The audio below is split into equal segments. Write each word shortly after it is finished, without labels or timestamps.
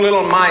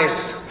Little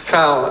mice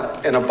fell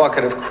in a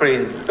bucket of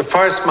cream. The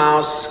first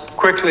mouse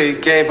quickly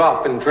gave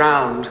up and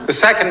drowned. The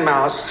second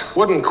mouse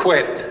wouldn't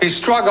quit. He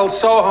struggled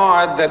so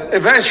hard that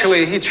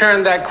eventually he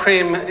churned that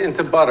cream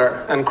into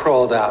butter and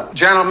crawled out.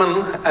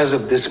 Gentlemen, as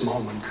of this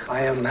moment,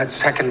 I am that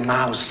second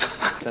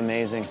mouse. It's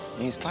amazing.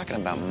 He's talking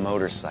about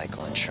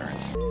motorcycle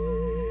insurance.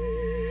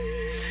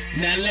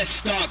 Now let's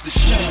start the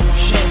show.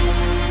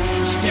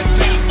 Step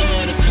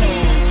out of the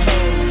cold.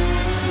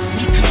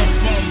 We come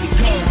from the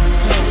cold.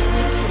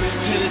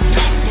 To the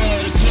top of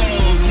the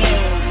globe.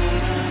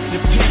 The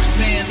pips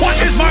and what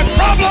is my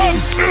problem?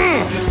 The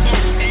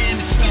folks and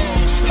the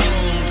stones.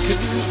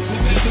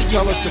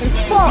 Tell us to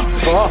fuck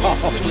off,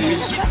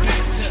 please.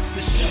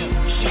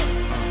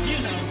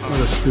 What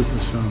a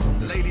stupid son of a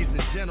bitch. Ladies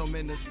and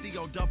gentlemen, the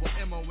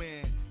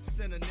C-O-double-M-O-N.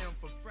 Synonym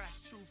for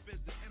fresh truth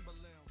is the emblem.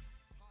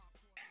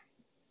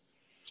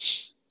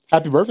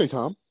 Happy birthday,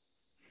 Tom.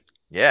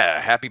 Yeah,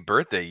 happy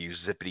birthday, you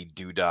zippity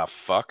doodah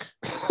fuck.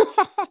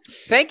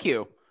 Thank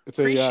you.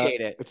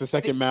 Appreciate it. It's a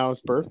second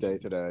mouse birthday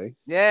today.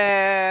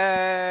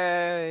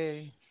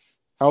 Yay.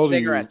 How old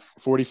Cigarettes. are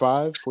you?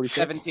 45?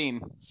 46?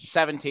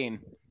 17.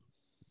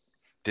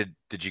 Did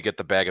you get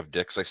the bag of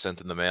dicks I sent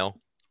in the mail?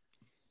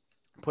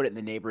 Put it in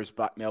the neighbor's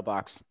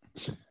mailbox.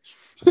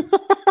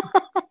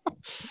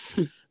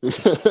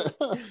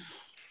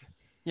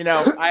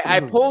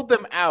 I pulled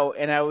them out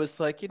and I was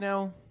like,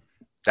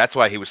 That's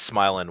why he was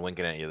smiling,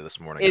 winking at you this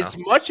morning. As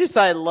much as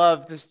I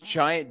love this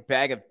giant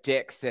bag of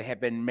dicks that have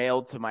been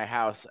mailed to my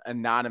house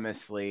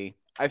anonymously,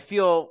 I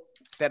feel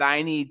that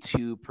I need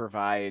to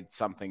provide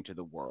something to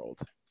the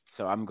world.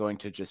 So I'm going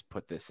to just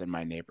put this in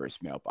my neighbor's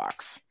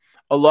mailbox,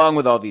 along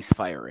with all these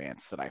fire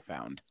ants that I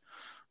found.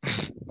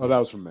 Oh, that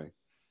was from me.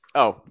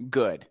 Oh,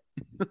 good.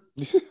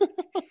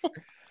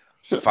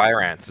 Fire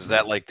ants. Is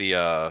that like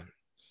the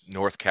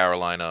North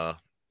Carolina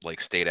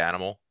state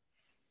animal?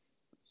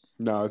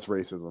 No, it's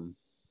racism.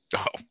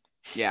 Oh,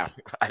 yeah.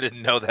 I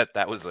didn't know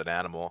that was an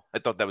animal. I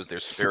thought that was their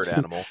spirit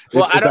animal.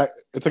 Well,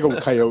 it's like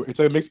a coyote. It's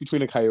a mix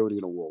between a coyote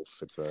and a wolf.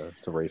 It's a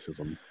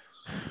racism.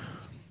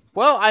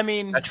 Well, I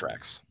mean, that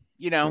tracks.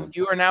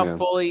 You are now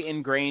fully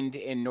ingrained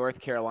in North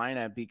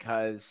Carolina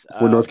because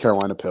we're North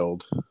Carolina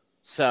pilled.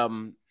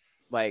 Some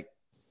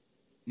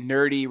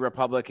nerdy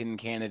Republican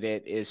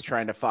candidate is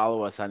trying to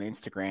follow us on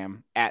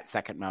Instagram at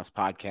Second Mouse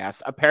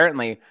Podcast.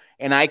 Apparently,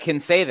 and I can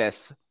say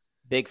this.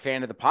 Big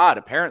fan of the pod,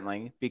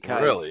 apparently,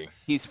 because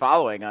he's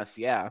following us.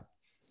 Yeah.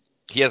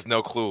 He has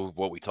no clue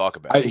what we talk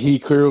about. He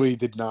clearly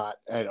did not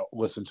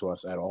listen to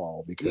us at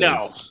all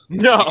because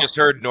no. He just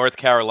heard North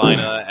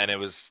Carolina, and it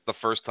was the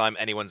first time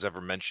anyone's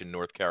ever mentioned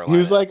North Carolina. He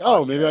was like,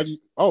 "Oh, maybe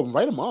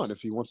invite him on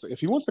if he wants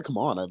to come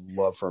on. I'd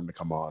love for him to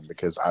come on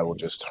because I will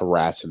just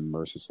harass him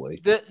mercilessly."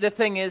 The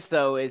thing is,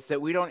 though, is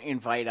that we don't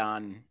invite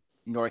on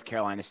North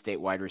Carolina State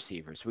wide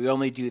receivers. We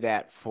only do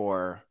that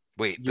for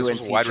this UNC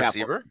was a wide Chapel.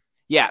 Receiver.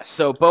 Yeah,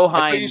 so Bo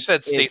Hines. I thought you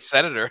said state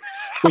senator.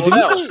 Wait,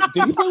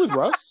 did he play with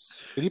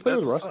Russ? Did he play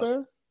with Russ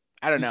there?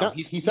 I don't know.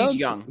 He's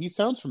young. He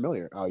sounds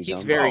familiar. Oh,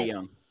 he's very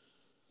young.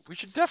 We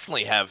should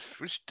definitely have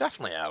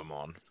him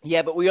on.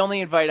 Yeah, but we only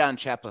invite on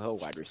Chapel Hill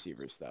wide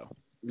receivers, though.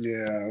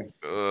 Yeah,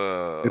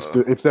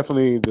 it's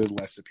definitely the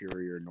less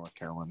superior North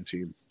Carolina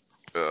team.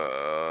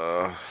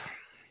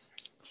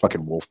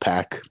 Fucking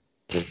Wolfpack.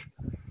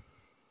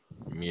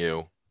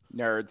 Mew.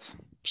 Nerds.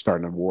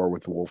 Starting a war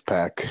with the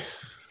Wolfpack.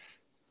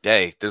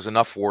 Hey, there's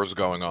enough wars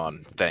going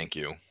on. Thank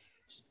you.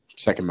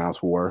 Second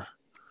Mouse War.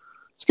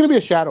 It's going to be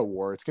a shadow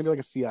war. It's going to be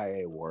like a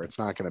CIA war. It's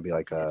not going to be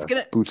like a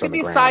boots on the ground. It's going to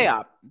be a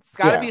psyop. It's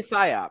got to be a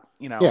psyop,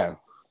 Yeah.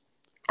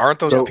 Aren't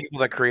those the people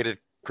that created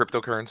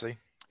cryptocurrency?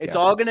 It's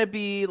all going to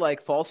be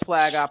like false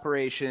flag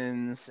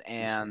operations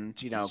and,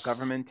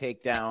 government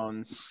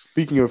takedowns.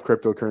 Speaking of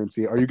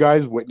cryptocurrency, are you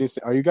guys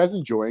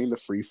enjoying the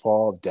free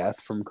fall of death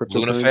from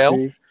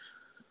cryptocurrency?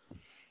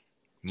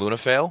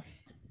 Lunafail?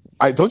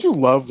 Don't you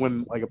love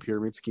when a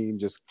pyramid scheme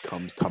just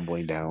comes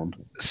tumbling down?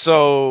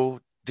 So,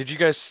 did you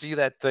guys see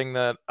that thing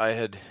that I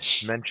had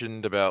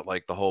mentioned about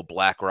the whole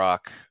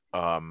BlackRock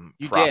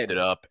propped it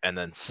up and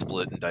then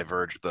split and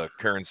diverged the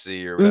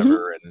currency or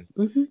whatever, and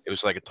it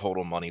was like a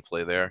total money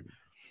play there.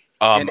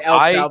 And El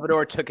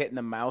Salvador took it in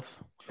the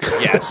mouth.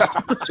 Yes.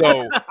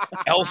 So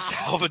El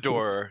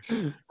Salvador,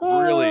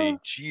 really,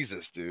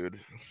 Jesus, dude.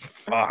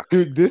 Fuck.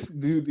 Dude,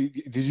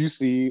 did you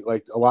see a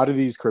lot of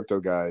these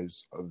crypto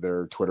guys,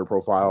 their Twitter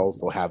profiles,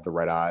 they'll have the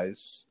red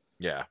eyes.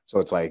 Yeah. So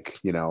it's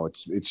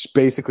it's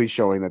basically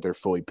showing that they're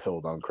fully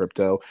pilled on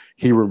crypto.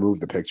 He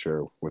removed the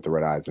picture with the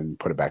red eyes and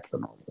put it back to the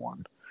normal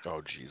one.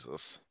 Oh,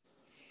 Jesus.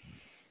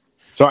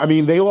 So, I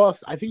mean, I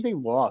think they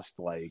lost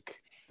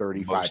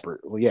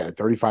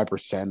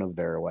 35% of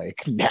their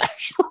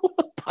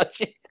national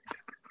budget.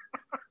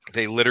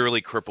 They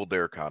literally crippled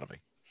their economy.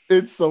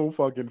 It's so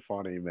fucking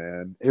funny,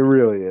 man. It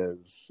really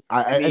is.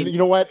 And you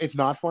know what? It's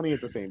not funny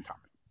at the same time.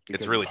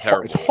 It's really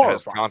terrible. It's horrifying. It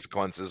has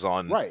consequences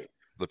on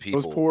the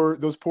people.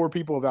 Those poor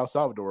people of El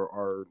Salvador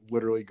are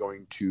literally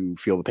going to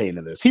feel the pain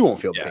of this. He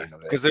won't feel the pain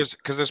of it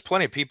because there's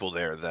plenty of people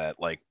there that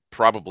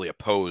probably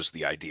oppose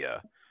the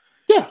idea.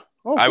 Yeah,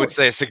 I would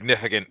say a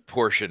significant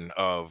portion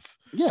of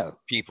Yeah.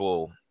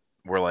 people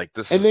were like,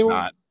 "This And is they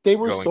not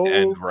were going sold. to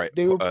end right.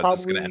 They were This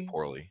is going to probably end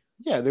poorly."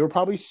 Yeah, they were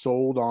probably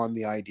sold on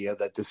the idea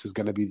that this is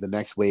going to be the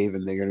next wave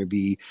and they're going to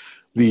be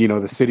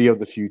the city of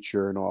the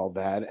future and all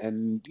that.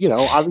 And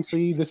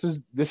obviously this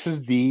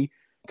is the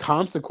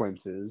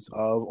consequences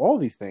of all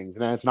these things,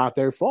 and it's not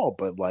their fault,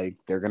 but like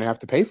they're going to have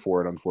to pay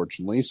for it,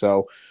 unfortunately.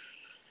 So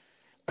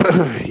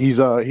he's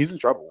in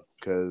trouble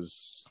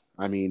because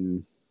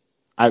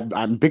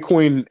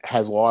Bitcoin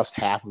has lost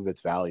half of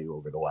its value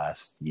over the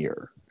last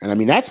year,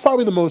 and that's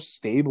probably the most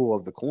stable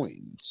of the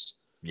coins.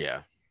 Yeah.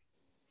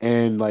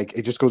 And like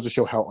it just goes to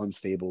show how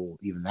unstable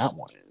even that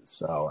one is.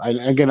 So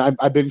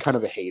I've been kind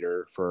of a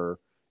hater for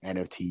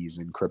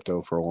NFTs and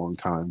crypto for a long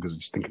time because I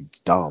just think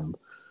it's dumb.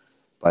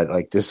 But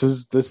like this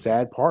is the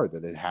sad part,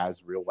 that it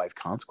has real life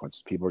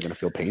consequences. People are going to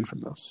feel pain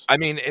from this. I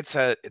mean, it's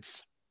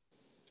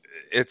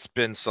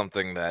been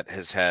something that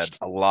has had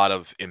a lot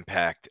of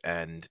impact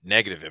and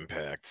negative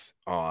impact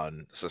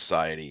on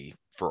society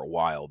for a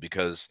while,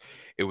 because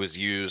it was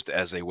used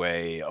as a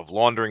way of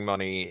laundering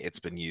money. It's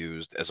been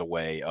used as a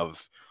way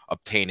of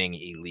obtaining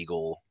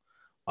illegal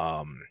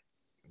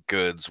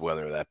goods,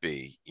 whether that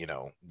be,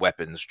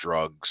 weapons,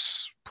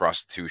 drugs,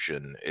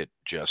 prostitution,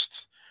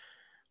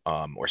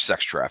 or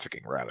sex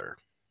trafficking, rather.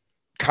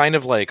 Kind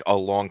of like a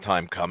long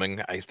time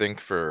coming, I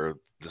think, for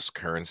this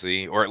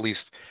currency, or at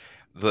least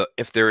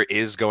if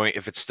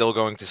it's still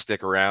going to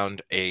stick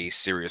around, a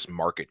serious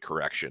market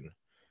correction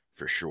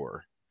for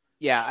sure.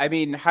 Yeah, I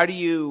mean, how do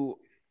you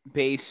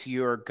base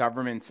your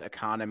government's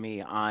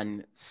economy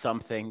on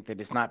something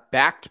that is not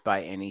backed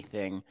by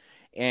anything,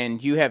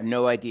 and you have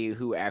no idea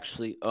who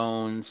actually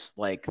owns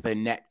like the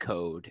net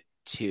code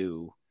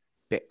to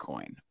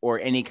Bitcoin or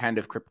any kind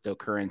of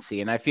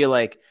cryptocurrency? And I feel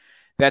like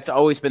that's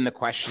always been the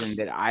question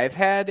that I've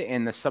had,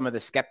 and some of the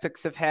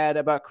skeptics have had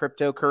about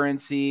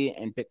cryptocurrency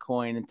and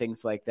Bitcoin and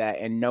things like that,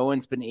 and no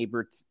one's been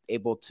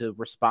able to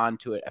respond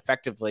to it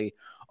effectively.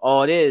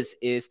 All it is,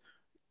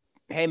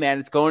 hey man,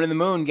 it's going to the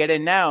moon, get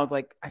in now.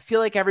 Like, I feel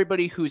like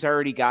everybody who's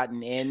already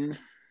gotten in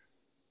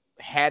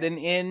had an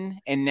in,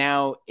 and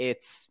now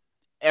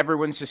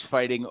everyone's just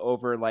fighting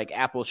over like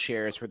Apple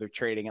shares where they're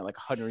trading at like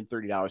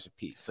 $130 a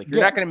piece. Like,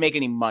 you're not going to make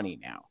any money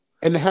now.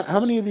 And how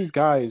many of these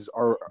guys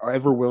are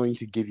ever willing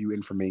to give you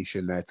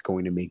information that's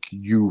going to make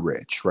you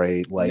rich,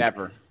 right? Like,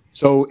 never.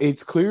 So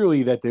it's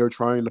clearly that they're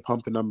trying to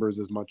pump the numbers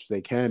as much as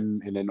they can,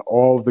 and then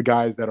all of the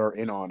guys that are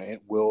in on it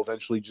will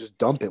eventually just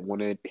dump it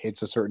when it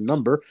hits a certain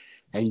number,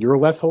 and you're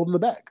left holding the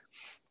bag.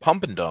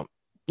 Pump and dump.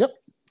 Yep.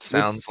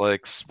 Sounds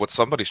like what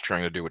somebody's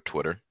trying to do with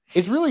Twitter.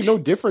 It's really no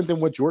different than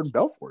what Jordan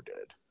Belfort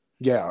did.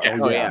 Yeah.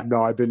 Yeah.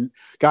 No,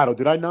 Gatto,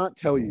 did I not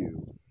tell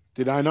you?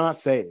 Did I not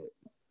say it?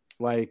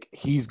 Like,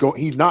 he's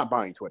not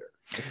buying Twitter.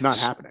 It's not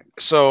happening.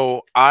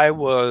 So I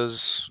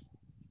was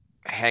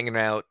hanging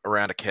out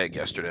around a keg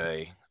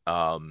yesterday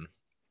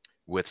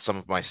with some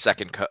of my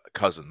second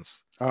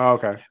cousins. Oh,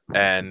 okay.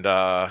 And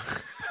I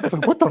was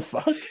like, what the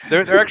fuck?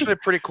 They're actually a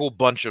pretty cool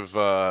bunch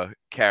of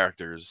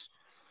characters.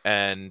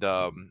 And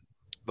my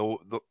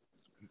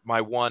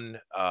one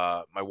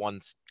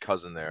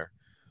cousin there,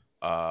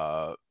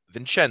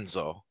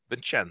 Vincenzo.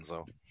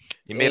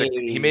 He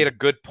made a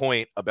good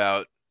point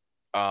about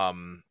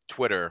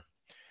Twitter,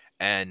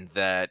 and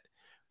that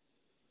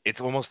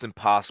it's almost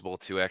impossible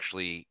to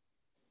actually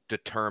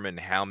determine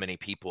how many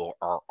people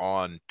are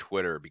on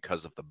Twitter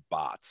because of the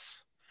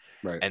bots.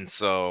 Right. And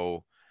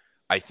so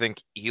I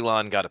think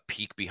Elon got a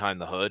peek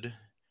behind the hood,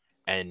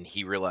 and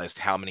he realized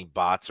how many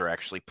bots are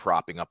actually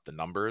propping up the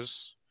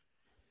numbers,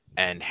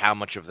 and how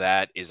much of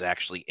that is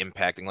actually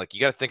impacting. Like, you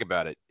got to think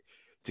about it.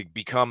 To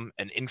become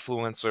an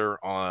influencer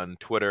on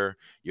Twitter,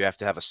 you have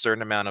to have a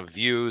certain amount of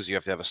views, you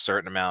have to have a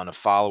certain amount of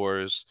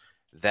followers,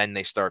 then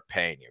they start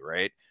paying you,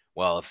 right?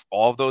 Well, if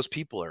all of those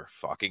people are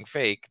fucking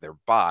fake, they're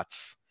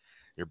bots,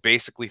 you're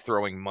basically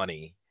throwing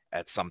money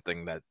at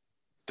something that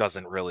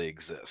doesn't really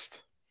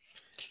exist.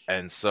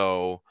 And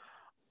so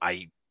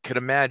I could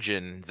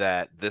imagine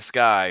that this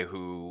guy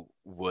who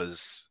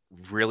was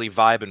really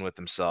vibing with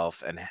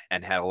himself and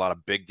had a lot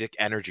of big dick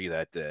energy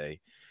that day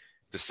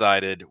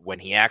decided, when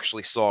he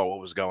actually saw what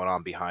was going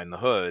on behind the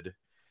hood,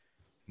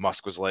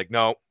 Musk was like,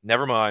 no,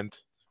 never mind.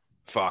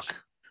 Fuck.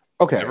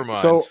 Okay. Never mind.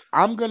 So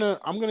I'm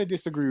gonna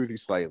disagree with you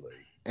slightly.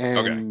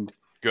 And okay.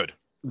 Good.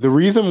 The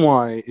reason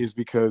why is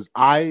because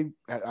I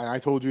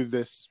told you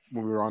this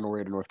when we were on the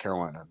way to North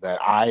Carolina, that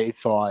I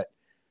thought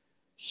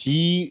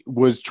he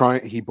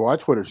bought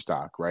Twitter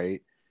stock,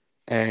 right?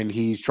 And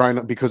he's trying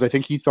to, because I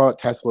think he thought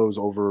Tesla was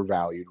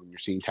overvalued when you're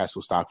seeing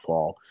Tesla stock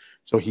fall.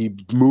 So he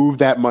moved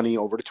that money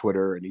over to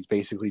Twitter, and he's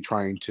basically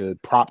trying to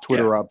prop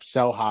Twitter up,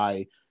 sell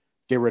high,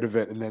 get rid of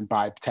it, and then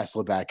buy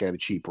Tesla back at a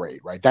cheap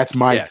rate, right? That's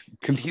my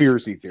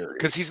conspiracy theory.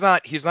 Because he's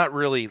not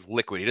really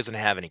liquid. He doesn't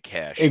have any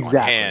cash exactly,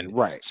 on hand.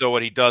 Right. So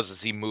what he does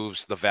is he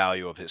moves the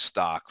value of his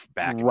stock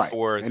back and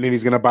forth. And then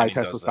he's going to buy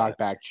Tesla stock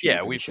back cheap.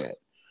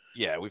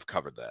 Yeah, we've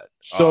covered that.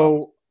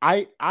 So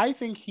I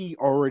think he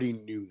already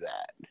knew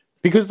that.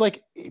 Because,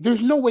 like, there's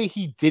no way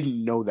he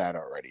didn't know that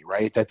already,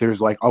 right? That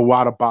there's, like, a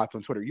lot of bots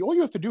on Twitter. All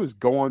you have to do is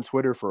go on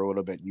Twitter for a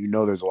little bit, and you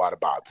know there's a lot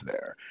of bots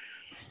there.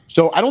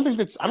 So I don't think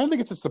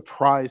it's a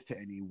surprise to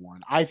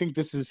anyone. I think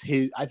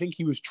I think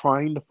he was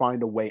trying to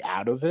find a way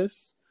out of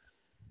this,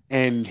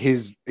 and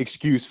his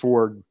excuse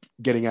for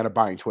getting out of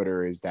buying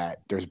Twitter is that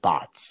there's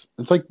bots.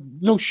 It's like,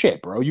 no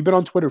shit, bro. You've been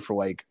on Twitter for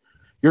like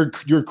you're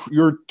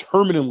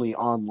terminally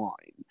online.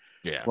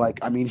 Yeah. Like,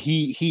 I mean,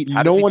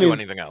 How no does he one do is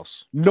anything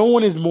else. No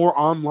one is more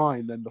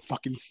online than the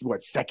fucking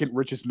second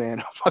richest man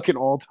of fucking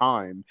all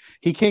time.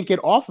 He can't get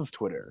off of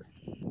Twitter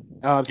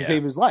to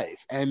save his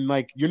life. And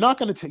like, you're not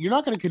gonna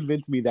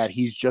convince me that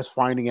he's just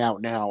finding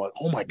out now. Like,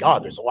 oh my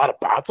god, there's a lot of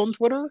bots on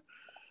Twitter.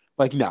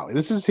 Like, no,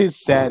 this is his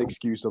sad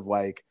excuse of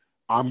like,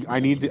 I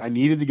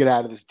needed to get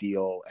out of this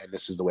deal, and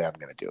this is the way I'm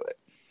gonna do it.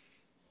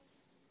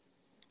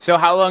 So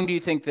how long do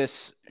you think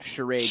this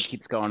charade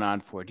keeps going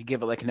on for? Do you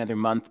give it like another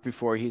month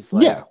before he's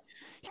like,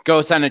 he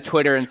goes on a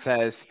Twitter and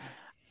says,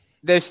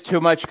 "There's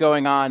too much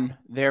going on,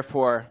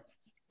 therefore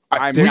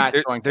I'm not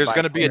going to." There's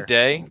going to be a Twitter."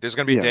 day. There's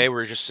going to be a day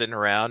where you're just sitting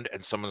around,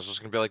 and someone's just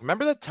going to be like,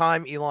 "Remember that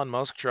time Elon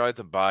Musk tried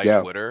to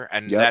buy Twitter?"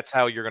 And that's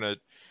how you're gonna.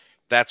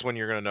 That's when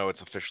you're going to know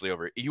it's officially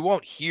over. You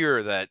won't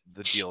hear that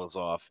the deal is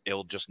off.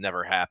 It'll just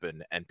never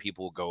happen, and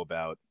people will go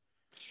about.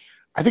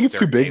 I think it's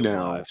too big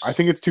now. Lives. I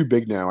think it's too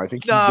big now. I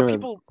think he's gonna.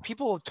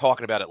 People are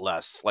talking about it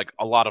less. Like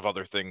a lot of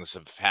other things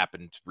have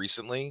happened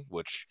recently,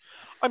 which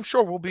I'm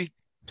sure we'll be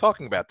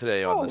talking about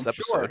today on this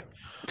episode.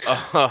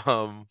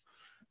 Sure.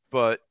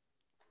 But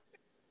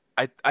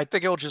I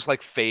think it'll just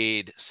like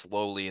fade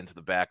slowly into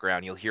the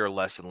background. You'll hear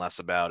less and less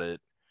about it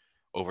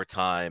over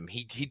time.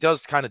 He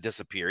does kind of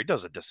disappear. He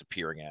does a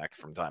disappearing act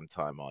from time to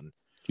time on.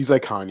 He's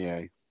like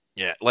Kanye.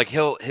 Yeah, like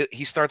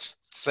he starts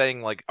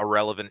saying like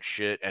irrelevant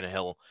shit, and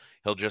he'll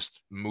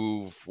just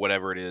move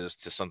whatever it is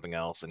to something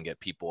else and get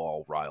people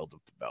all riled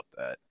up about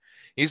that.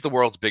 He's the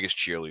world's biggest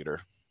cheerleader,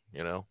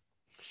 you know?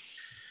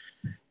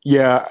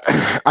 Yeah,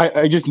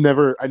 I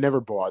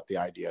never bought the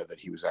idea that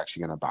he was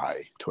actually going to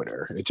buy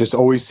Twitter. It just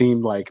always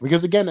seemed like,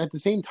 because again, at the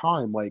same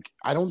time, like,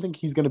 I don't think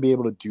he's going to be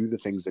able to do the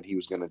things that he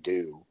was going to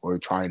do or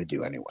trying to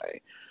do anyway.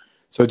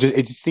 So it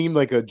just seemed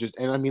like and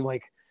I mean,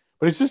 like,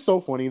 but it's just so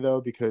funny though,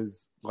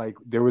 because like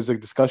there was a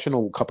discussion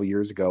a couple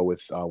years ago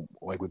with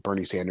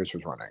Bernie Sanders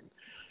was running.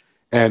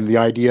 And the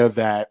idea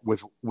that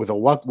with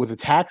a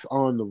tax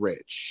on the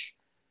rich,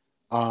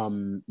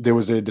 there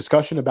was a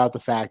discussion about the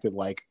fact that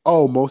like,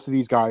 oh, most of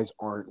these guys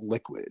aren't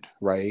liquid,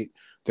 right?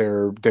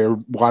 A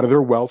lot of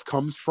their wealth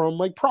comes from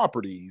like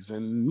properties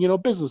and, you know,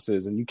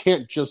 businesses, and you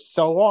can't just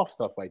sell off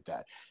stuff like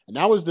that. And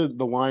that was the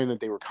line that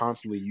they were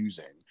constantly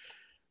using.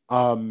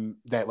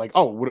 That like,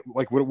 oh,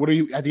 what are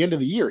you at the end of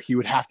the year? He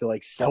would have to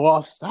like sell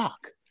off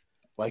stock.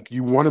 Like,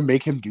 you want to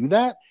make him do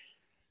that?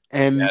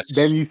 And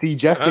then you see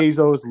Jeff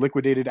Bezos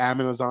liquidated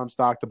Amazon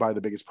stock to buy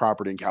the biggest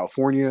property in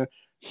California.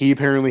 He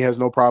apparently has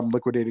no problem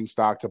liquidating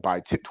stock to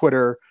buy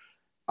Twitter.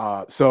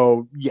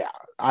 So yeah,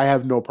 I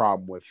have no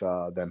problem with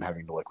them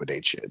having to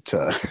liquidate shit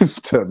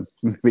to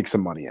make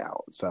some money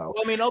out. So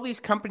well, I mean, all these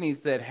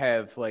companies that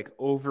have like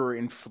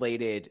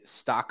overinflated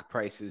stock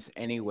prices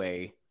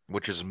anyway,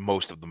 which is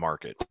most of the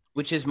market.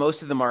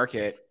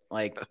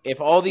 Like,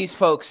 if all these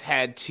folks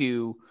had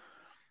to,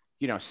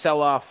 you know,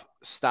 sell off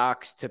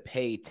stocks to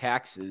pay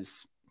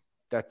taxes,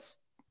 that's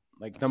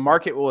like, the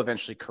market will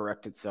eventually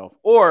correct itself,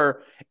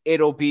 or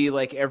it'll be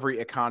like every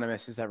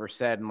economist has ever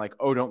said, and like,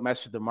 oh, don't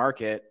mess with the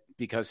market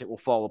because it will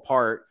fall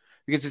apart,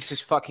 because it's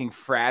this fucking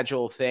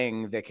fragile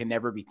thing that can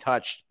never be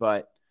touched,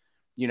 but,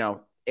 you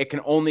know, it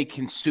can only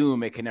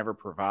consume, it can never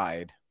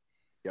provide.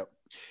 Yep.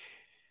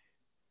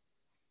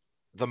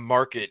 The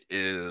market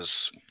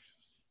is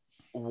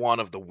one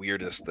of the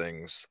weirdest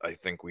things I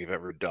think we've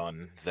ever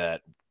done,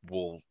 that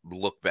we'll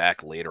look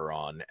back later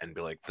on and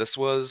be like, this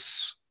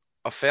was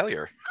a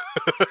failure.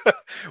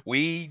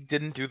 We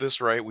didn't do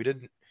this right. We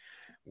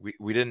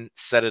didn't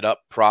set it up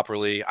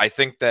properly. I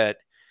think that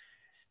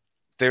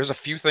there's a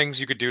few things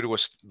you could do to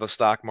the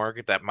stock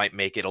market that might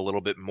make it a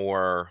little bit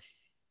more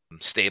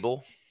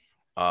stable,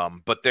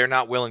 but they're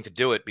not willing to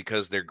do it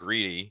because they're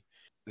greedy.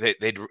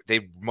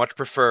 They much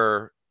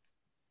prefer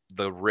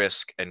the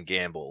risk and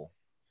gamble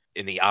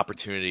in the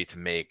opportunity to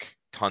make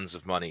tons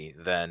of money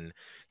than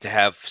to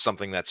have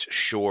something that's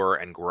sure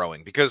and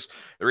growing. Because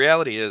the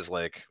reality is,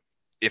 like,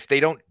 if they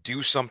don't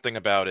do something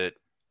about it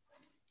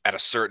at a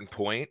certain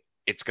point,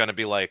 it's going to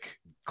be like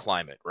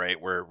climate, right?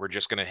 Where we're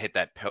just going to hit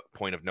that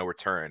point of no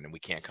return and we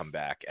can't come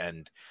back.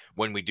 And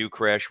when we do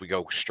crash, we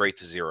go straight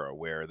to zero,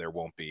 where there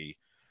won't be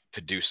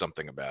to do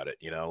something about it.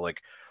 You know,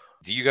 like,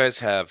 do you guys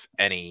have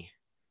any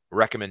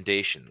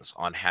recommendations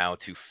on how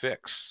to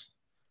fix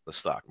the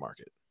stock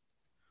market?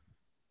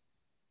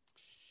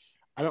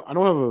 I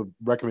don't have a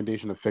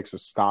recommendation to fix the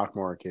stock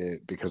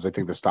market, because I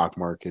think the stock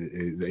market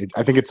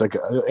I think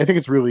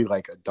it's really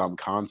like a dumb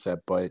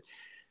concept, but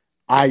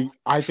I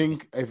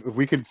think if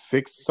we could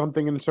fix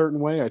something in a certain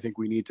way, I think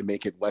we need to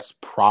make it less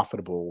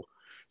profitable.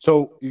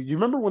 So you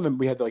remember when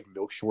we had the, like,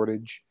 milk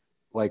shortage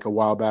like a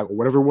while back, or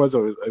whatever it was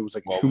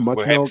like too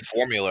much milk.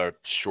 Formula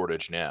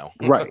shortage now.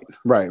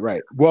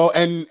 Right. Well,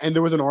 and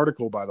there was an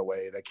article, by the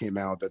way, that came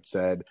out that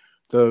said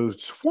the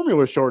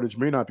formula shortage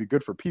may not be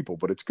good for people,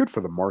 but it's good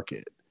for the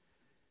market.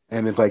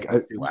 And it's like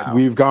Wow.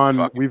 we've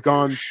gone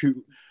douche. to.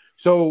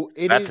 So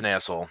That's an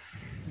asshole.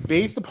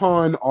 Based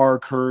upon our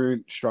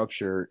current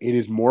structure, it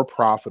is more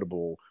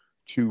profitable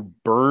to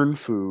burn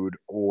food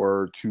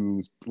or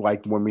to,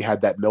 like when we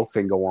had that milk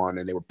thing go on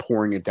and they were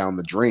pouring it down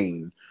the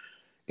drain.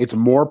 It's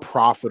more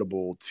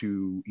profitable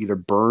to either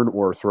burn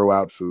or throw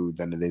out food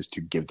than it is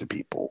to give to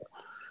people.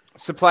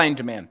 Supply and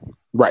demand.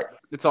 Right.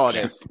 That's all it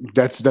is.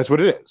 That's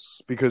what it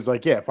is. Because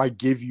like, yeah, if I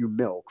give you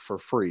milk for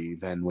free,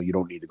 then you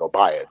don't need to go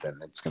buy it. Then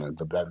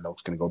that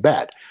milk's gonna go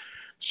bad.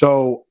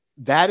 So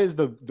that is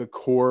the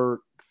core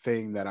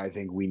thing that I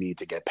think we need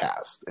to get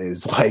past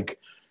is like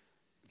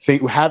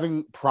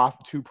having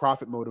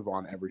profit motive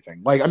on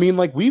everything. Like, I mean,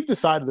 like we've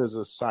decided as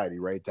a society,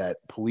 right, that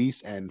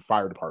police and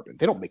fire department,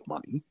 they don't make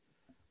money.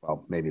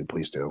 Well, maybe the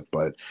police do,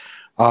 but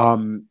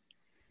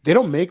they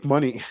don't make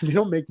money. They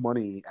don't make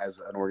money as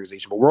an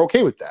organization, but we're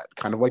okay with that.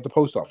 Kind of like the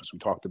post office. We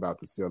talked about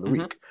this the other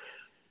week.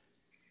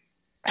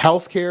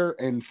 Healthcare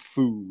and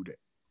food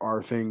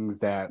are things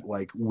that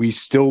like we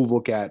still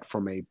look at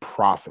from a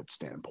profit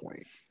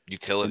standpoint.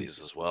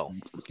 Utilities as well.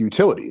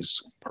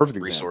 Utilities, perfect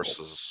example.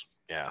 Resources,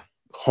 yeah.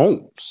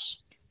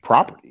 Homes,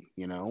 property.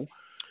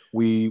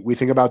 We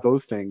think about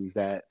those things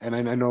that, and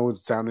I know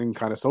it's sounding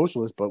kind of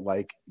socialist, but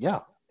like, yeah,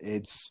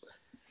 it's.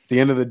 The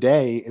end of the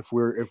day, if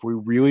we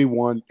really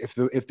want, if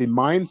the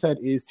mindset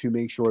is to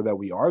make sure that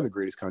we are the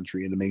greatest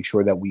country and to make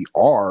sure that we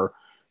are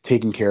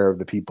taking care of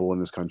the people in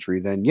this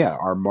country, then yeah,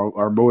 our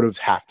motives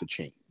have to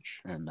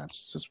change, and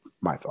that's just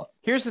my thought.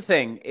 Here's the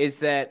thing: is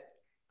that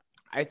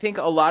I think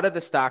a lot of the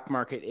stock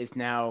market is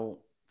now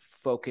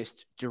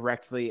focused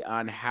directly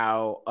on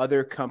how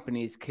other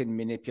companies can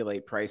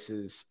manipulate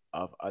prices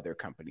of other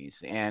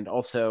companies, and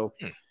also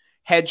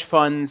hedge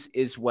funds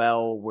as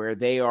well, where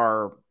they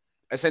are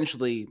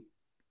essentially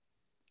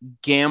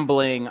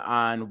gambling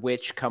on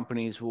which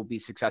companies will be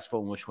successful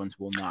and which ones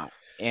will not.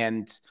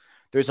 And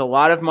there's a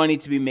lot of money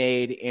to be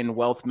made in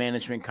wealth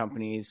management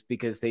companies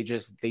because they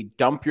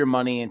dump your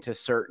money into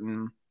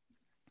certain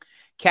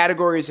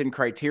categories and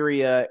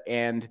criteria,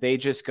 and they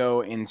just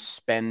go and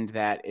spend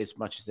that as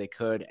much as they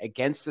could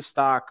against a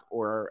stock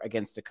or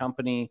against a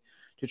company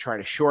to try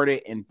to short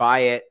it and buy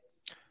it.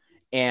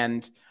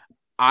 And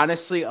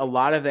honestly, a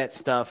lot of that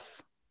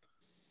stuff,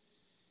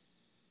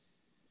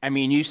 I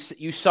mean, you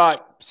saw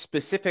it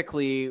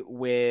specifically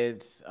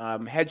with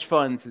hedge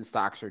funds and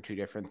stocks are two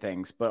different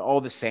things, but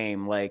all the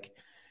same. Like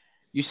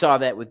you saw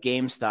that with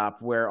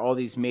GameStop, where all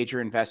these major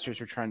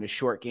investors were trying to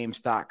short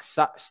GameStop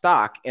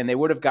stock, and they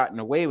would have gotten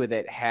away with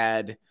it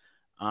had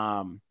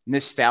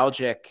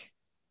nostalgic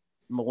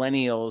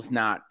millennials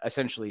not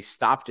essentially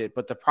stopped it.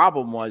 But the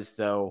problem was,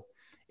 though,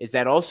 is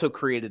that also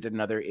created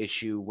another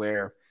issue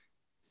where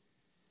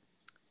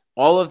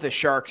all of the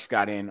sharks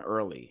got in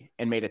early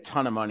and made a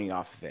ton of money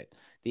off of it.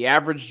 The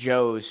average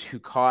Joes who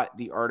caught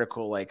the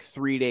article like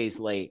 3 days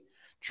late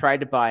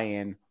tried to buy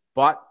in,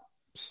 bought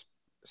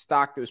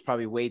stock that was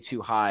probably way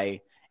too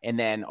high, and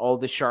then all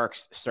the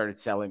sharks started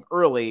selling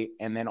early,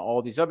 and then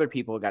all these other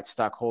people got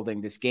stuck holding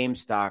this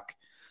GameStop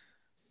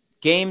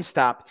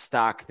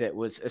stock that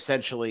was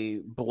essentially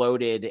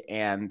bloated,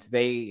 and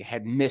they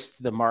had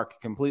missed the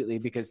mark completely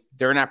because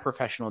they're not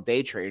professional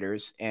day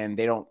traders and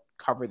they don't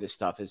cover this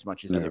stuff as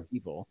much as other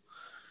people.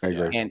 I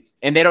agree.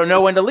 And they don't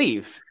know when to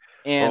leave.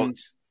 And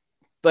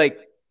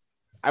like,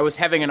 I was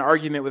having an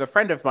argument with a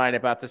friend of mine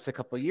about this a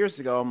couple of years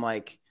ago. I'm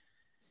like,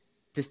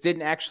 this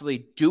didn't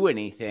actually do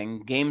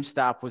anything.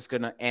 GameStop was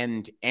going to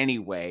end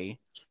anyway.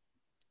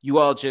 You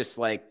all just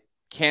like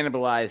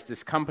cannibalized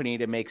this company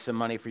to make some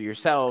money for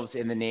yourselves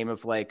in the name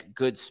of like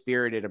good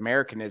spirited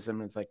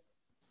Americanism. It's like,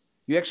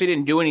 you actually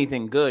didn't do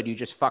anything good. You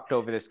just fucked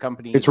over this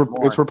company. It's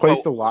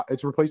replaced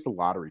the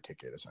lottery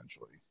ticket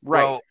essentially.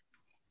 Right. Well,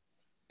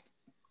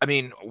 I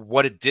mean,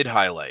 what it did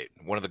highlight,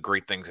 one of the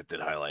great things it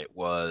did highlight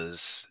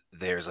was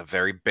there's a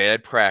very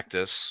bad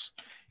practice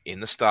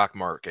in the stock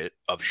market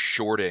of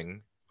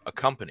shorting a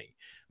company,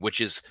 which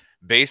is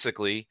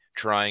basically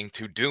trying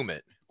to doom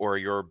it, or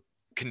you're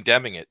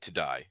condemning it to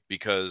die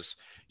because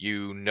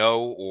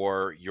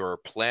or you're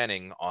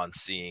planning on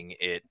seeing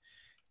it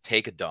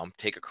take a dump,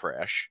 take a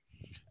crash,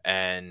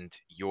 and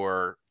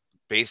you're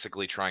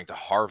basically trying to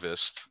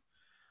harvest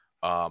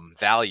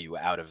value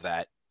out of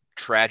that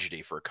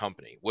tragedy for a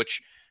company,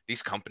 which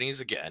these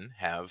companies, again,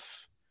 have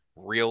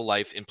real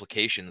life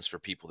implications for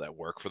people that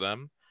work for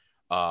them.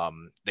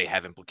 They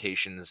have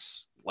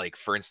implications, like,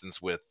 for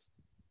instance, with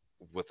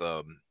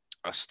a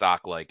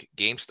stock like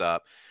GameStop.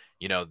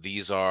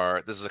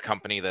 This is a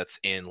company that's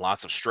in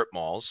lots of strip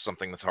malls,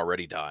 something that's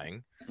already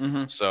dying.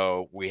 Mm-hmm.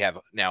 So we have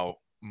now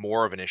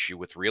more of an issue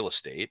with real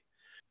estate.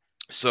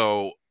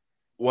 So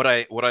what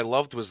I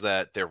loved was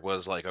that there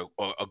was like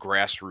a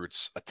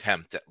grassroots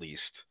attempt, at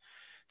least,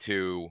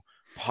 to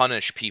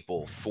punish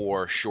people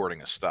for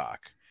shorting a stock.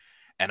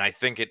 And I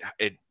think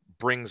it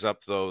brings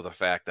up, though, the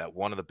fact that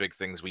one of the big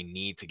things we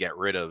need to get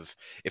rid of,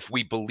 if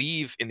we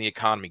believe in the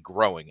economy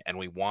growing and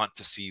we want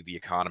to see the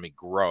economy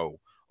grow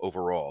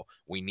overall,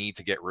 we need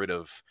to get rid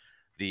of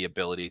the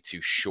ability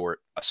to short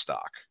a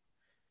stock.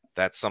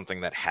 That's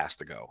something that has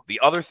to go. The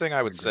other thing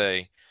I would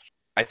say,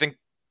 I think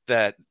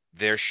that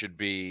there should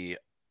be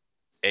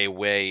a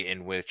way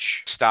in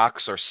which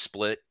stocks are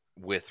split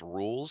with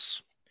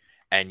rules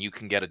and you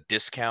can get a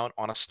discount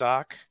on a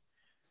stock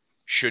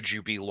should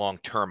you be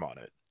long-term on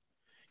it.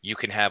 You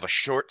can have a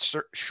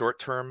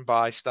short-term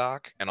buy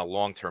stock and a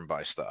long-term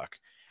buy stock.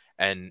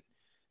 And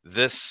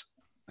this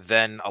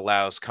then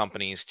allows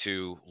companies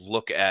to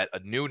look at a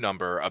new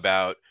number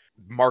about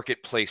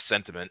marketplace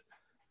sentiment,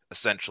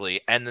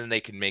 essentially, and then they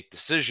can make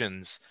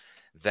decisions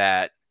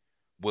that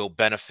will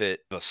benefit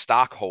the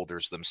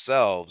stockholders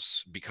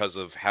themselves because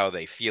of how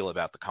they feel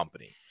about the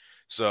company.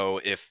 So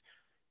if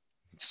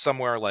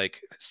somewhere like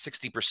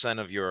 60%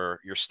 of your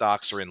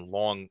stocks are in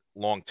long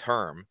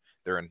term,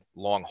 they're in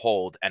long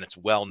hold, and it's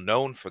well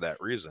known for that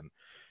reason.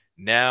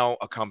 Now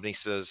a company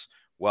says,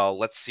 well,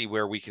 let's see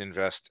where we can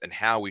invest and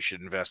how we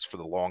should invest for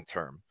the long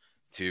term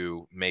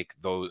to make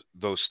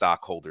those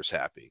stockholders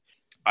happy.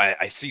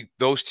 I see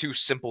those two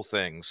simple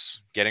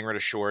things, getting rid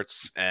of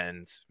shorts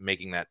and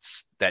making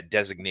that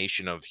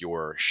designation of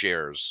your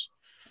shares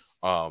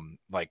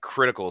like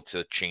critical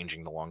to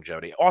changing the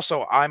longevity.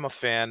 Also, I'm a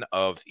fan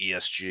of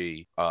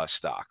ESG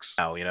stocks.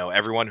 Now,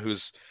 everyone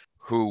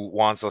who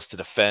wants us to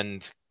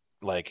defend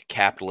like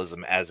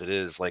capitalism as it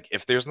is, like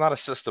if there's not a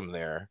system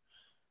there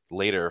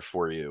later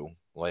for you,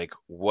 like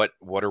what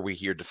are we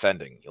here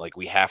defending? Like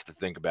we have to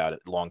think about it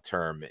long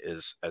term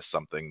as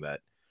something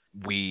that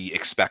we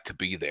expect to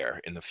be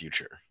there in the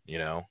future.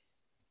 I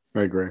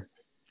agree.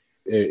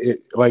 It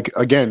like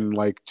again,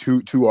 like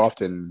too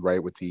often,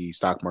 right, with the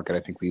stock market, I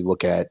think we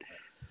look at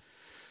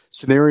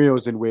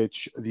scenarios in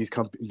which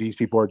these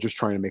people are just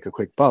trying to make a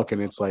quick buck,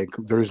 and it's like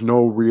there's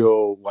no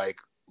real like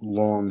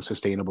long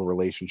sustainable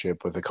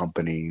relationship with a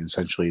company.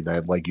 Essentially,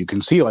 that like you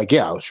can see, like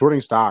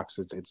shorting stocks,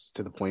 it's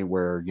to the point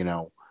where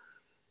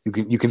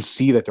you can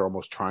see that they're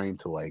almost trying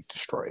to like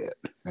destroy it,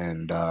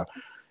 and I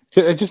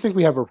just think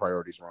we have our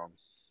priorities wrong.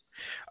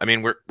 I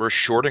mean, we're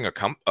shorting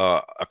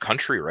a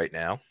country right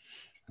now.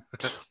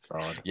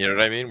 God. You know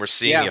what I mean? We're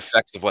seeing the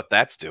effects of what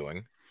that's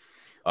doing.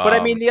 But I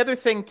mean, the other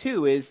thing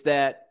too is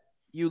that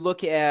you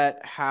look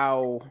at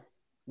how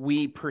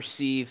we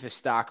perceive the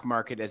stock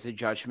market as a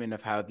judgment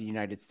of how the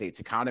United States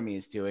economy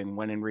is doing,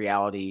 when in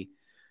reality,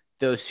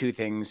 those two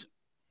things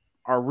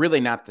are really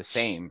not the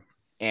same,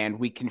 and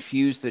we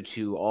confuse the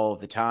two all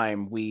of the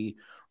time. We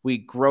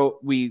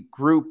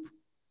group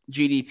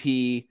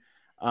GDP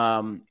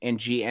and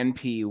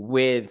GNP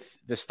with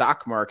the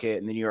stock market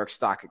and the New York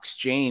Stock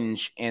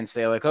Exchange and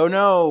say like, oh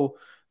no,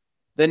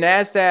 the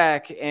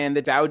NASDAQ and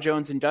the Dow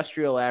Jones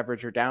Industrial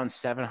Average are down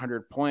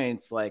 700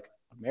 points. Like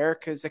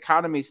America's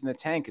economy's in the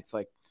tank. It's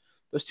like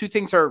those two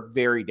things are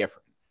very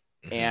different.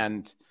 Mm-hmm.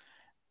 And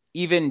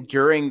even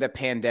during the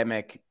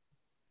pandemic,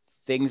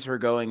 things were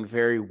going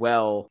very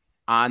well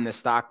on the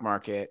stock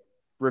market,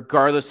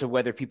 regardless of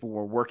whether people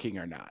were working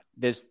or not.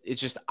 It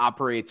just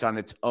operates on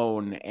its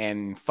own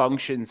and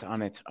functions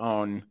on its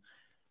own.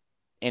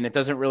 And it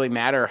doesn't really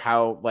matter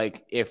how,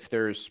 like, if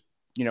there's,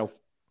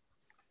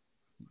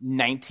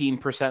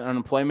 19%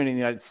 unemployment in the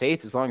United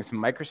States, as long as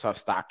Microsoft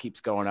stock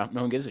keeps going up,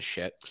 no one gives a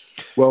shit.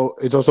 Well,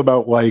 it's also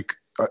about like,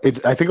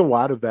 I think a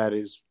lot of that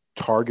is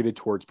targeted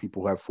towards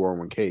people who have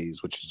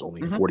 401ks, which is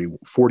only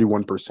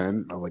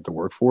 41% of like the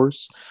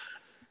workforce.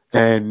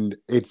 And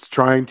it's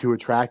trying to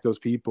attract those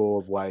people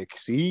of like,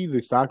 see,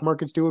 the stock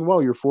market's doing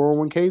well. Your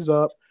 401k's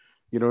up,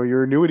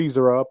 your annuities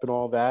are up and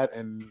all that.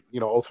 And,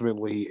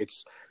 ultimately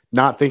it's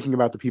not thinking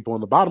about the people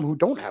on the bottom who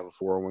don't have a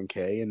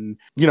 401k. And,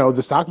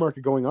 the stock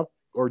market going up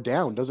or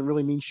down doesn't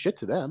really mean shit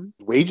to them.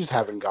 Wages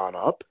haven't gone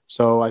up.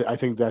 So I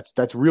think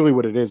that's really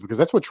what it is, because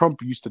that's what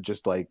Trump used to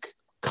just like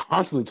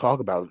constantly talk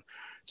about.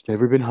 It's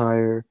never been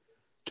higher,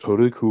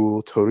 totally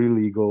cool, totally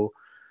legal.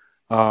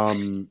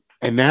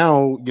 And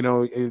now,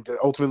 it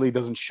ultimately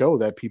doesn't show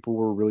that people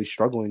were really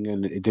struggling,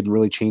 and it didn't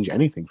really change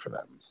anything for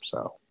them.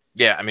 So,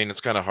 yeah, I mean,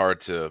 it's kind of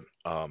hard to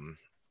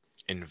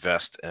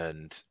invest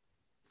and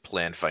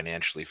plan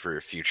financially for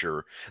your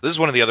future. This is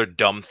one of the other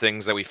dumb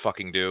things that we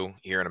fucking do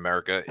here in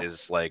America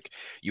is like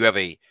you have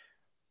a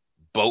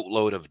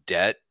boatload of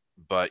debt,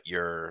 but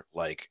you're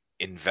like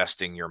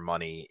investing your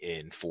money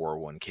in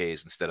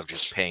 401ks instead of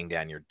just paying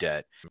down your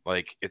debt.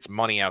 Like it's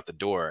money out the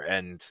door,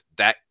 and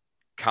that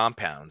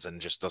compounds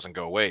and just doesn't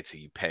go away till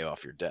you pay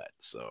off your debt.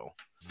 So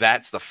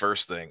that's the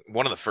first thing.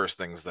 One of the first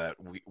things that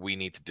we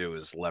need to do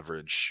is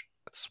leverage,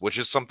 which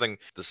is something,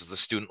 this is the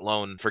student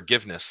loan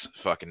forgiveness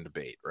fucking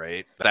debate,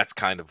 right? That's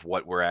kind of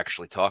what we're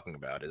actually talking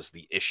about, is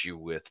the issue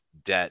with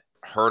debt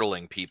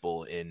hurdling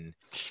people in.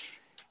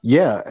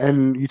 Yeah,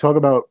 and you talk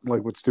about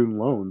like with student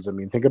loans. I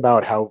mean, think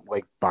about how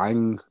like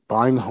buying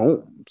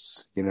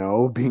homes,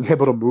 being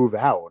able to move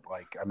out.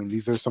 Like, I mean,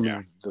 these are some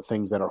of the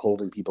things that are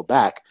holding people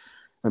back.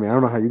 I mean, I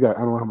don't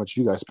know how much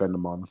you guys spend a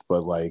month,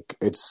 but like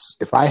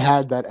if I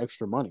had that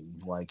extra money,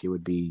 like it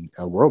would be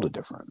a world of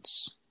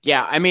difference.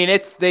 Yeah, I mean,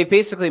 they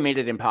basically made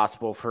it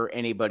impossible for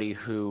anybody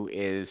who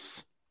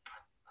is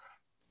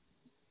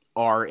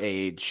our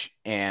age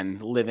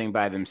and living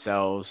by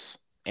themselves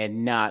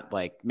and not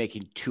like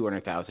making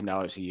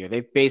 $200,000 a year.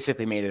 They've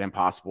basically made it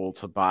impossible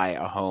to buy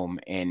a home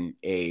in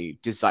a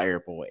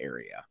desirable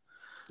area.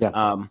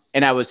 Yeah.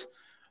 And I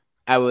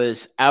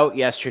was out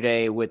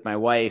yesterday with my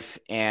wife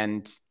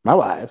and My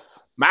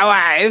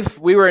wife.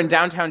 We were in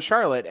downtown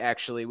Charlotte.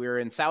 Actually, we were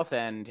in South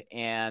End,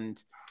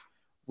 and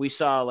we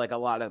saw like a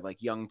lot of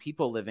like young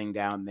people living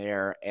down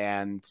there.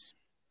 And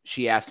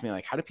she asked me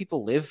like, "How do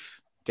people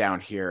live down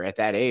here at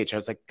that age?" I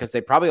was like, "Because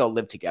they probably all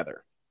live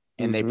together,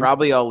 and they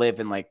probably all live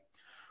in like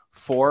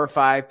 4 or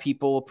 5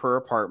 people per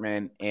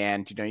apartment.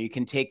 And you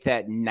can take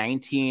that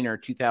 $19,000 or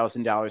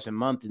 $2,000 a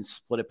month and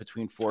split it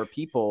between 4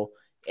 people.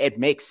 It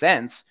makes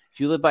sense. If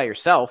you live by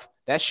yourself,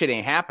 that shit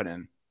ain't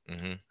happening."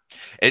 Mm-hmm.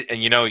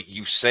 And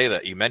you say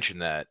that, you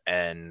mentioned that,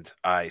 and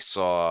I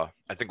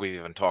think we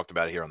even talked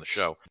about it here on the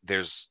show.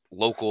 There's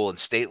local and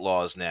state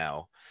laws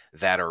now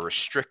that are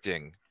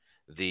restricting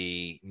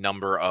the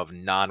number of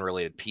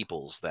non-related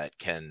peoples that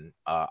can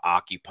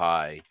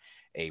occupy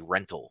a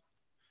rental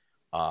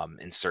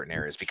in certain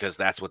areas, because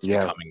that's what's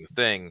becoming the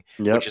thing.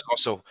 Which is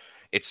also,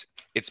 it's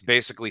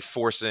basically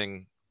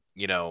forcing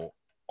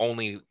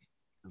only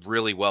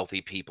really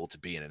wealthy people to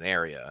be in an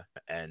area,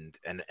 and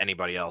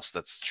anybody else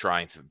that's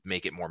trying to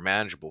make it more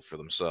manageable for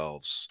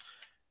themselves,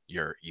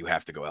 you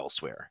have to go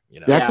elsewhere.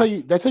 That's how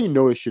you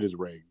know this shit is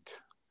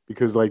rigged,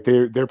 because like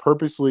they're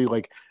purposely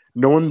like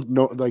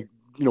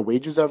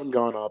wages haven't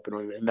gone up,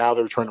 and now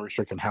they're trying to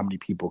restrict on how many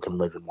people can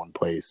live in one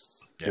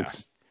place.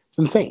 It's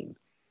insane.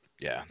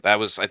 Yeah, I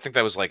think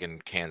that was like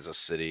in Kansas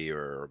City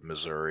or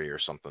Missouri or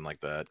something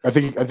like that. I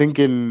think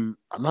I'm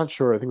not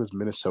sure. I think it was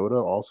Minnesota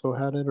also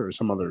had it, or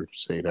some other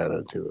state had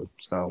it too.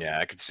 So yeah,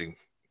 I could see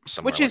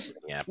somewhere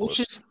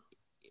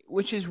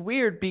which is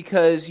weird,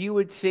 because you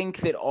would think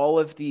that all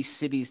of these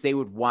cities, they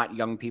would want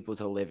young people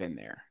to live in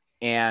there,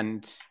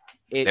 and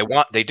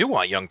they do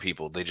want young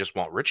people. They just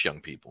want rich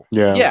young people.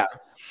 Yeah.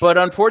 But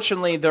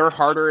unfortunately, they're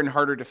harder and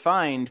harder to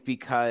find,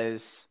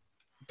 because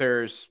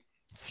there's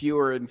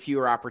fewer and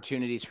fewer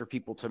opportunities for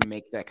people to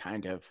make that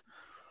kind of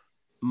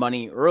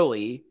money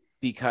early,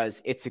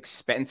 because it's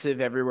expensive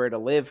everywhere to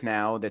live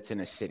now that's in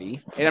a city.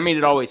 And I mean,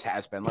 it always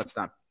has been. Let's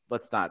not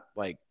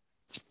like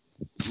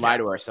lie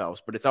to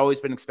ourselves, but it's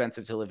always been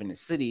expensive to live in a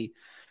city.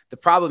 The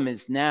problem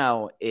is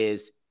now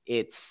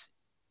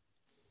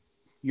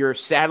you're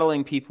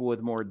saddling people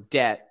with more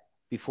debt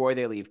before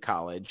they leave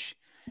college.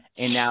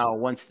 And now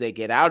once they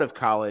get out of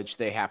college,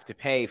 they have to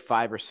pay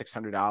 $500 or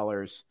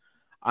 $600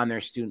 on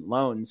their student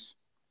loans.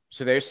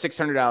 So there's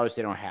 $600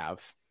 they don't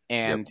have,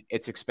 and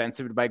it's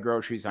expensive to buy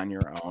groceries on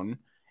your own.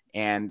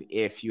 And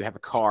if you have a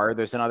car,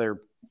 there's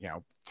another,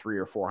 $300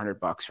 or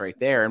 $400 right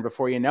there. And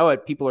before you know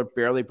it, people are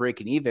barely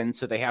breaking even,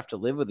 so they have to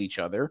live with each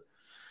other.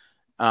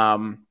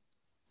 And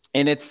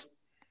it's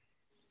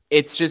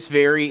just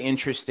very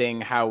interesting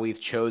how we've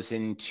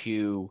chosen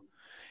to.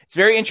 It's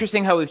very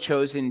interesting how we've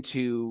chosen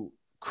to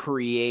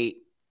create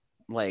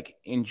like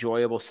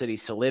enjoyable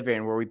cities to live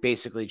in, where we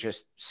basically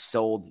just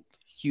sold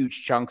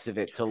huge chunks of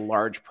it to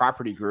large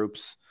property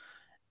groups,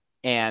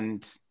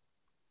 and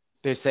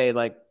they say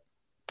like,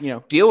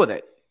 deal with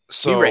it.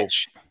 So, be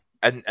rich.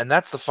 And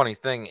that's the funny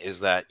thing,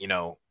 is that,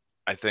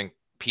 I think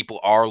people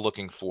are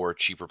looking for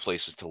cheaper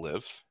places to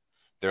live.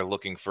 They're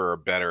looking for a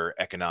better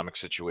economic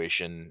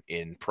situation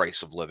in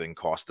price of living,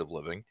 cost of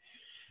living.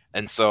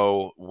 And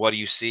so what do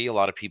you see? A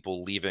lot of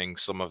people leaving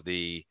some of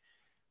the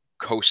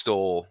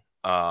coastal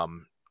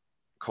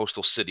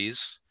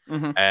cities,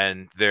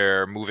 and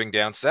they're moving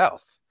down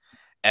south.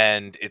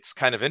 And it's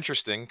kind of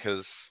interesting,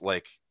 because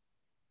like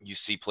you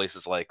see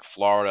places like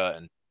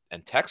Florida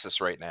and Texas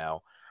right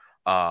now,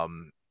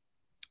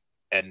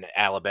 and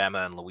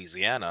Alabama and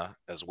Louisiana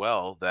as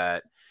well,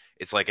 that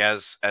it's like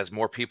as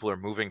more people are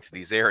moving to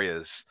these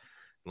areas,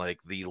 like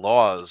the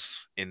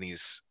laws in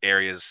these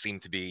areas seem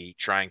to be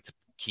trying to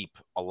keep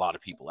a lot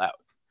of people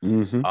out,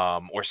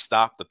 or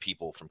stop the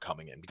people from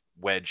coming in.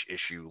 Wedge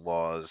issue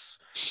laws,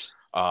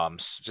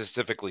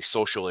 specifically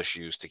social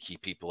issues to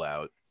keep people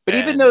out. But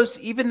even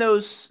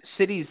those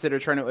cities that are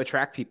trying to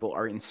attract people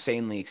are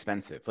insanely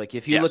expensive. Like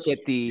if you look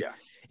at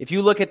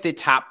the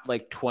top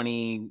like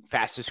 20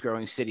 fastest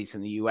growing cities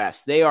in the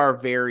US, they are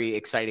very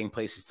exciting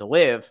places to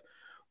live,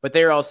 but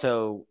they're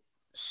also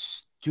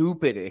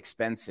stupid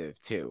expensive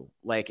too.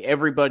 Like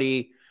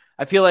everybody,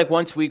 I feel like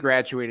once we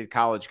graduated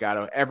college,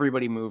 Gatto,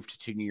 everybody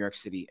moved to New York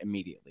City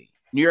immediately.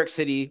 New York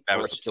City or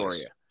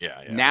Astoria.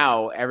 Yeah.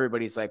 Now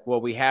everybody's like, well,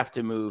 we have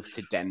to move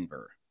to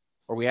Denver,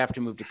 or we have to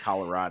move to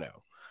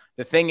Colorado.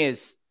 The thing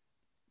is,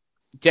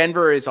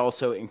 Denver is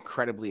also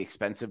incredibly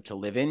expensive to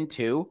live in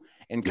too,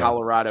 and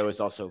Colorado is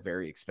also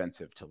very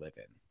expensive to live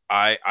in.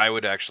 I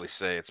would actually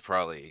say it's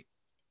probably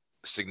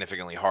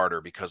significantly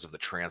harder because of the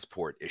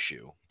transport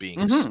issue,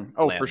 being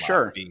for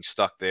sure, being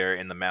stuck there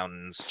in the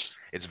mountains.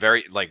 It's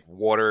very like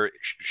water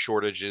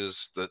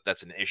shortages.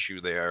 That's an issue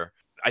there.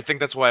 I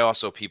think that's why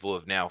also people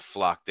have now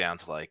flocked down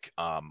to like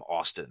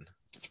Austin,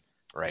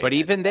 right? But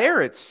even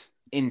there, it's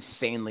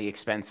insanely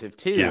expensive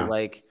too. Yeah.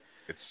 Like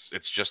it's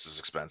just as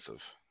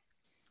expensive.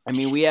 I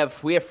mean, we have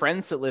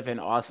friends that live in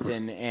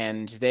Austin,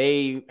 and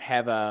they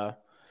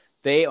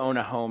own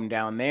a home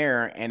down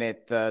there, and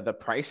the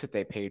price that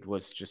they paid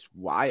was just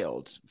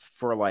wild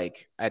for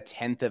like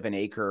 1/10 of an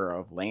acre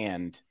of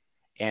land.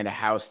 and a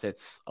house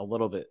that's a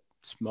little bit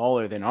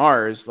smaller than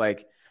ours,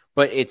 like,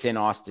 but it's in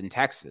Austin,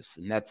 Texas.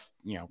 And that's,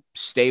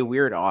 stay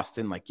weird,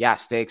 Austin. Like, yeah,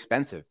 stay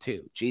expensive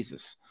too.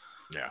 Jesus.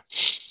 Yeah.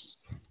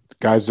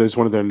 Guys, I just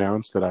wanted to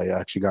announce that I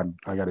actually got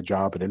a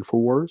job at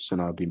InfoWars,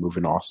 and I'll be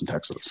moving to Austin,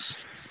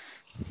 Texas.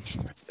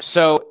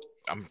 So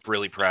I'm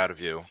really proud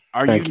of you.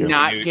 Are you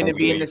not going to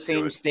be in the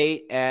same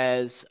state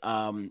as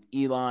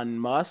Elon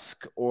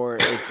Musk, or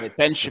is it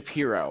Ben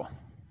Shapiro?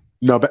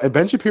 No, but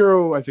Ben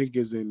Shapiro, I think,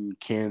 is in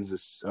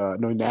Kansas.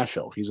 No,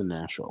 Nashville. He's in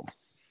Nashville.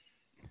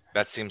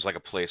 That seems like a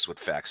place with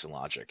facts and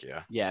logic.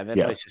 Yeah. Yeah, that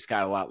place just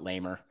got a lot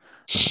lamer.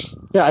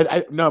 Yeah,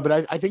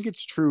 I think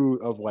it's true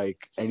of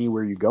like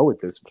anywhere you go at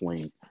this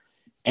point.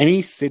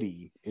 Any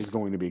city is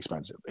going to be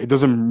expensive. It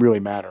doesn't really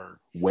matter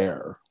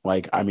where.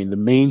 Like, I mean, the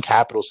main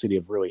capital city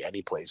of really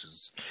any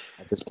place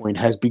at this point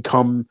has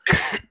become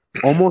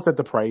almost at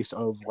the price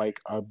of like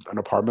an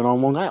apartment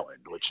on Long Island,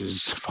 which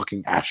is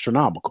fucking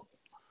astronomical.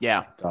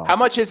 Yeah. So, how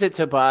much is it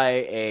to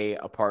buy a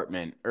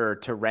apartment or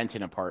to rent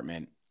an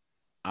apartment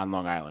on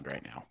Long Island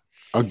right now?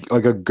 Are you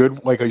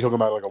talking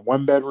about like a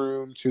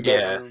 1-bedroom,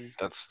 2-bedroom? Yeah,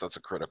 that's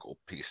a critical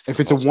piece. If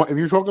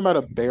you're talking about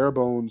a bare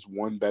bones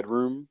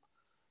 1-bedroom,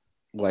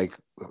 like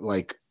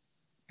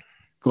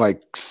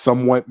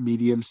somewhat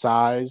medium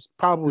size,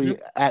 probably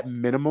at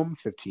minimum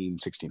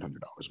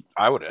 $1,500-$1,600.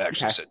 I would have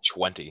actually said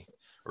 20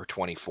 or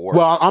 24.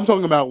 Well, I'm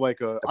talking about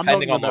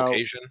depending on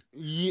location.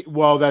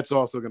 Well, that's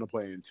also going to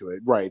play into it,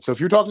 right? So if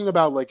you're talking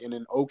about like in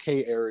an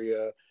okay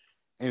area,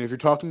 and if you're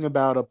talking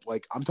about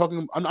I'm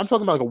talking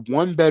about like a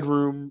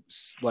 1-bedroom,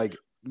 like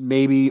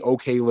maybe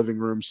okay living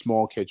room,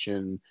 small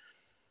kitchen,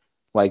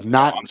 like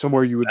not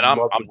somewhere you would. I'm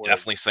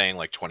definitely saying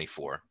like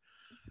 24.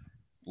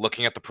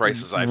 Looking at the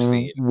prices I've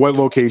seen. What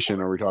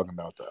location are we talking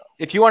about, though?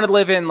 If you want to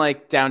live in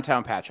like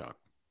downtown Patchogue.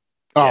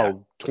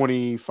 Oh,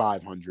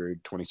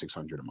 $2,500,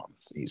 $2,600 a month.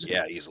 Easily.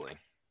 Yeah, easily.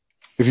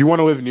 If you want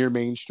to live near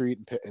Main Street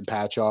in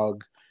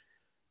Patchogue,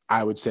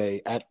 I would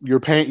say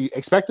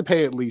expect to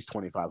pay at least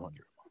 $2,500 a month.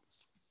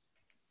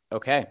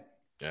 Okay.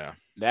 Yeah.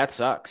 That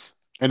sucks.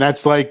 And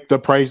that's like the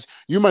price.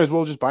 You might as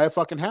well just buy a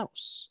fucking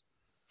house.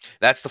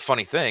 That's the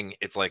funny thing.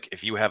 It's like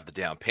if you have the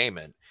down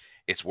payment,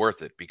 it's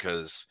worth it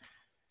because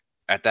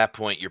at that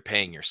point, you're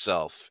paying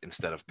yourself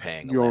instead of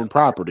paying your own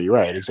property,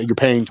 right? It's like you're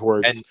paying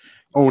towards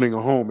owning a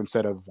home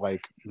instead of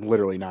like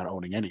literally not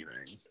owning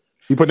anything.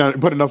 You put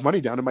enough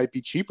money down, it might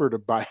be cheaper to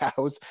buy a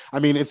house. I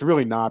mean, it's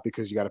really not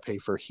because you got to pay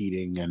for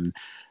heating and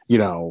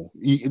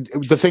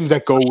the things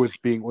that go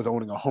with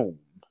owning a home.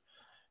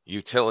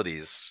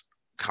 Utilities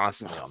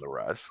constantly on the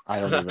rise. I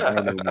don't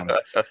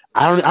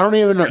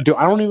even know.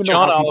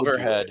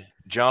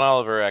 John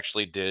Oliver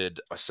actually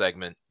did a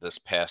segment this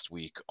past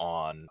week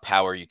on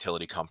power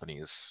utility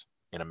companies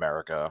in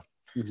America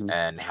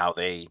and how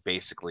they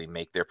basically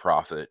make their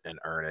profit and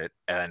earn it.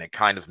 And it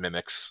kind of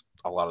mimics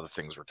a lot of the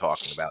things we're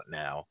talking about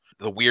now.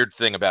 The weird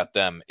thing about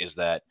them is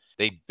that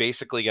they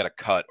basically get a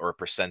cut or a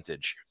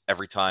percentage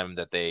every time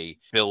that they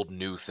build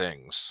new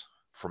things.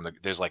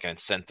 There's like an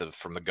incentive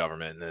from the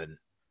government, and then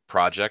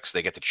projects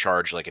they get to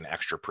charge like an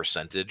extra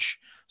percentage.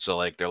 So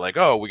like they're like,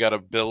 oh, we got to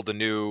build a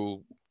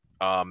new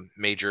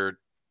major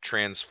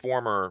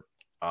transformer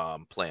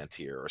plant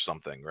here or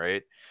something,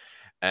 right?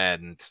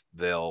 And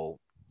they'll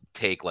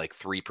take like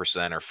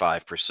 3% or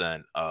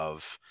 5%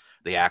 of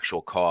the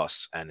actual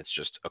costs, and it's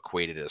just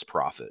equated as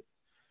profit.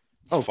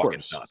 It's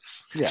fucking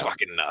nuts. Yeah. It's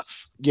fucking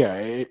nuts. Yeah,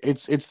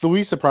 it's the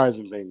least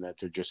surprising thing that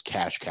they're just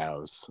cash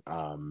cows.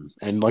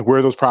 And like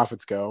where those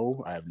profits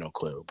go, I have no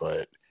clue,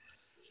 but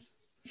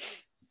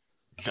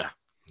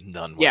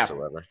none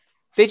whatsoever.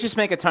 They just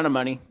make a ton of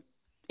money.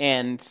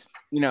 And,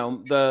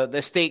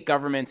 the state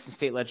governments and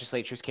state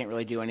legislatures can't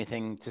really do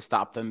anything to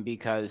stop them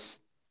because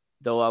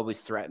they'll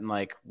always threaten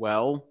like,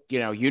 well,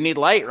 you need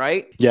light,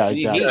 right? Yeah,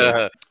 exactly.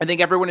 I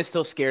think everyone is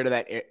still scared of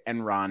that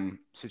Enron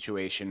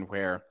situation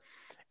where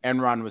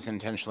Enron was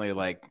intentionally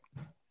like,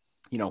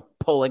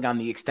 pulling on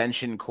the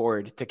extension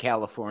cord to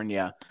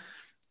California,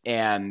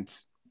 and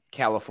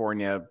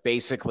California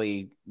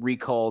basically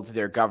recalled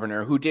their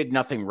governor who did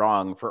nothing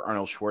wrong for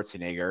Arnold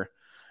Schwarzenegger.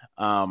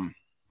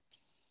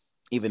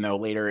 Even though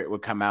later it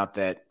would come out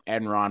that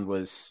Enron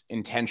was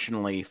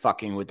intentionally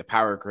fucking with the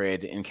power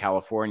grid in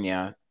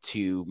California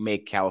to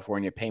make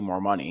California pay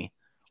more money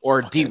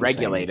or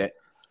deregulate it.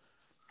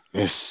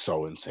 It's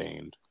so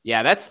insane.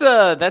 Yeah, that's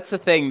the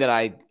thing that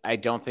I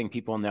don't think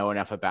people know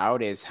enough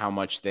about is how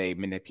much they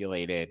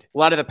manipulated a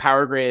lot of the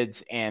power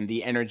grids and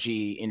the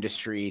energy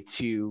industry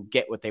to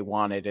get what they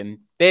wanted. And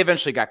they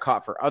eventually got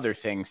caught for other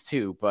things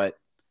too, but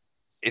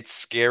it's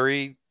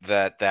scary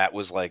that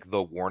was like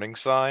the warning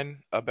sign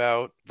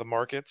about the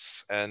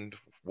markets and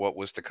what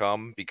was to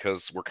come,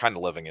 because we're kind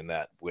of living in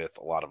that with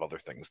a lot of other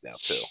things now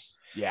too.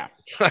 Yeah.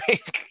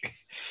 Like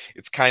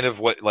it's kind of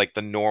what like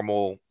the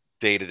normal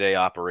day-to-day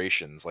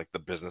operations, like the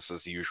business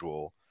as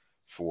usual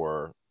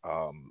for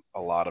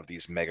a lot of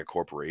these mega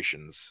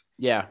corporations.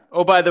 Yeah.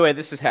 Oh, by the way,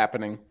 this is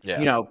happening.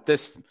 Yeah.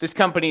 This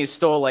company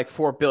stole like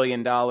 $4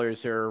 billion,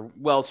 or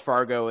Wells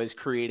Fargo is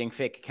creating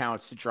fake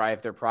accounts to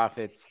drive their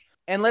profits.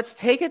 And let's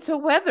take it to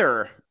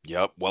weather.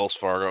 Yep, Wells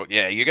Fargo.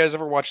 Yeah, you guys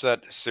ever watch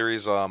that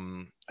series? I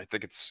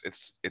think it's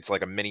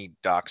like a mini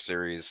doc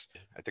series.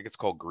 I think it's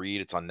called Greed.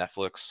 It's on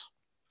Netflix.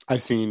 I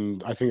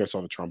think I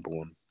saw the Trump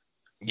one.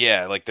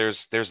 Yeah, like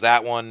there's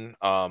that one.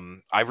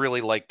 I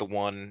really like the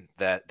one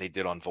that they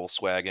did on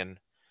Volkswagen.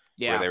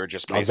 Yeah, where they were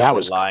just that basically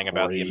was lying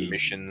about the crazy.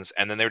 emissions,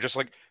 and then they were just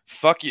like,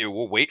 "Fuck you,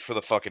 we'll wait for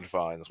the fucking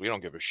fines. We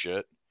don't give a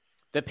shit."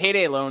 The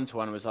payday loans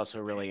one was also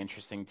really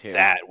interesting too.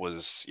 That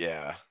was,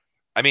 yeah.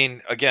 I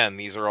mean, again,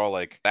 these are all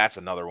like, that's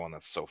another one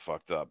that's so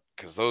fucked up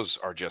because those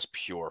are just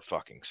pure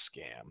fucking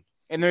scam.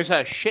 And there's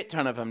a shit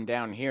ton of them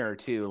down here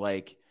too.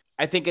 Like,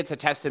 I think it's a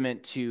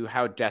testament to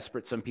how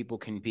desperate some people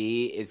can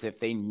be is if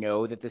they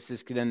know that this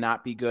is going to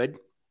not be good,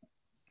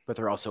 but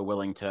they're also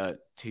willing to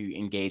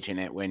engage in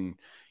it when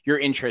your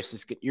interest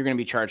is, you're going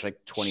to be charged like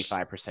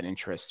 25%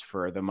 interest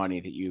for the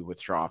money that you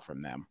withdraw from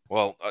them.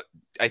 Well,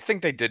 I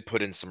think they did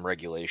put in some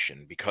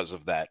regulation because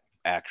of that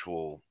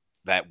the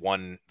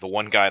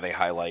one guy they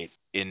highlight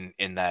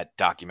in that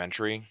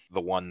documentary,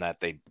 the one that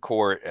they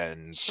court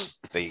and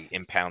they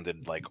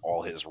impounded like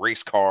all his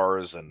race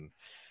cars and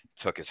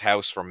took his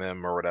house from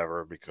him or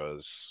whatever,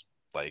 because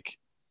like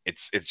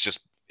it's just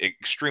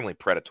extremely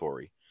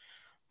predatory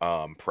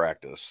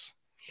practice.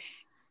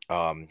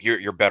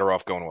 You're better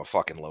off going to a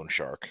fucking loan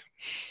shark.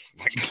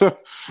 The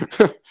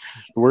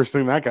worst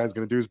thing that guy's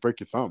gonna do is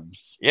break your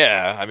thumbs.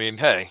 Yeah, I mean,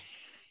 hey,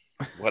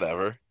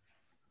 whatever.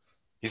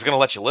 He's gonna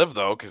let you live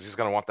though, because he's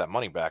gonna want that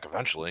money back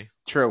eventually.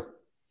 True.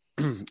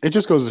 It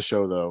just goes to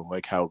show though,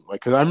 like how, like,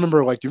 because I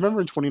remember, like, do you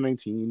remember in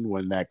 2019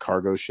 when that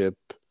cargo ship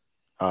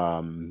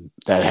that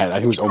had, I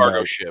think it was owned cargo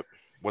by, ship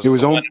it was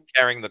the owned, one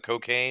carrying the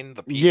cocaine,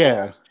 the people,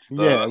 yeah,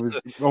 it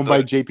was owned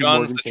by JP guns,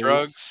 Morgan the Chase.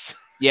 drugs.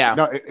 Yeah.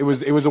 No, it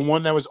was a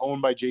one that was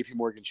owned by JP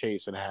Morgan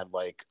Chase and had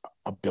like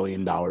 $1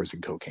 billion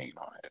in cocaine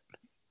on it.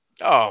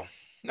 Oh,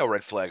 no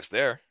red flags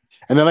there.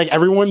 And then like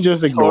everyone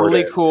just ignored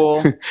Totally it.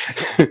 cool.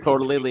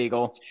 Totally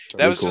legal.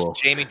 That was cool.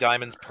 just Jamie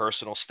Dimon's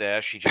personal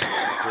stash. He just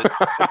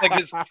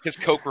it's like his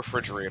Coke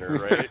refrigerator,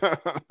 right?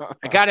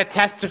 I got to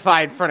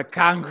testify in front of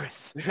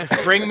Congress.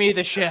 Bring me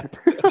the ship.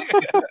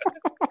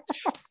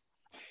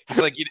 He's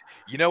like,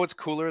 you know what's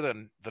cooler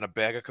than a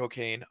bag of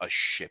cocaine? A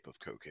ship of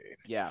cocaine.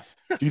 Yeah.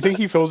 Do you think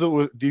he fills it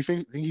with? Do you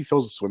think he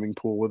fills a swimming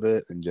pool with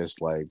it and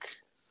just like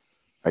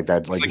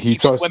that? Like he keep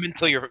swimming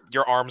until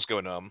your arms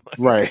go numb.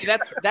 Right. See,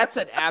 that's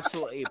an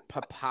absolutely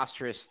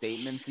preposterous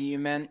statement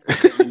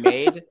that you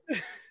made.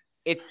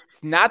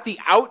 It's not the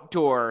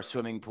outdoor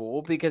swimming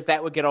pool because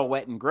that would get all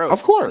wet and gross.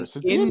 Of course,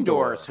 it's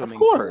indoor swimming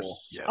pool. Of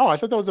course. Yes. Oh, I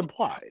thought that was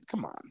implied.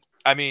 Come on.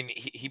 I mean,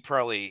 he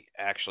probably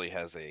actually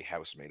has a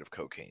house made of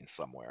cocaine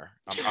somewhere.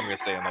 I'm gonna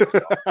say on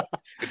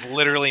it's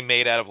literally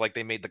made out of, like,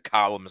 they made the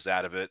columns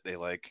out of it. They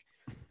like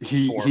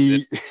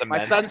my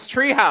son's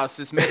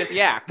treehouse is made of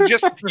yak. You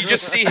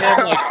just see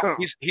him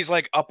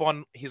like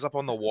he's up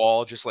on the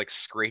wall, just like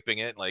scraping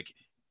it, like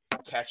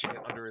catching it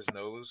under his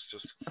nose.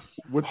 Just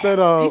what's that?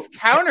 These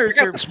counters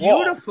are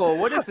beautiful.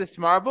 What is this,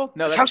 marble?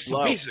 No, that's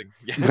amazing.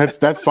 Yeah.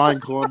 That's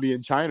fine,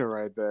 Colombian China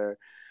right there.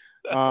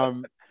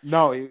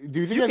 No,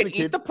 do you think you as can a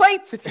kid eat the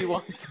plates if you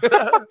want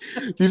to?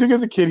 Do you think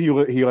as a kid he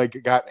like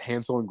got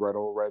Hansel and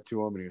Gretel read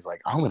to him and he was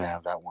like, I'm gonna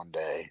have that one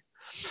day.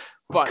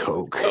 With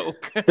Coke.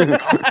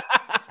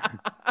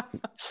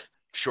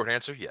 Short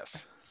answer,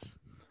 yes.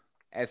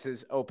 As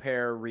his au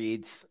pair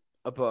reads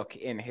a book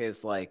in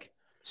his like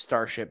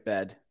starship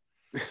bed.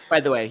 By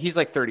the way, he's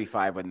like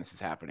 35 when this is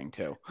happening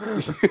too.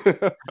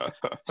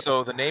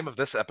 So the name of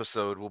this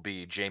episode will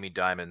be Jamie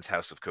Dimon's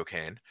House of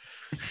Cocaine.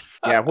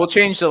 Yeah, we'll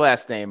change the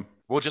last name.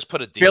 We'll just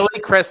put a D. Billy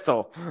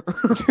Crystal.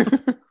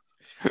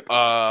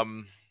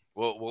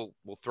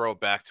 We'll throw it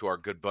back to our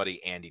good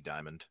buddy Andy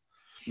Diamond.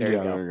 There you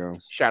go.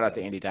 Shout out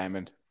to Andy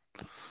Diamond.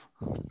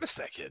 Miss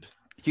that kid.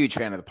 Huge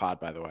fan of the pod,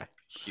 by the way.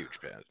 Huge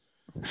fan.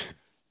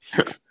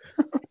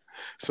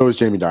 So is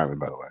Jamie Dimon,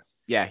 by the way.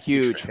 Yeah,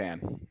 huge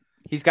fan.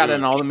 He's got it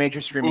on all the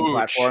major streaming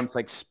platforms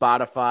like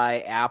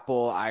Spotify,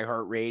 Apple,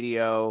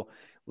 iHeartRadio.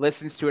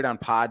 Listens to it on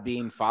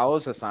Podbean.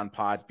 Follows us on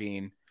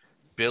Podbean.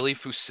 Billy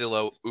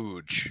Fusillo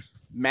Ooge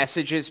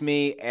messages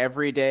me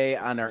every day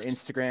on our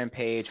Instagram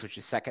page, which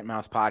is Second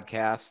Mouse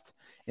Podcast,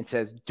 and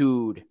says,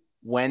 dude,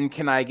 when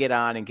can I get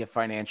on and get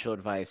financial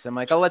advice? I'm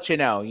like, I'll let you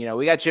know. You know,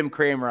 we got Jim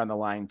Cramer on the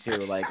line too.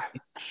 Like,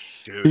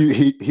 dude,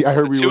 I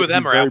heard the two of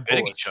them are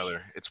outbidding each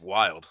other. It's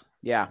wild.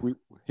 Yeah.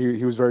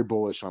 He was very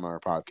bullish on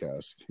our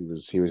podcast.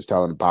 He was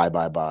telling bye.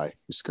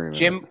 He was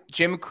screaming.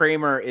 Jim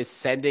Cramer is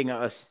sending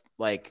us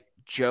like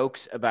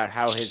jokes about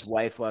how his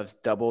wife loves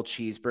double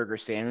cheeseburger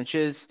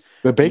sandwiches.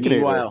 The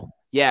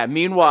Baconator.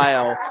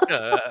 Meanwhile,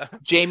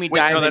 Jamie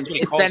Dimon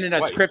is sending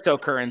us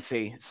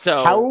cryptocurrency.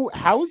 So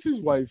how is his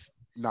wife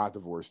not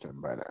divorced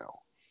him by now?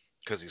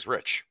 Because he's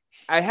rich.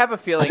 I have a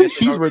feeling I think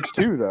she's rich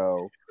too,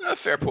 though.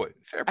 Fair point.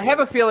 I have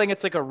a feeling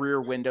it's like a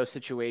Rear Window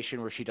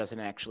situation where she doesn't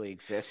actually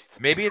exist.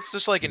 Maybe it's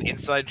just like an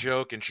inside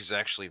joke, and she's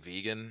actually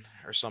vegan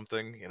or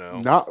something. You know?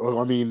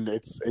 I mean,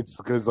 it's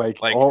because like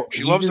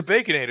she loves the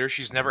Baconator.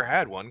 She's never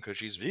had one because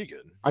she's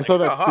vegan. I saw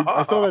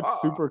that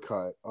super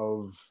cut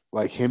of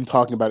like him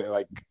talking about it,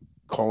 like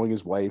calling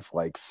his wife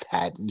like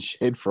fat and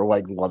shit for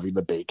like loving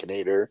the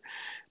Baconator.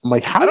 I'm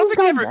like, how is this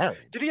guy married?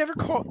 Did he ever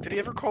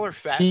call her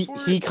fat?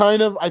 He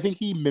kind of, I think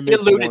he mimicked. He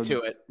alluded to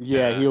it.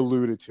 Yeah, he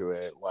alluded to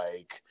it.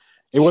 Like,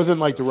 it wasn't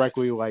like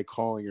directly like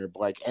calling her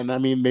like, and I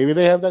mean, maybe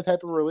they have that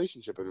type of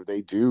relationship, and if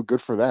they do,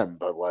 good for them.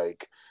 But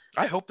like,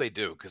 I hope they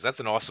do, because that's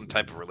an awesome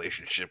type of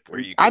relationship where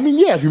you.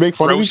 If you make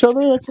fun of each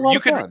other, that's a lot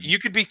of fun. You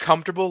could be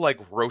comfortable like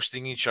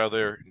roasting each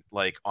other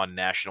like on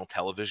national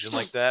television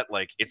like that.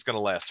 Like it's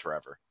gonna last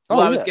forever.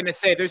 Well, I was gonna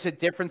say there's a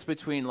difference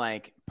between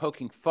like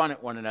poking fun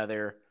at one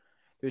another.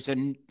 It's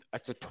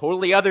a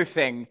totally other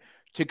thing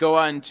to go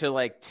on to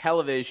like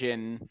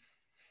television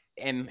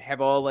and have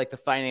all like the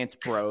finance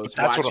bros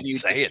watching you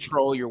just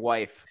troll your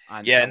wife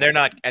on television.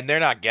 and they're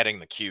not getting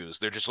the cues.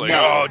 They're just like,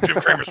 oh, Jim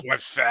Cramer's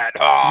wife's fat.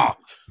 Oh.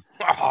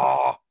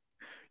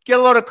 Get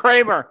a load of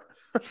Kramer.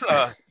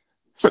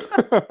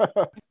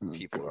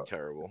 People are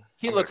terrible.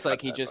 He looks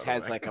like he just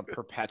has like a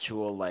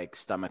perpetual like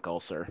stomach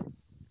ulcer.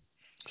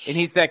 And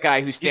he's that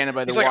guy who's standing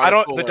by the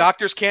water cooler. The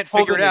doctors can't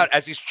figure it out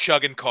as he's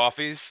chugging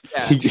coffees.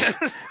 Yeah.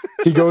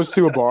 He goes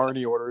to a bar and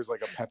he orders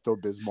like a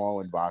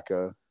Pepto-Bismol and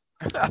vodka.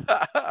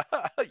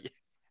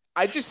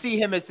 I just see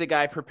him as the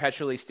guy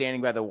perpetually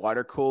standing by the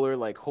water cooler,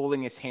 like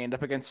holding his hand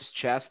up against his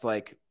chest,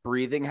 like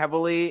breathing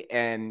heavily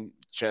and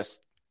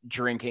just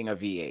drinking a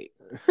V8.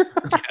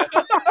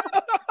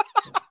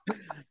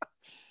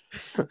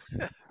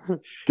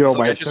 Get all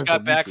my I just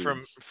got back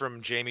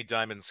from Jamie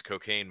Dimon's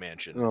cocaine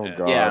mansion. Oh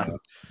god. Yeah.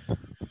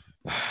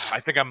 I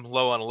think I'm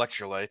low on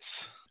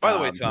electrolytes. By the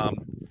way, Tom,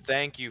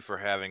 thank you for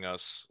having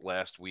us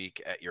last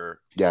week at your.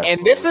 Yes. And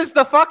this is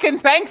the fucking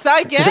thanks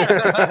I get.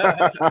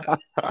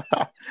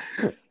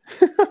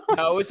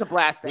 No, it was a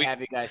blast to have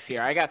you guys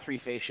here. I got 3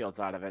 face shields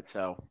out of it,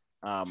 so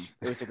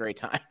it was a great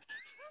time.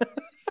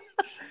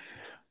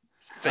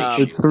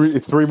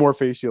 It's 3 more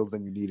face shields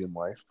than you need in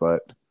life,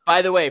 but.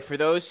 By the way, for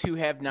those who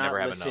have not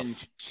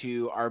listened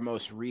to our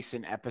most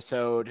recent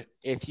episode,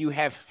 if you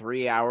have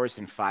 3 hours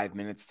and 5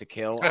 minutes to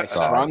kill, I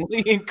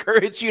strongly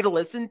encourage you to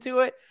listen to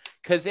it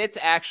because it's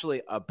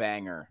actually a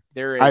banger.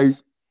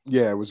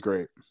 It was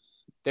great.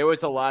 There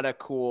was a lot of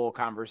cool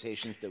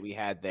conversations that we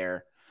had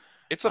there.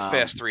 It's a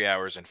fast 3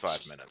 hours and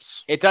 5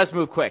 minutes. It does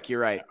move quick.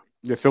 You're right.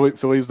 Yeah,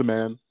 Philly's the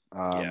man.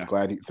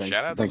 Glad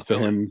thanks to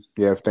him.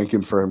 Yeah, thank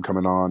him for him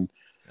coming on,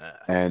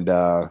 and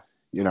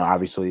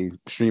obviously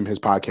stream his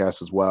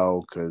podcast as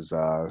well because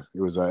it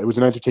was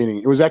an entertaining.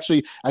 It was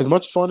actually as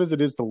much fun as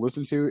it is to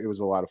listen to. It was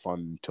a lot of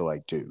fun to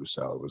like do.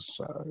 So it was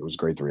a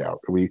great 3 hours.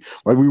 We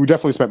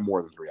definitely spent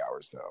more than 3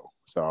 hours though.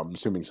 So I'm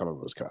assuming some of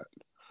it was cut.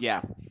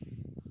 Yeah,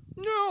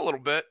 no, a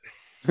little bit.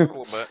 A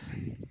little bit.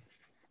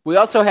 We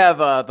also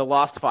have the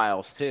Lost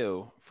Files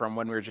too, from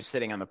when we were just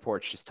sitting on the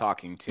porch just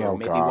talking too.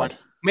 Oh,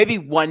 maybe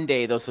one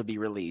day those will be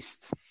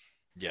released.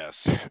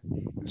 Yes.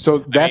 So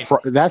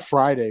that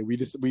Friday, we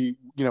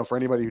for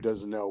anybody who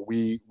doesn't know,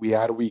 we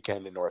had a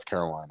weekend in North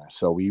Carolina.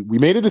 So we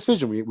made a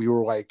decision. We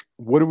were like,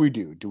 what do we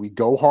do? Do we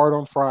go hard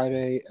on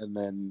Friday and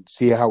then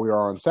see how we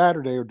are on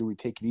Saturday, or do we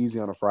take it easy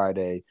on a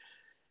Friday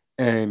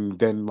and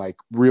then like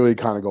really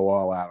kind of go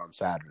all out on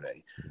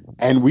Saturday?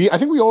 And I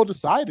think we all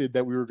decided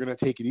that we were going to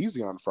take it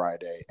easy on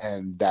Friday,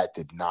 and that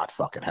did not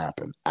fucking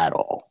happen at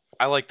all.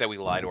 I like that we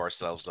lie to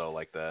ourselves though,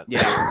 like that.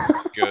 Yeah.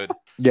 Good.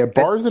 Yeah,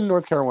 bars in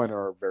North Carolina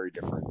are very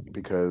different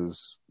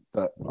because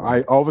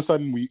all of a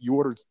sudden you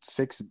ordered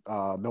 6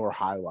 Miller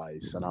High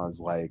Lifes, and I was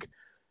like,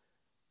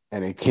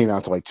 and it came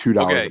out to like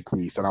 $2 a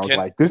piece, and I was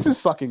like, this is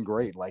fucking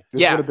great. Like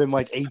this would have been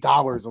like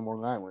 $8 on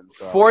Long Island.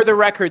 So. For the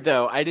record,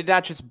 though, I did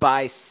not just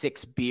buy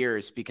 6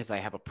 beers because I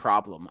have a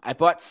problem. I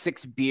bought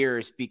 6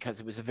 beers because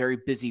it was a very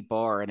busy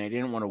bar, and I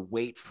didn't want to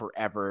wait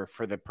forever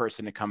for the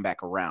person to come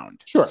back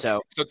around. Sure.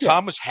 So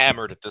Tom was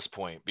hammered at this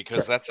point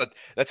because that's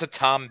a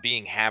Tom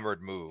being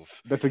hammered move.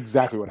 That's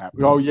exactly what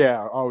happened. Oh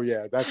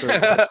yeah. That's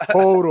a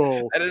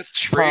total. That is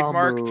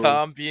trademark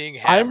Tom being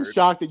hammered. I'm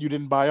shocked that you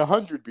didn't buy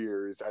 100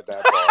 beers at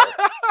that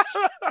bar.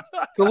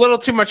 It's a little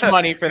too much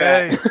money for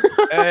that.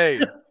 Hey,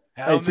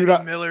 how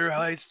many Miller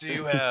Heights do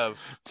you have?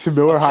 To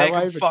Miller High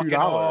Life at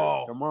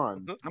 $2. Come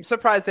on. I'm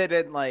surprised they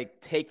didn't like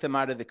take them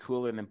out of the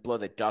cooler and then blow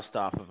the dust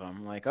off of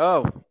them. Like,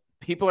 oh,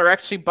 people are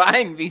actually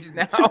buying these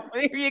now.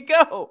 Here you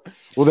go.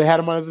 Well, they had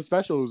them on as a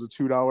special. It was a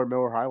 $2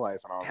 Miller High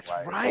Life, and I was That's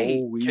like, right.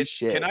 holy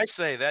shit. Can I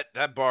say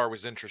that bar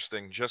was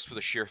interesting just for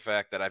the sheer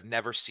fact that I've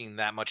never seen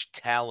that much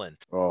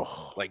talent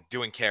like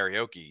doing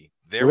karaoke.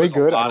 There were was they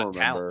good? a lot I don't of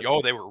talent. remember.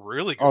 Oh, they were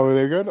really good. Oh,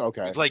 they're good?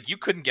 Okay. Like you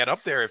couldn't get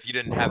up there if you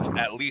didn't have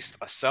at least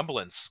a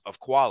semblance of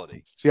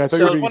quality. See, I thought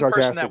you were being one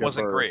person sarcastic that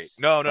wasn't at great.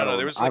 first. No.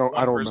 There was I don't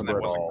person remember that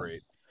at wasn't all.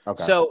 great.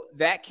 Okay. So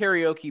that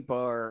karaoke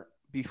bar,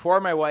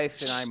 before my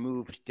wife and I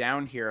moved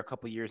down here a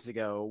couple years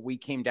ago, we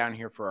came down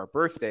here for our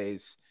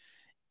birthdays,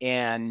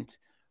 and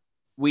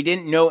we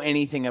didn't know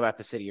anything about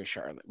the city of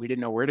Charlotte. We didn't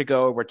know where to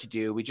go or what to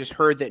do. We just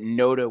heard that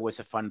Noda was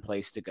a fun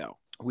place to go.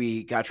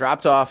 We got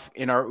dropped off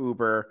in our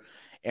Uber,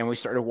 and we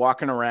started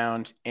walking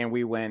around, and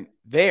we went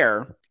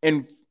there,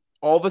 and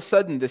all of a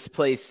sudden this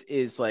place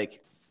is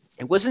like,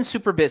 it wasn't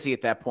super busy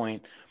at that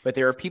point, but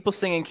there were people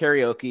singing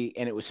karaoke,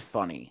 and it was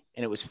funny,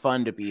 and it was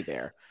fun to be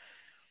there.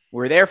 we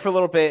were there for a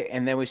little bit,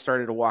 and then we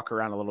started to walk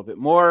around a little bit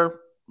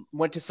more.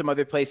 Went to some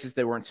other places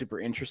that weren't super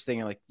interesting.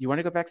 And like, you want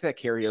to go back to that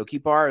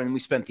karaoke bar? And we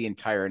spent the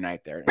entire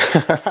night there.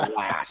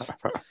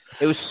 Blast.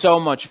 It was so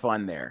much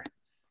fun there.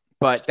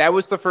 But that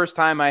was the first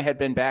time I had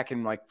been back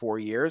in like 4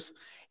 years,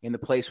 and the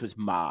place was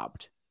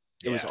mobbed.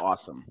 It was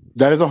awesome.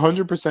 That is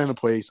 100% a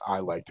place I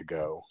like to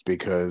go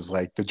because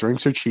like the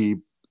drinks are cheap.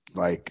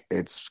 Like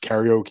it's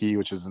karaoke,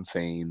 which is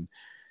insane.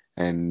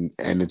 And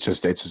it's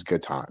just a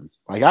good time.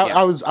 Like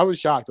I was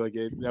shocked. Like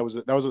that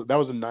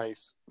was a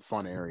nice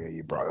fun area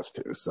you brought us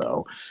to.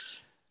 So,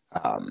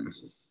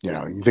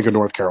 you think of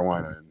North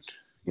Carolina,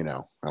 and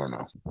I don't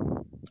know.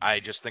 I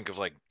just think of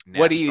like NASCAR.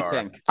 What do you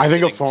think? I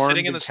think of farms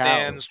sitting in the and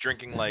stands, cows.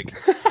 drinking like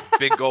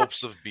big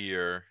gulps of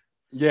beer.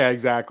 Yeah,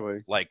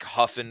 exactly. Like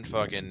huffing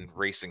fucking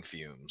racing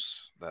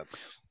fumes.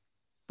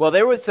 Well,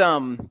 there was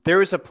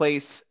a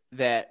place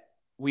that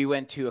we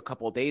went to a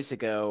couple of days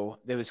ago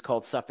that was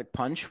called Suffolk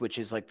Punch, which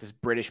is like this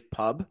British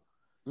pub.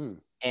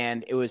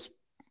 And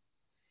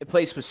the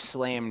place was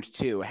slammed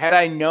too. Had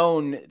I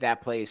known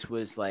that place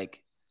was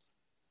like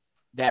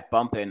that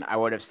bumping, I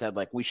would have said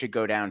like, we should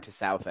go down to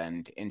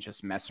Southend and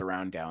just mess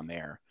around down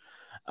there.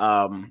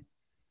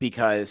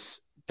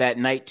 Because that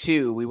night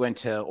too, we went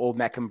to Old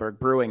Mecklenburg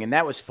Brewing, and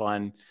that was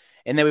fun.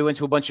 And then we went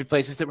to a bunch of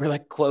places that were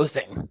like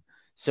closing.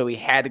 So we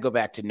had to go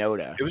back to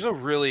Noda.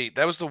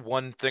 That was the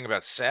one thing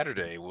about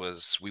Saturday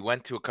was we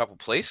went to a couple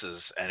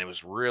places, and it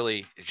was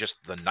really just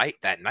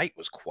that night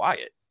was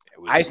quiet.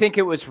 I think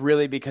it was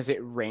really because it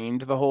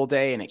rained the whole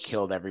day and it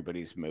killed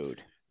everybody's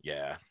mood.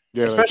 Yeah.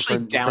 Yeah, especially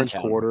like downtown.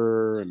 French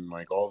Quarter and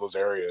like all those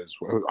areas.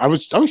 I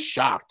was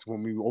shocked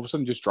when we all of a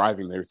sudden just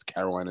driving there's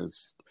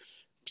Carolina's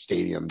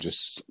stadium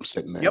just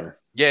sitting there. Yep.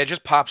 Yeah, it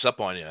just pops up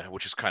on you,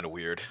 which is kind of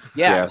weird.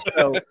 Yeah.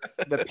 So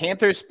the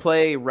Panthers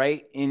play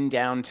right in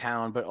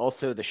downtown, but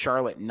also the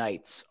Charlotte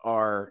Knights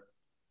are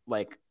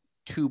like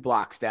 2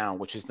 blocks down,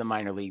 which is the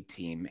minor league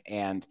team.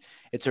 And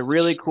it's a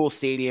really cool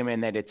stadium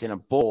in that it's in a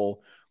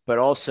bowl, but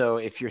also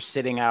if you're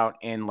sitting out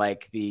in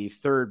like the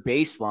third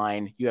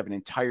baseline, you have an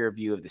entire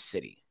view of the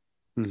city.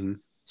 Mm-hmm.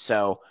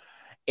 So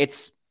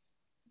it's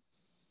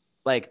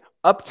like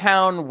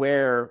uptown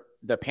where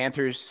the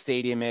Panthers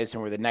stadium is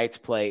and where the Knights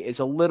play is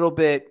a little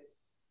bit,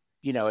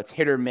 it's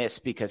hit or miss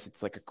because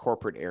it's like a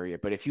corporate area.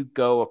 But if you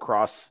go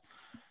across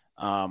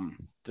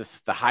the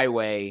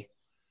highway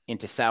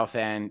into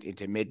Southend,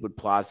 into Midwood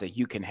Plaza,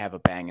 you can have a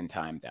banging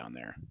time down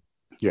there.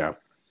 Yeah.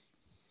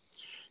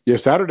 Yeah,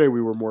 Saturday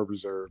we were more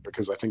reserved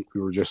because I think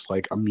we were just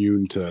like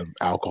immune to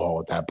alcohol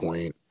at that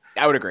point.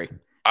 I would agree.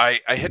 I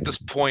hit this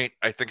point,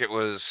 I think it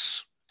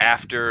was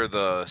after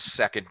the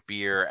second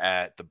beer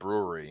at the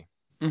brewery,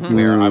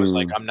 where I was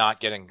like, I'm not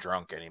getting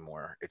drunk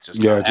anymore. It's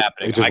just not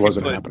happening. It just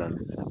wasn't happening.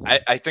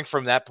 I think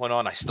from that point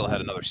on, I still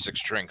had another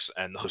 6 drinks,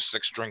 and those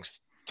 6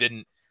 drinks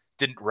didn't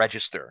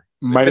register.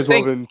 Might as well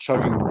have been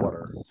chugging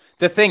water.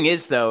 The thing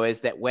is, though,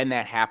 is that when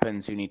that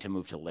happens, you need to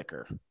move to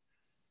liquor.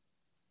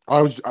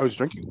 I was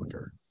drinking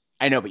liquor.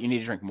 I know, but you need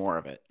to drink more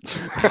of it.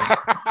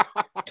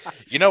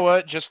 You know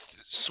what? Just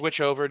switch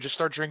over. Just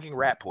start drinking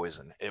rat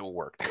poison. It will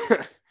work.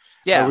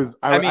 Yeah,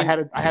 I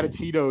had a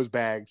Tito's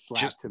bag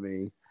slapped to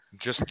me.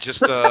 Just it's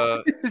just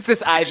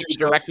IV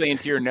directly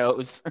into your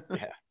nose.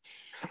 Yeah.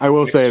 I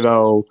will say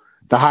though,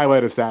 the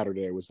highlight of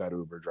Saturday was that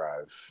Uber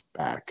drive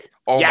back.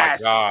 Oh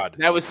yes, my god,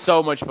 that was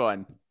so much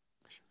fun.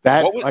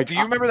 Do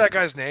you remember that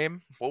guy's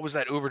name? What was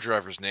that Uber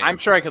driver's name? I'm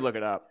sure I could look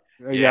it up.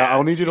 Yeah,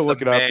 I'll need you to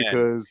look it up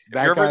because if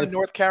you're ever in the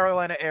North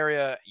Carolina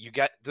area, you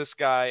got this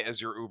guy as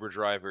your Uber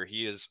driver.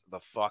 He is the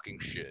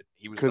fucking shit.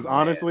 He was because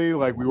honestly,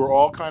 like we were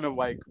all kind of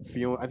like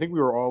feeling. I think we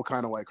were all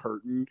kind of like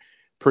hurting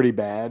pretty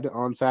bad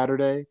on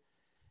Saturday,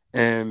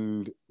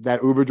 and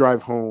that Uber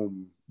drive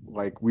home,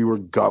 like we were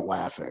gut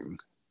laughing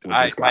with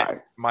this guy.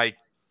 My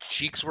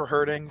cheeks were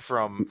hurting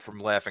from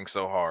laughing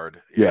so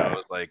hard. It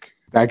was like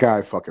that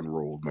guy fucking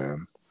ruled,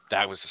 man.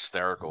 That was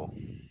hysterical.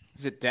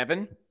 Is it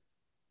Devin?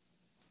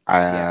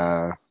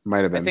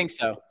 Might have been. I think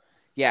so.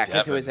 Yeah,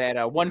 because it was at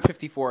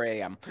 1:54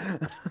 a.m.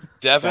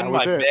 Devin,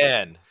 my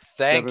man,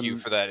 thank you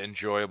for that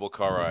enjoyable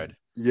car ride.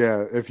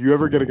 Yeah, if you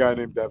ever get a guy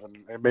named Devin,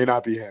 it may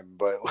not be him,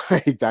 but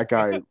like that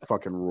guy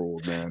fucking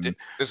ruled, man.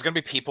 There's gonna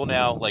be people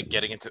now like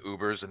getting into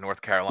Ubers in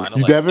North Carolina.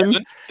 Like,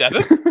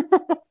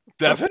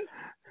 Devin.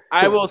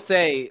 I will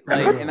say,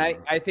 like, and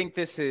I think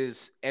this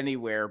is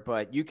anywhere,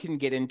 but you can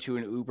get into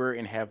an Uber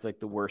and have like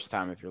the worst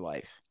time of your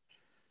life.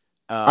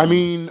 I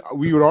mean,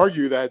 we would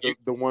argue that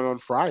the one on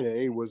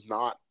Friday was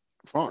not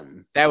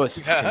fun. That was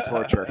fucking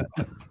torture.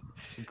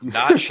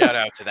 Not shout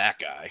out to that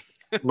guy.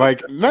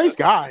 Like nice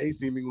guy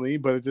seemingly,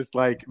 but it's just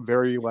like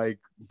very like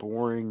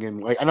boring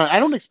and like. And I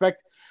don't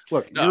expect.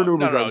 Look, you're an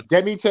Uber driver.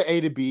 Get me to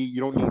A to B.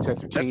 You don't need to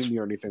entertain me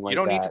or anything like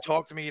that. You don't need to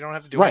talk to me. You don't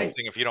have to do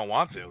anything if you don't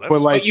want to.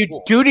 But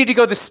you do need to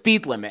go the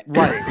speed limit,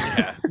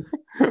 right?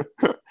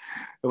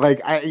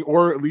 Like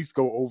or at least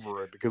go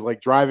over it because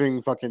like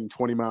driving fucking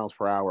 20 miles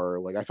per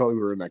hour, like I felt we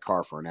were in that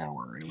car for an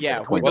hour. And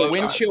yeah, with the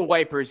windshield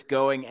wipers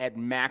going at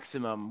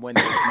maximum when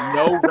there's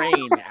no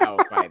rain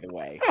out. By the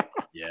way,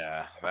 yeah.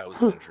 Yeah, that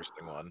was an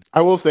interesting one.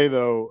 I will say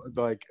though,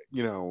 like,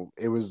 you know,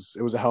 it was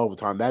a hell of a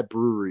time. That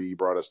brewery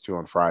brought us to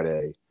on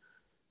Friday,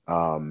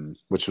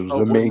 which was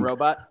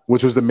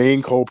the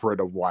main culprit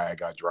of why I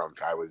got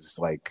drunk. I was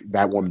like,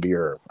 that one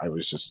beer, I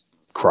was just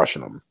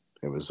crushing them.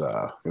 It was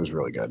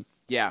really good.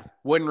 Yeah,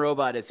 Wooden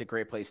Robot is a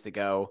great place to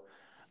go.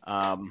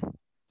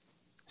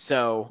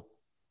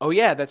 Oh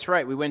yeah, that's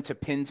right. We went to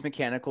Pins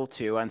Mechanical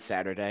too on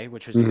Saturday,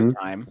 which was a good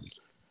time.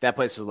 That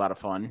place was a lot of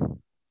fun.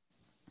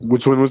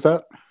 Which one was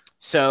that?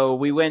 So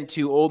we went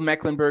to Old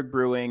Mecklenburg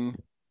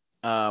Brewing.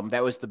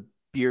 That was the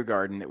beer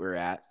garden that we were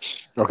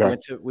at. Okay.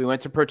 We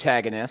went to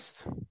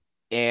Protagonist,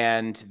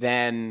 and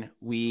then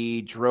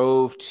we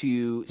drove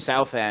to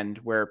Southend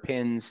where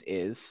Pins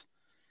is,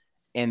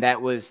 and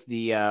that was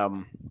the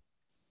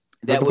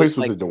place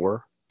with the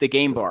door. The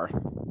game bar.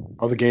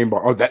 Oh, the game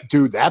bar. Oh,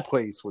 that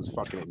place was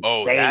fucking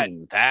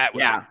insane. That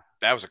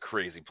was a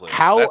crazy place.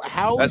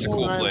 That's a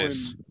cool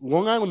place.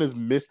 Long Island has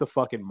missed the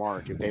fucking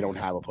mark if they don't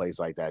have a place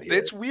like that here.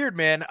 It's weird,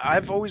 man.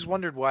 I've always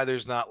wondered why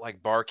there's not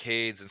like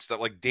barcades and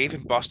stuff. Like Dave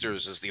and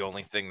Buster's is the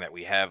only thing that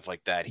we have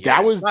like that here.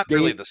 It's not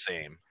really the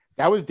same.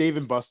 That was Dave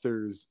and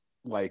Buster's,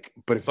 like,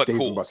 but Dave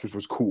and Buster's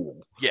was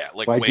cool. Yeah,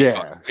 like way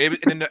yeah.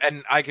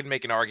 And I could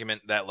make an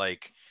argument that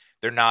like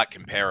they're not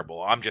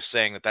comparable. I'm just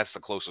saying that's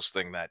the closest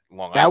thing that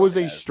Long Island That was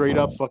a has. straight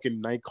up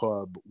fucking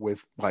nightclub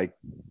with like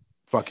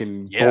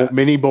fucking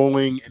mini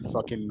bowling and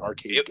fucking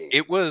arcade games.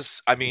 It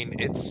was. I mean,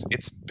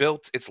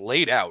 it's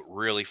laid out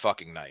really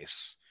fucking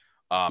nice.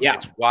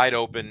 It's wide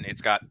open.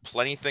 It's got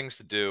plenty of things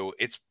to do.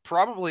 It's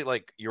probably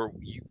like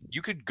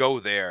you could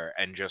go there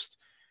and just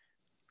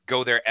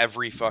go there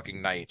every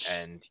fucking night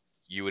and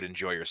you would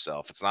enjoy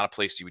yourself. It's not a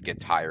place you would get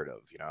tired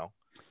of, you know?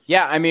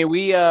 Yeah, I mean,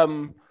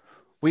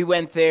 we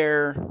went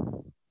there.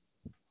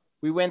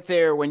 We went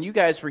there when you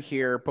guys were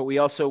here, but we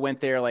also went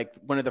there like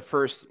one of the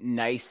first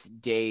nice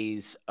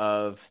days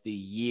of the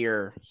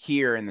year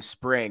here in the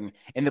spring,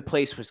 and the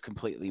place was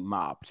completely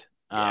mobbed.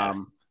 Yeah.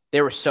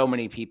 There were so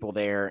many people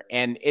there,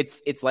 and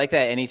it's like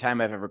that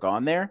anytime I've ever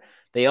gone there.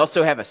 They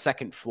also have a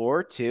second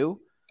floor too.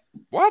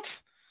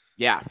 What?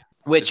 Yeah,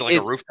 which is it like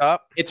a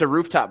rooftop? It's a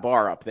rooftop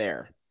bar up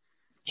there.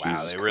 Wow,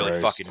 Jesus they really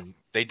Christ.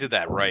 they did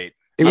that right.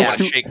 It was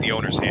shake the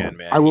owner's hand,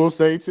 man. I will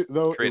say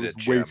though, it was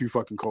Created way gem. too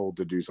fucking cold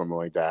to do something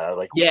like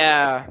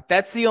that.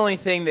 That's the only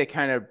thing that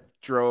kind of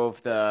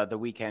drove the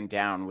weekend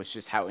down, was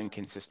just how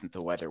inconsistent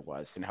the weather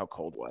was and how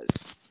cold it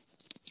was.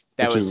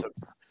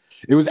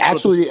 It was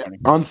actually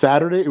on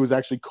Saturday. It was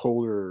actually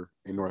colder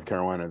in North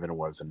Carolina than it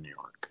was in New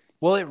York.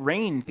 Well, it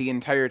rained the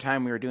entire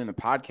time we were doing the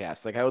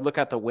podcast. Like, I would look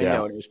out the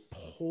window and it was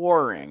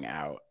pouring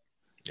out.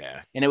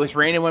 Yeah. And it was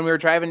raining when we were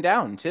driving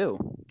down too.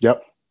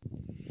 Yep.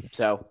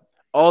 So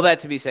all that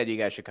to be said, you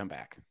guys should come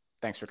back.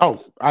 Thanks for coming.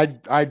 Oh,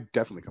 I'd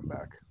definitely come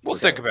back. We'll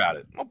think about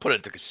it. We'll put it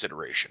into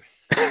consideration.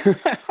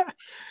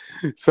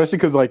 Especially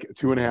because like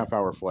 2.5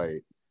 hour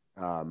flight.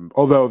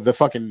 Although the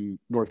fucking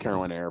North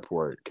Carolina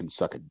airport can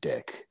suck a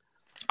dick.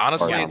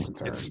 Honestly,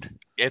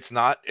 it's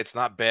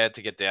not bad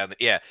to get down.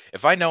 Yeah,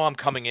 if I know I'm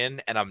coming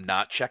in and I'm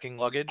not checking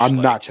luggage,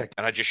 not checking,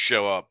 and I just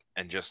show up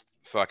and just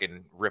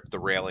fucking rip the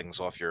railings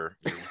off your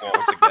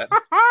walls again.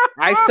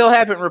 I still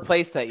haven't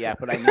replaced that yet,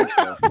 but I need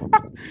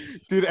to.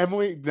 Did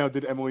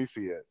Emily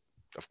see it?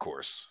 Of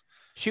course.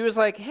 She was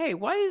like, "Hey,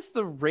 why is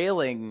the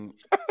railing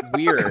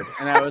weird?"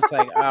 And I was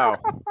like, "Oh,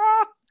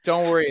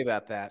 don't worry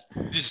about that."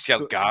 You just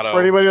yell Gatto.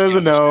 For anybody who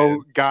doesn't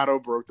know, Gatto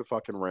broke the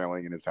fucking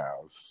railing in his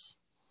house.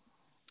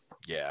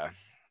 Yeah.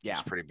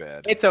 It's pretty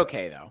bad. It's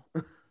okay though.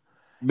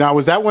 Now,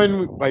 was that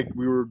when like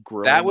we were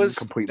grilling? That was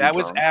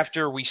drunk?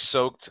 after we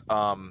soaked.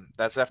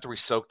 That's after we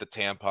soaked the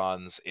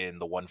tampons in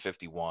the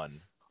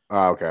 151.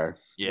 Oh, okay.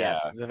 Yeah,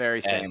 yes, the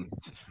very same.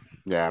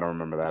 Yeah, I don't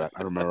remember that. I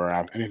don't remember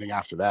anything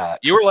after that.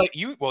 You were like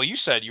you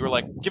said you were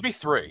like, give me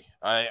 3.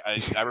 I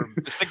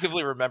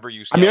distinctly remember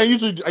you. I mean, I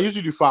usually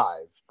do 5,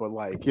 but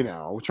like, you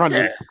know, trying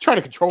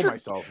to control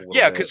myself a little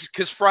bit.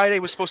 because Friday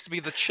was supposed to be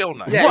the chill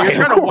night. Yeah, you're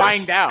trying to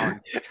wind down.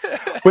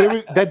 But it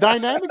was the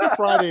dynamic of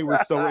Friday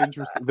was so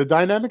interesting. The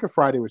dynamic of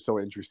Friday was so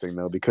interesting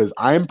though, because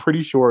I am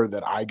pretty sure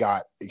that I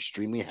got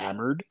extremely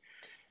hammered,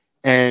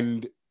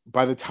 and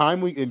by the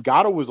time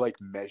Gatto was like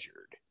measured.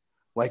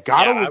 Like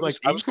Gatto was like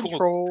in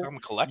control.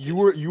 Cool.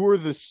 You were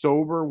the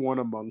sober one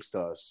amongst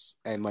us,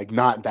 and like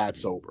not that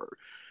sober.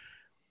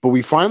 But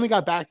we finally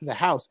got back to the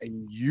house,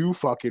 and you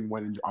fucking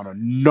went on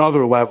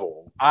another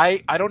level.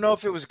 I don't know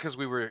if it was because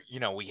we were,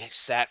 we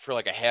sat for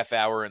like a half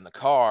hour in the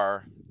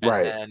car,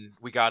 and then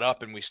we got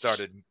up and we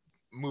started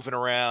moving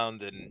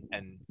around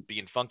and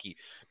being funky.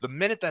 The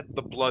minute that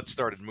the blood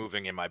started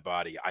moving in my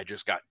body, I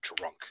just got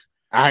drunk.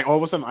 All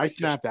of a sudden I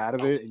snapped out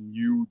of it, and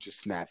you just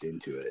snapped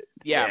into it.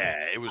 Yeah,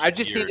 it was. I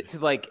just needed to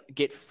like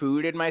get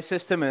food in my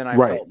system, and then I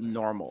felt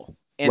normal.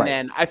 And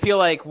then I feel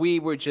like we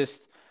were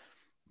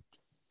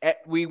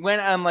we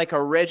went on like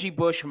a Reggie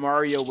Bush,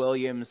 Mario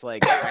Williams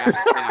like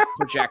snap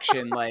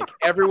projection. Like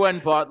everyone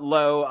bought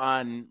low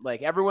on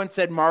everyone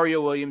said Mario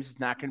Williams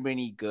is not going to be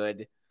any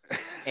good,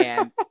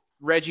 and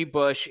Reggie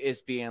Bush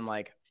is being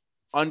like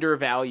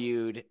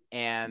undervalued,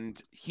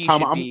 and he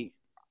should be.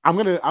 I'm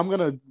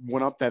gonna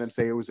one up that and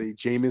say it was a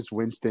Jameis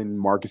Winston,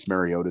 Marcus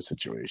Mariota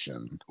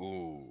situation.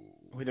 Ooh.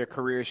 Where their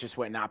careers just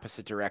went in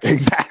opposite directions.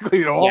 Exactly.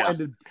 It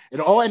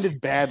all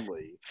ended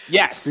badly.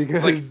 Yes.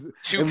 Because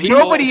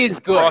nobody is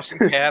good.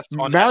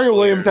 Mario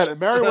Williams had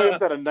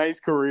a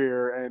nice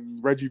career,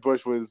 and Reggie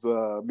Bush was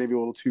maybe a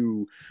little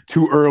too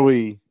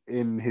early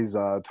in his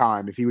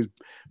time. If he was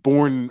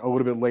born a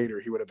little bit later,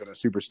 he would have been a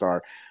superstar.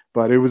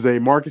 But it was a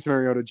Marcus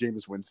Mariota,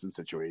 Jameis Winston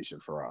situation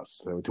for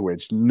us, to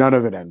which none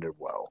of it ended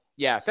well.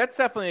 Yeah, that's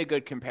definitely a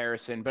good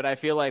comparison. But I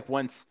feel like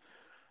once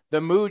the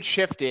mood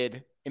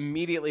shifted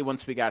immediately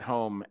once we got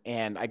home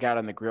and I got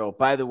on the grill.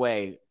 By the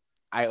way,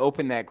 I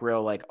opened that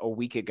grill like a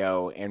week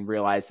ago and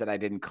realized that I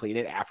didn't clean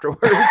it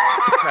afterwards.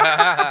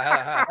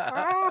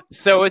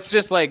 So it's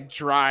just like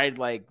dried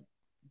like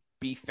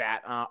beef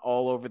fat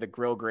all over the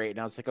grill grate. And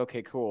I was like,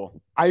 okay, cool.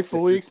 I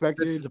fully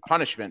expected this is a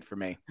punishment for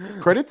me.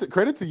 Credit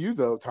to you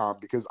though, Tom,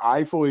 because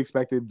I fully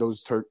expected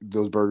those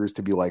burgers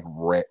to be like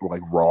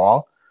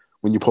raw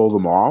when you pull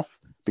them off.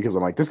 Because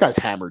I'm like, this guy's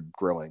hammered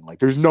grilling. Like,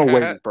 there's no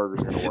way these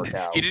burgers are gonna work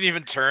out. He didn't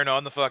even turn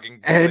on the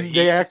fucking. And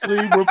they actually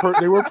were.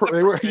 They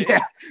were. Yeah.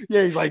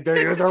 He's like,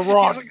 they're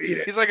raw.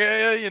 He's like,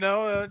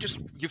 just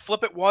you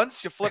flip it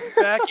once, you flip it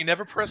back, you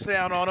never press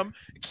down on them.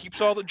 It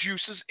keeps all the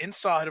juices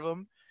inside of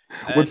them.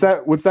 And What's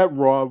that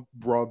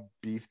raw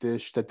beef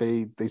dish that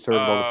they serve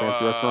at all the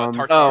fancy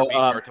restaurants?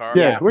 Tartare.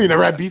 Yeah. Well, you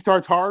never had beef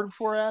tartare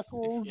before,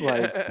 assholes.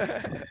 Like,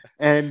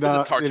 and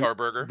the tartare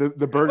burger.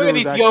 The burger. Look at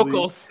these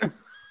yokels.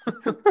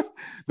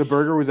 The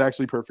burger was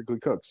actually perfectly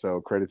cooked,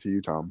 so credit to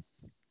you, Tom,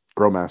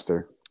 Grill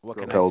Master. What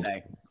can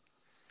I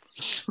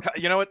say?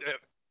 You know what?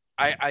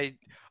 I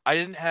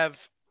didn't have.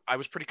 I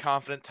was pretty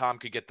confident Tom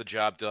could get the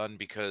job done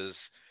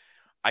because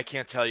I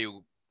can't tell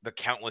you the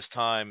countless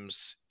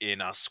times in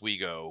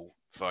Oswego,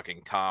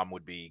 fucking Tom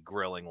would be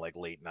grilling like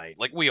late night.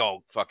 Like we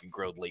all fucking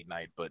grilled late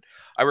night, but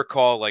I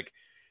recall like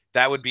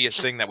that would be a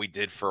thing that we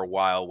did for a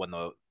while when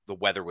the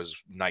weather was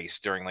nice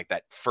during like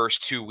that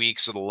first 2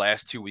 weeks or the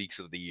last 2 weeks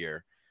of the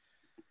year.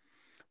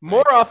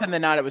 More often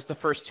than not, it was the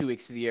first 2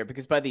 weeks of the year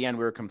because by the end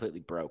we were completely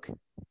broke.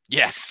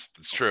 Yes,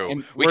 it's true.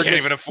 And we can't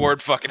even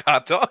afford fucking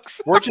hot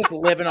dogs. We're just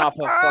living off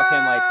of fucking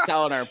like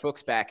selling our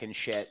books back and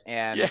shit.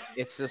 And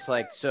it's just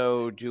like,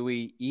 so do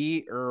we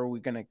eat or are we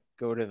going to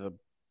go to the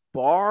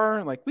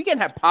bar? Like we can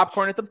have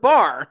popcorn at the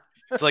bar.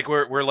 It's like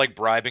we're like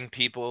bribing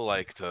people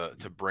like to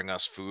bring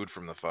us food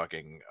from the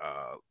fucking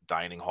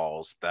dining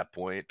halls at that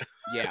point.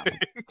 Yeah.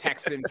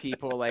 Texting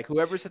people like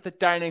whoever's at the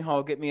dining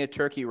hall, get me a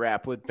turkey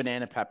wrap with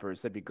banana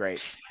peppers. That'd be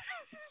great.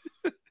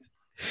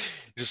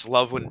 Just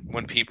love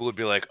when people would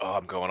be like, oh,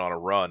 I'm going on a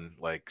run.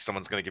 Like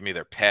someone's going to give me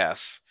their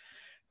pass.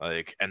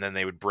 Like, and then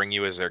they would bring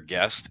you as their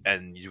guest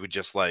and you would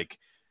just like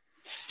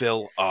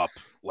fill up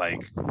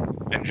like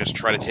and just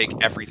try to take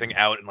everything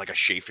out in like a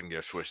chafing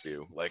dish with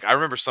you. Like I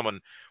remember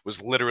someone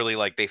was literally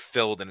like they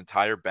filled an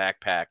entire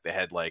backpack. They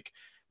had like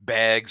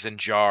bags and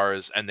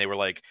jars and they were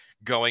like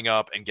going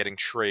up and getting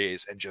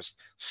trays and just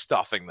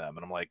stuffing them.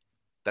 And I'm like,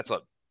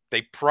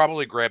 they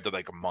probably grabbed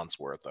like a month's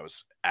worth. I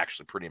was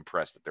actually pretty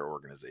impressed at their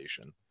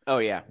organization. Oh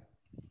yeah.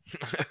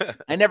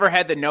 I never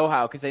had the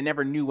know-how because I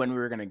never knew when we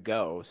were going to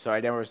go. So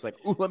I never was like,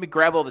 ooh, let me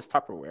grab all this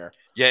Tupperware.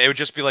 Yeah, it would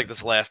just be like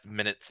this last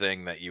minute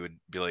thing that you would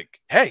be like,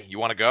 hey, you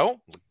want to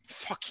go? Like,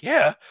 fuck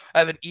yeah. I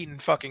haven't eaten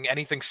fucking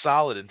anything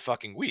solid in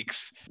fucking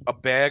weeks.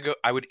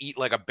 I would eat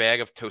like a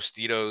bag of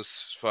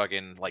Tostitos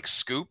fucking like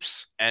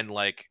scoops and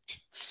like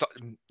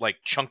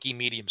chunky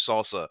medium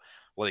salsa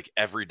like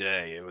every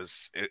day.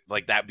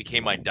 Like that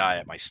became my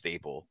diet, my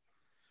staple.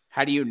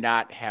 How do you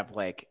not have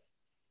like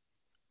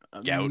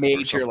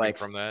major like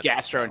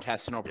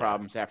gastrointestinal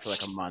problems after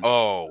like a month?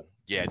 Oh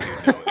yeah, dude,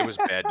 no, it was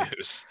bad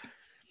news.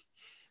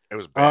 It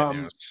was bad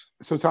news.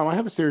 So Tom, I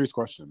have a serious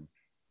question.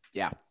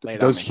 Yeah.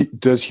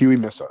 Does Huey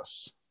miss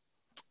us?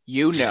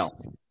 You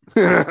know.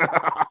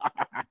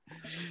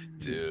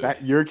 Dude.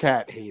 That your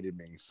cat hated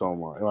me so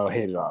much. Well,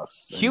 hated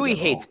us. Huey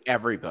hates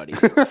everybody.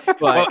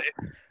 But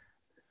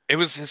it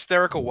was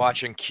hysterical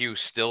watching Q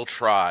still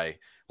try.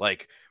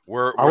 Like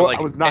we're like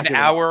an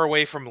hour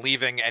away from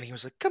leaving, and he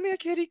was like, "Come here,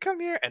 kitty, come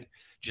here," and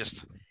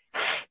just.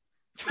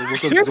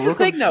 Here's the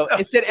thing, though,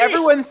 is that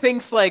everyone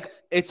thinks like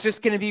it's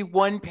just going to be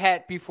one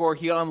pet before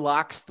he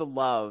unlocks the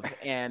love,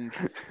 and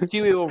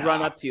Huey will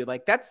run up to you.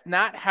 Like that's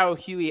not how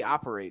Huey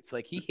operates.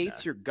 Like he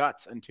hates your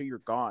guts until you're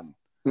gone,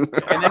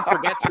 and then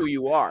forgets who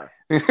you are.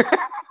 If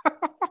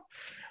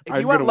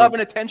you want love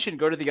and attention,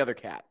 go to the other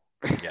cat.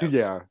 Yes.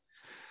 Yeah.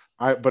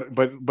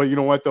 But you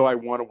know what though? I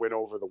want to win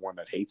over the one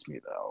that hates me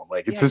though.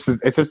 Like it's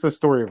just the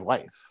story of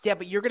life. Yeah,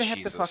 but you're gonna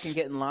have to fucking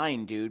get in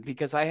line, dude,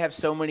 because I have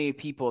so many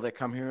people that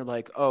come here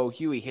like, oh,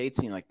 Huey hates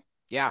me. Like,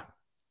 yeah,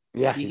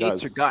 he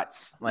hates your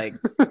guts. Like,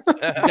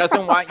 he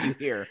doesn't want you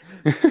here.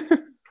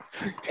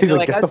 He's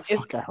like, get the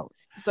fuck out.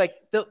 It's like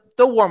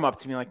they'll warm up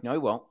to me. Like, no, he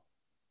won't.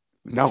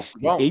 No,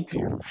 he hates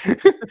you.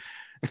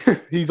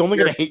 He's only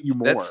gonna hate you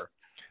more.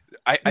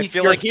 I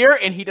feel like here,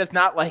 and he does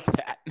not like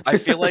that. I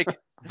feel like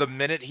the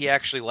minute he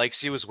actually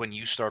likes you is when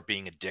you start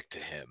being a dick to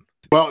him.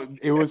 Well,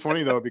 it was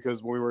funny though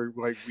because when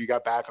we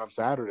got back on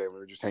Saturday, we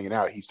were just hanging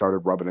out. He started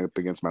rubbing up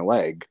against my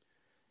leg,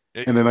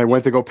 and then I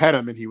went to go pet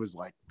him, and he was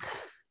like,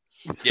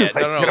 "Yeah, like,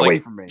 no, get away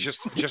from me."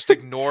 Just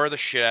ignore the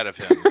shit out of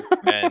him,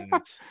 and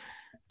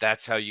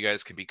that's how you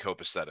guys can be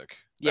copacetic.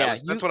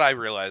 That's what I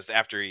realized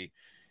after he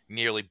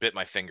nearly bit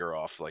my finger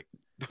off, like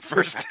the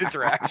first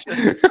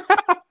interaction.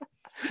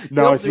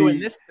 Still doing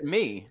this to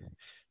me.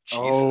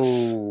 Jesus.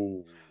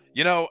 Oh.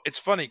 You know, it's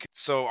funny.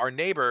 So our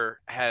neighbor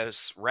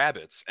has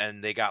rabbits,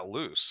 and they got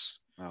loose.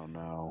 Oh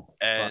no!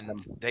 And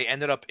they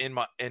ended up in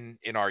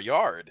our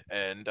yard.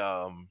 And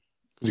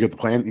you got the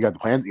plans. You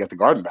got the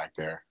garden back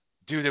there,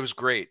 dude. It was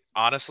great.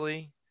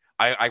 Honestly,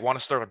 I want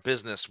to start a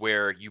business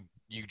where you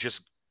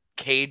just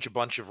cage a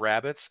bunch of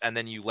rabbits, and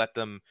then you let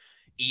them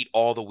eat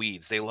all the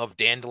weeds. They love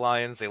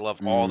dandelions. They love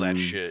all that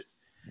shit.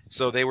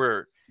 So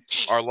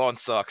our lawn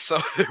sucks.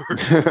 So they were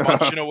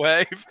munching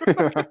away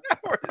for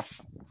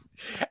hours.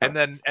 And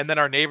then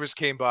our neighbors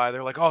came by.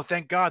 They're like, "Oh,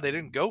 thank God they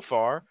didn't go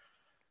far."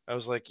 I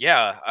was like,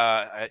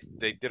 "Yeah,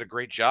 they did a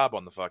great job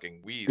on the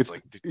fucking weeds."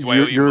 Like, do I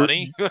owe you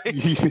money?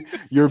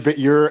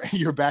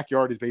 Your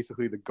backyard is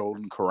basically the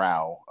golden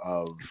corral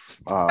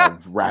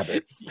of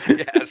rabbits.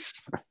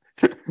 Yes.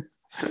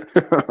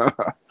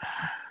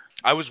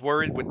 I was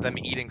worried with them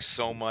eating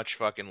so much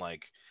fucking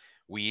like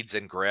weeds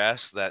and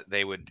grass that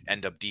they would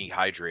end up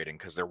dehydrating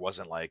because there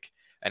wasn't like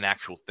an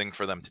actual thing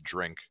for them to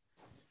drink.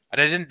 And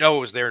I didn't know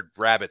it was their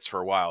rabbits for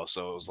a while,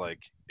 so it was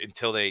like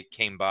until they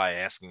came by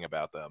asking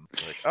about them.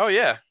 Like, "Oh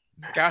yeah,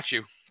 got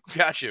you.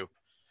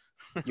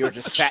 You were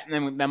just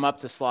fattening them up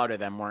to slaughter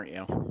them, weren't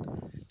you?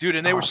 Dude,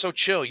 and they were so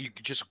chill. You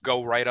could just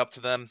go right up to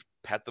them,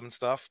 pet them and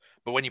stuff.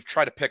 But when you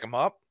try to pick them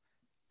up,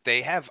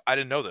 I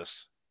didn't know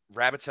this.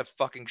 Rabbits have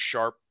fucking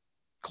sharp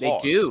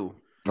claws. They do.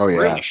 Oh yeah,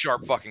 really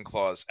sharp fucking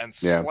claws, and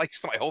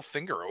sliced my whole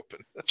finger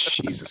open.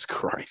 Jesus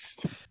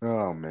Christ!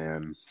 Oh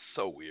man,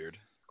 so weird.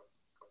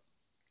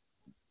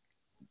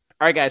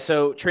 All right, guys.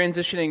 So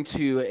transitioning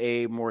to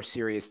a more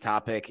serious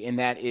topic, and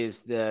that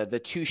is the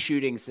two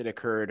shootings that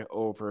occurred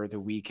over the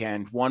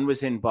weekend. One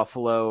was in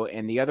Buffalo,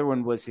 and the other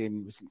one was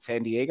in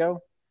San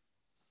Diego.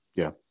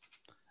 Yeah.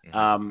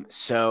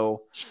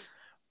 So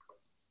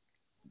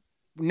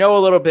know a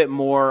little bit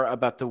more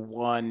about the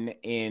one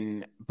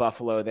in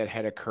Buffalo that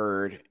had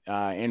occurred.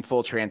 In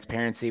full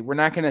transparency, we're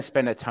not going to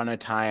spend a ton of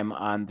time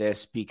on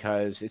this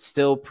because it's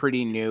still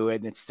pretty new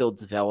and it's still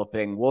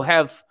developing. We'll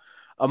have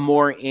a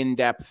more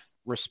in-depth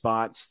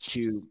response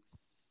to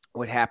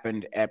what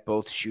happened at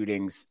both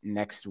shootings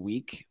next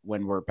week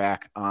when we're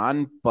back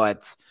on.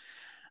 But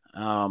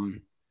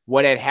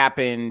what had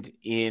happened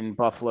in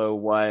Buffalo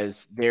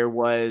was there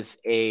was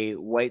a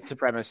white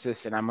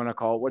supremacist, and I'm going to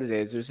call it what it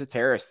is. There's a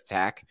terrorist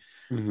attack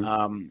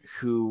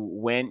who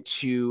went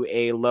to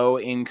a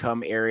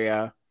low-income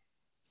area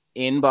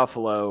in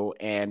Buffalo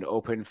and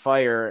opened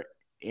fire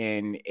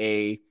in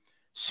a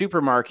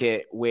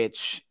supermarket,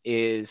 which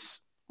is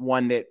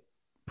one that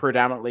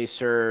predominantly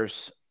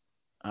serves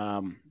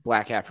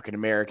Black African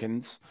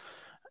Americans,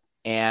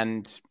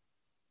 and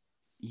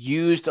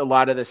used a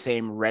lot of the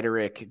same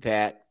rhetoric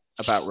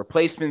about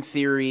replacement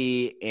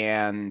theory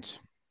and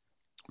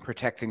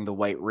protecting the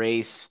white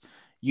race,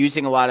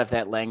 using a lot of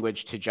that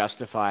language to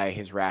justify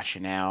his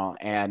rationale.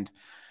 And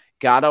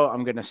Gatto,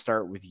 I'm going to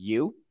start with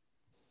you.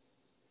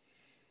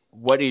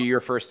 What are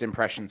your first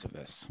impressions of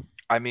this?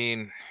 I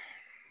mean,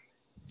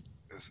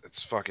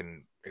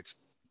 it's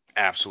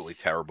absolutely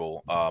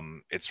terrible.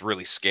 It's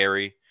really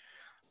scary,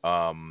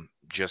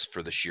 just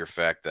for the sheer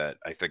fact that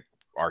I think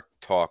our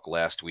talk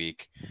last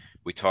week,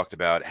 we talked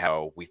about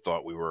how we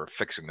thought we were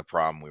fixing the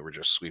problem. We were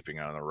just sweeping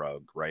it on the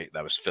rug, right?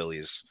 That was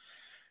Philly's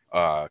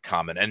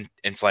comment. And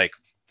it's like,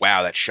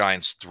 wow, that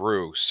shines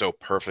through so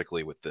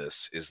perfectly with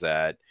this, is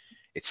that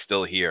it's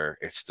still here.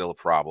 It's still a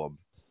problem.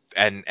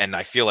 And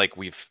I feel like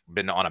we've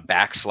been on a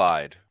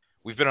backslide.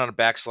 We've been on a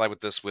backslide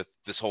with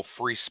this whole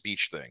free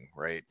speech thing,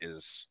 right?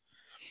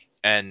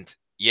 And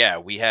yeah,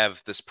 we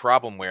have this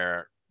problem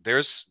where there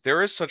is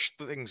such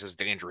things as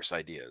dangerous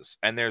ideas,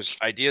 and there's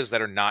ideas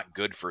that are not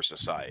good for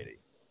society.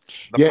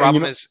 The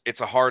problem is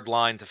it's a hard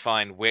line to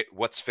find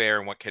what's fair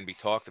and what can be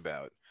talked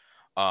about.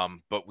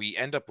 But we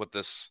end up with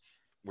this.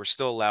 We're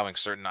still allowing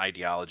certain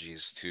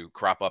ideologies to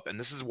crop up. And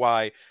this is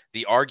why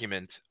the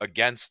argument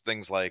against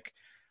things like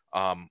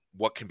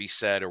what can be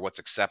said or what's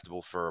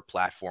acceptable for a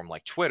platform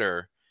like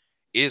Twitter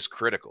is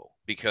critical,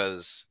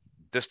 because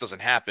this doesn't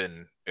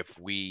happen if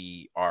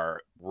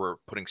we're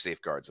putting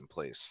safeguards in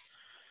place.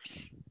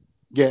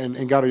 Yeah,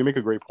 and Gatto, you make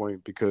a great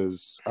point,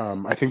 because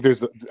I think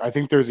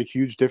there's a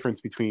huge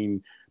difference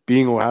between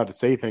being allowed to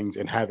say things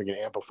and having it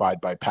amplified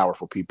by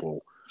powerful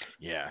people.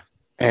 Yeah.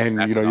 And,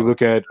 you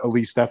look at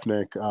Elise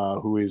Stefanik,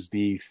 who is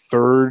the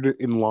third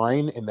in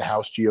line in the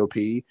House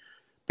GOP,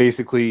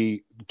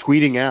 basically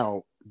tweeting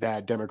out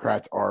that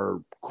Democrats are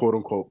quote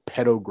unquote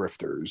pedo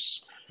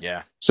grifters.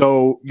 Yeah.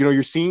 So,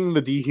 you're seeing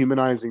the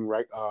dehumanizing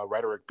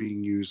rhetoric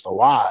being used a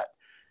lot.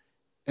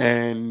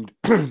 And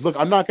look,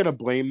 I'm not going to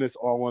blame this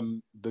all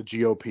on the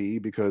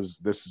GOP, because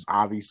this is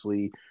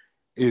obviously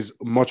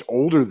much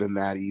older than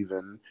that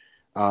even.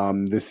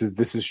 This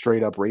is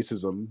straight up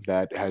racism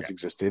that has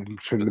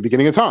existed from the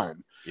beginning of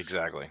time.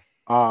 Exactly.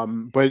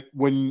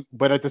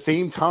 But at the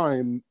same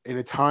time, in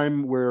a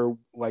time where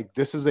like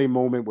this is a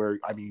moment where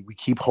I mean we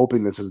keep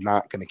hoping this is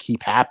not going to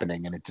keep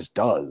happening, and it just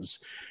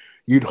does.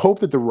 You'd hope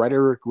that the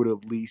rhetoric would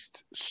at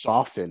least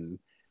soften,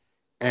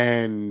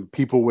 and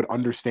people would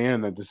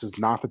understand that this is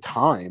not the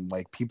time.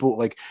 Like people,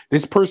 like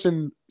this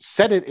person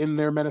said it in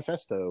their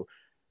manifesto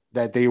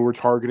that they were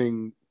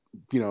targeting,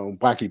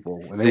 black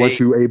people, and they went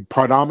to a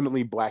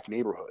predominantly black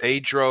neighborhood. They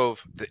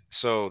drove.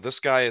 So this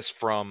guy is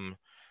from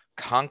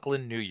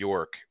Conklin, New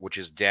York, which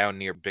is down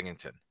near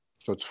Binghamton.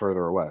 So it's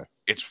further away.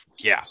 It's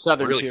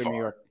southern really tier far. New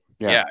York.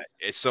 Yeah.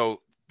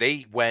 So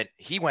he went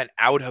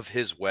out of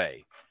his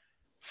way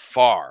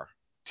far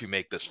to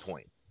make this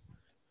point.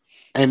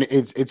 And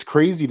it's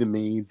crazy to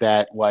me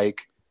that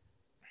like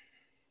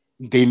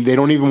they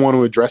don't even want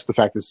to address the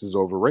fact this is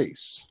over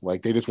race.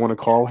 Like they just want to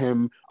call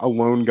him a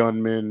lone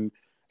gunman,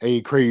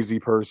 a crazy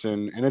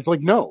person, and it's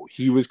like no,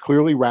 he was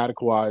clearly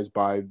radicalized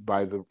by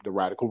the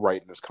radical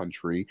right in this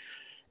country.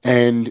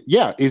 And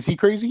yeah, is he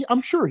crazy?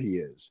 I'm sure he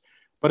is.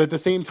 But at the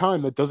same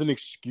time, that doesn't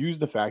excuse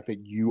the fact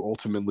that you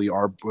ultimately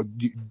are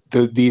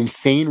the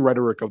insane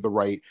rhetoric of the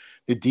right,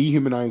 the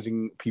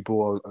dehumanizing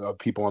people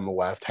on the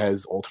left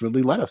has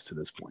ultimately led us to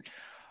this point.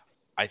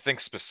 I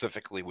think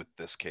specifically with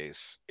this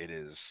case, it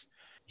is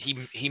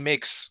he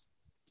makes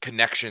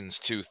connections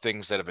to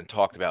things that have been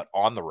talked about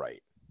on the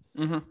right.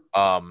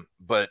 Mm-hmm.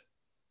 But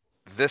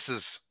this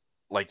is,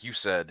 like you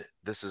said,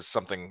 this is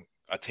something,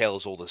 a tale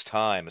as old as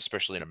time,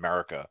 especially in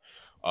America,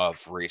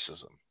 of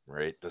racism,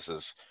 right? This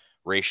is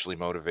racially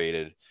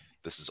motivated.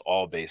 This is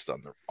all based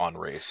on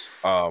race.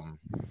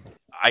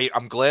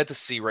 I'm glad to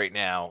see right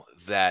now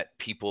that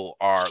people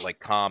are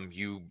like Tom.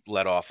 You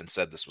let off and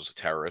said this was a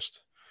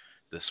terrorist.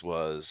 This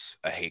was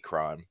a hate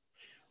crime.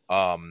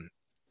 I'm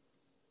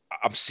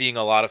seeing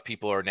a lot of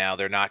people are now.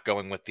 They're not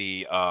going with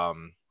the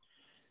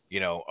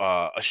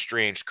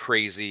estranged,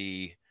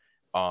 crazy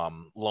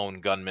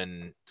lone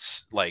gunman.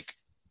 Like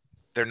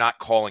they're not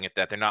calling it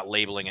that. They're not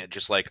labeling it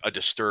just like a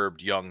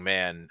disturbed young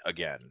man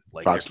again.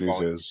 Like Fox News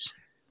is.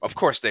 Of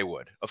course they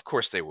would. Of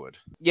course they would.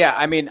 Yeah,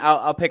 I mean,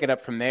 I'll pick it up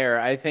from there.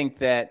 I think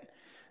that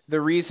the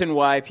reason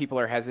why people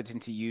are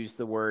hesitant to use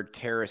the word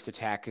terrorist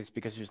attack is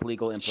because there's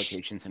legal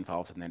implications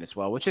involved in that as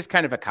well, which is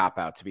kind of a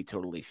cop-out, to be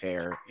totally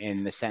fair,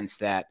 in the sense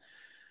that,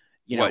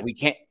 we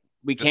can't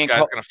this guy's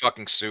gonna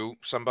fucking sue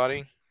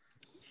somebody.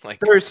 Like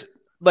there's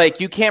like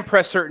you can't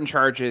press certain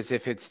charges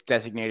if it's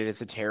designated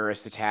as a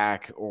terrorist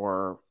attack,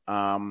 or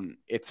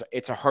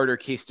it's a harder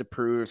case to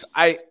prove.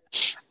 I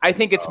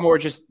think it's more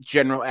just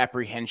general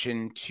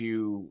apprehension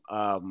to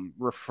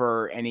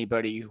refer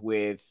anybody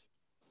with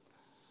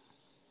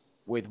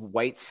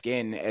white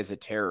skin as a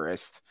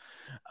terrorist.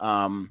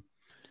 And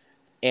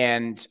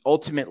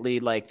ultimately,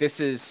 like this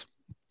is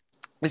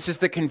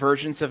the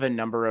convergence of a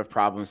number of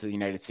problems that the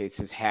United States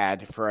has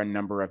had for a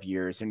number of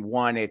years. And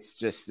one, it's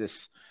just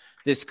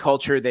this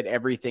culture that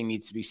everything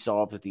needs to be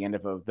solved at the end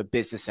of the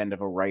business end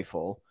of a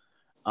rifle.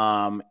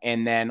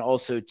 And then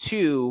also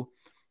two,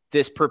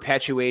 this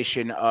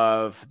perpetuation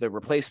of the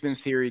replacement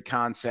theory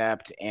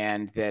concept,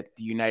 and that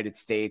the United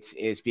States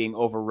is being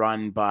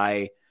overrun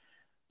by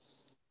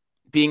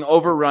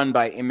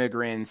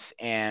immigrants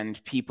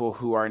and people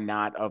who are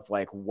not of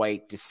like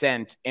white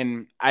descent.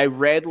 And I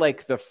read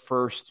like the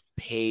first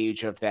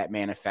page of that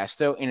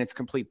manifesto, and it's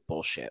complete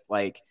bullshit.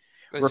 Like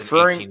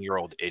referring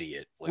 18-year-old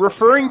idiot, like,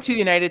 referring to the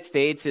United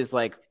States as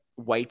like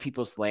white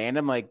people's land.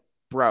 I'm like,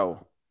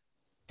 bro,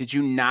 did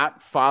you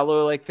not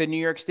follow like the New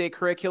York State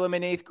curriculum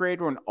in 8th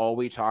grade when all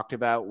we talked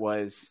about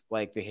was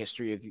like the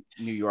history of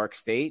New York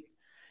State?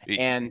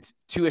 And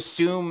to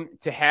assume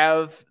to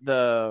have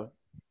the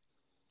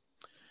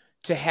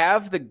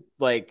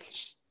like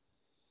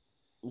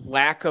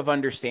lack of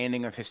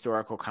understanding of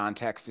historical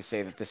context to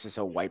say that this is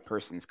a white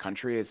person's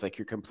country is like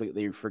you're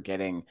completely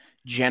forgetting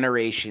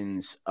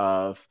generations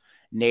of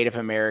Native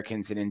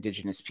Americans and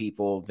indigenous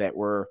people that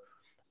were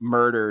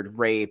murdered,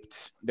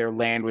 raped, their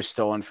land was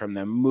stolen from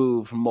them,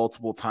 moved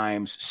multiple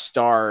times,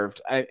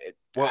 starved. I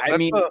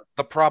mean,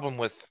 the problem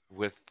with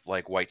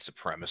like white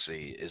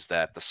supremacy is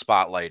that the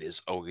spotlight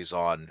is always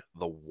on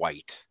the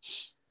white.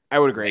 I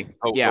would agree.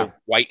 The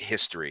white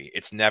history.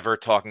 It's never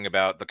talking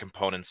about the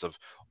components of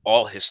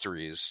all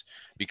histories,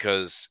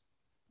 because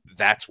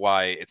that's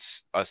why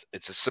it's a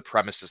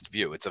supremacist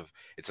view. It's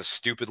a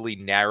stupidly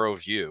narrow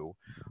view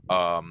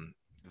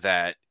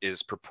that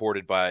is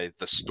purported by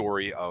the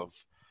story of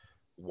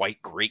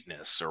white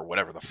greatness or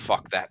whatever the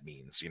fuck that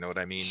means. You know what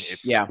I mean?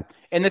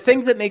 And the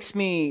thing that makes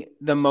me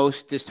the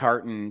most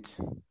disheartened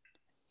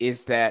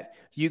is that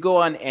you go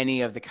on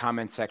any of the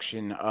comment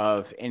section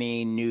of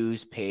any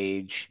news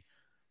page,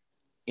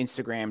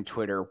 Instagram,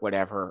 Twitter,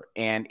 whatever,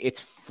 and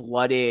it's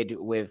flooded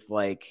with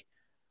like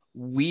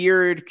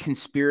weird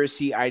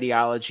conspiracy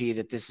ideology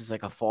that this is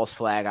like a false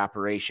flag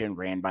operation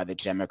ran by the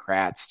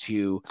Democrats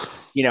to,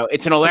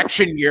 it's an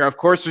election year. Of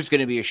course there's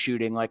going to be a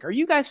shooting. Like, are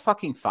you guys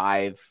fucking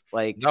five?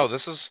 Like, no,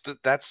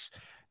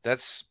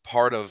 that's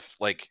part of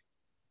like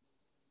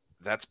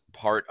that's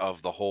part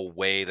of the whole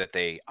way that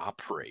they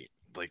operate.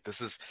 Like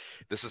this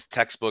is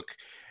textbook.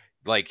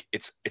 Like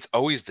it's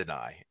always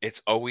deny.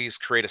 It's always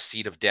create a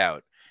seed of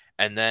doubt.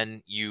 And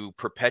then you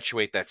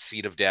perpetuate that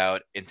seed of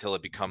doubt until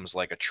it becomes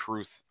like a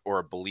truth or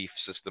a belief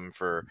system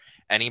for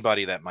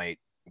anybody that might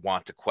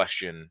want to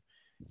question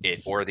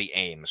it or the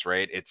aims,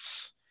 right?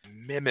 It's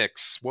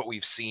mimics what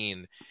we've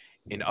seen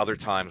in other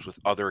times with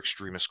other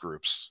extremist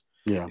groups.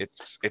 Yeah.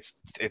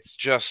 It's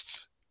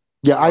just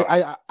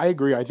I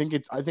agree. I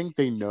think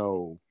they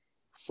know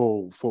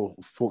full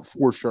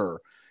for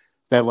sure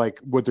that like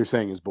what they're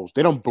saying is bullshit.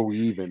 They don't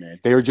believe in it.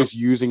 They are just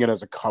using it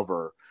as a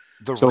cover.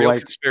 The real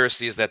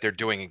conspiracy is that they're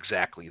doing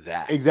exactly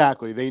that.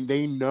 Exactly.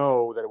 They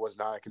know that it was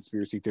not a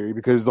conspiracy theory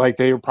because like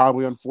they were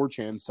probably on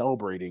 4chan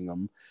celebrating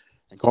him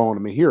and calling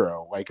him a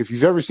hero. Like if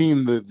you've ever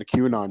seen the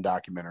QAnon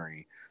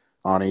documentary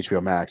on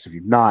HBO Max, if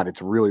you've not,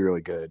 it's really,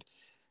 really good.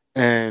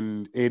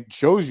 And it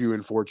shows you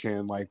in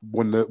 4chan like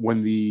when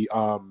the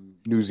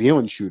New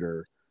Zealand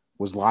shooter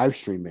was live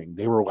streaming,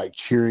 they were like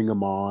cheering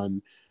him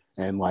on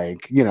and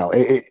like, you know,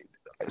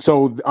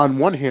 so on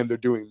one hand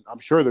I'm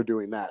sure they're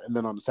doing that, and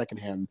then on the second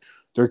hand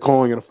they're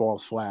calling it a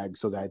false flag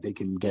so that they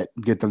can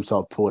get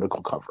themselves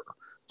political cover.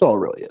 That's all it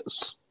really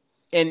is.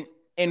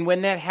 And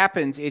when that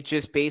happens, it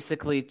just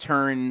basically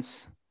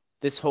turns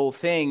this whole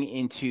thing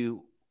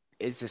into,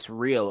 is this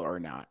real or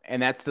not?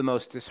 And that's the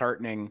most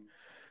disheartening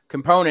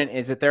component,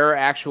 is that there are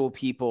actual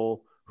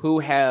people who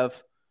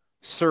have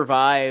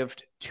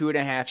survived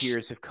 2.5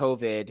 years of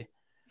COVID,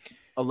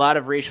 a lot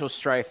of racial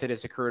strife that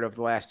has occurred over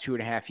the last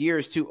 2.5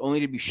 years,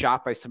 only to be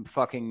shot by some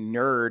fucking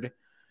nerd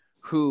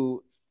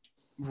who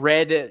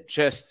read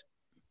just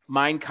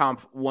Mein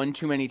Kampf one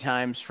too many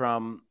times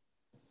from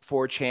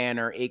 4chan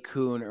or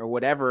Akun or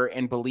whatever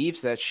and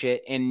believes that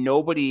shit. And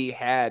nobody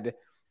had,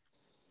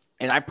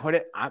 and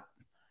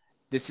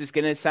this is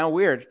going to sound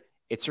weird,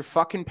 it's your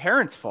fucking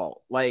parents'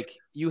 fault. Like,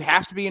 you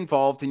have to be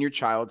involved in your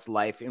child's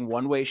life in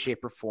one way,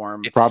 shape, or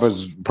form.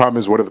 Problem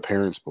is, what do the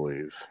parents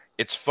believe?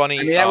 It's funny.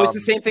 I mean, that was the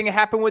same thing that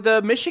happened with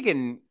the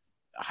Michigan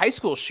high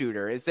school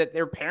shooter, is that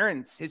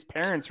his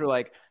parents were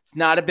like, it's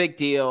not a big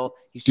deal.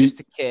 He's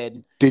just a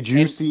kid. Did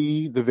you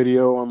see the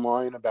video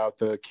online about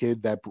the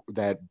kid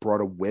that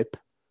brought a whip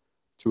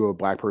to a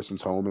black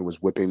person's home and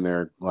was whipping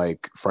their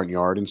like front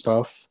yard and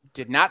stuff?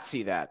 Did not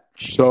see that.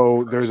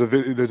 So there's a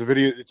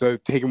video. It's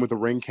taken with a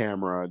Ring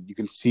camera. You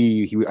can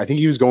see I think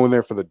he was going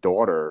there for the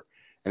daughter,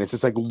 and it's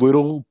this like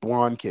little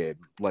blonde kid,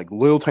 like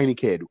little tiny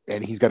kid,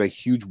 and he's got a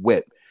huge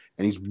whip,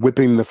 and he's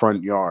whipping the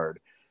front yard,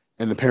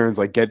 and the parents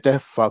like, get the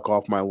fuck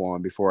off my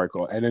lawn before I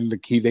call. And then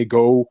they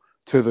go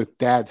to the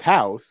dad's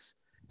house,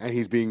 and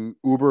he's being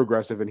uber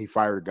aggressive, and he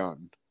fired a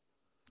gun.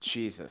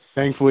 Jesus.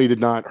 Thankfully, did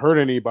not hurt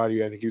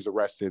anybody. I think he was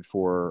arrested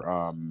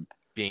for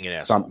being an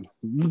asshole.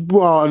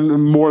 Well,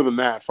 more than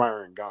that,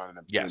 firing a gun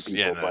and yes, people.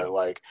 yeah, no. But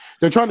like,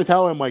 they're trying to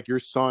tell him like, your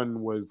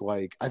son was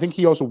like, I think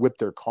he also whipped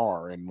their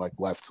car and like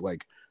left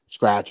like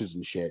scratches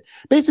and shit.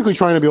 Basically,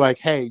 trying to be like,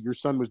 hey, your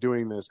son was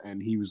doing this,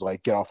 and he was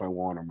like, get off my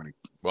lawn. I'm gonna.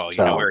 Well, you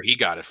know where he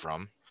got it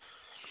from.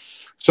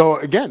 So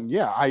again,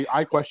 yeah,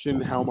 I question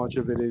how much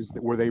of it is,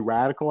 were they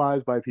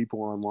radicalized by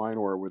people online,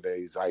 or were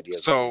these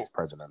ideas of his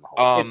president?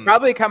 It's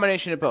probably a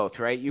combination of both,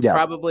 right?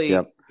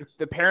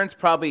 The parents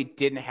probably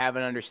didn't have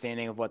an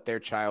understanding of what their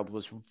child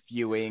was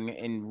viewing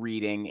and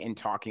reading and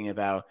talking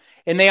about,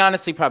 and they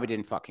honestly probably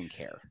didn't fucking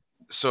care.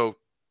 So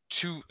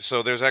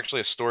there's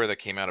actually a story that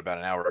came out about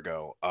an hour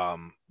ago.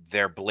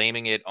 They're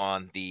blaming it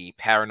on the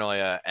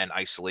paranoia and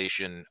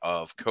isolation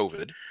of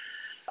COVID.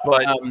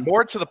 But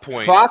more to the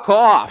point, fuck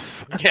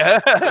off.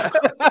 Yeah.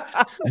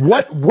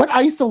 What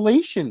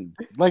isolation?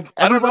 Like,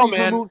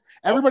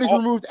 everybody's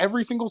removed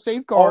every single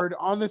safeguard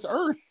on this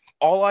earth.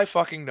 All I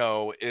fucking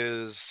know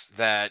is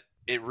that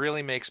it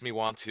really makes me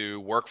want to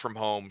work from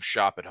home,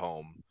 shop at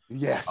home.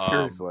 Yeah,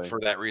 seriously. For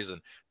that reason.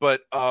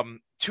 But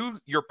to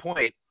your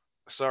point,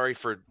 sorry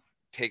for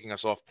taking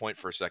us off point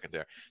for a second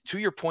there. To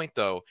your point,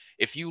 though,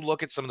 if you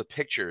look at some of the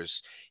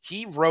pictures,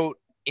 he wrote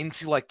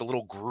into like the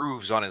little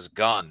grooves on his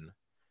gun.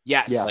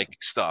 Yes. Like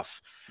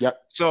stuff.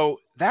 Yep. So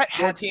that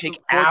had to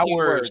take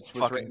hours to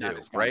fucking do,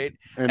 right?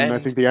 And I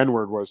think the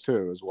N-word was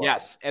too, as well.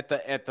 Yes, at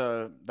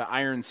the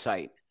iron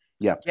sight.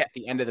 Yeah. At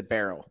the end of the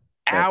barrel.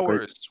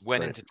 Hours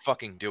went into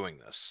fucking doing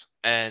this.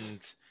 And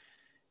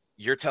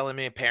you're telling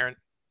me a parent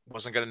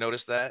wasn't going to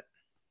notice that?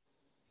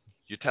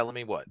 You're telling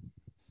me what?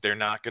 They're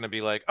not going to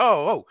be like,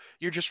 oh,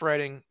 you're just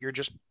putting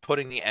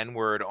the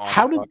N-word on the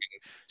fucking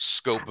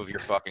scope of your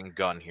fucking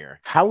gun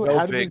here. How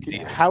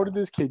did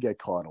this kid get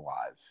caught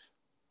alive?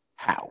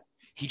 How?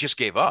 He just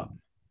gave up.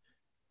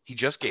 He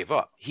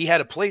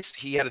had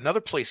another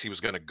place he was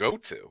going to go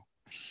to.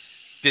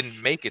 Didn't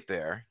make it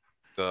there.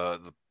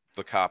 The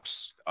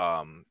cops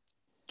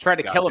tried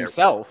to kill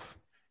himself.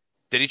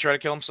 Did he try to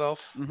kill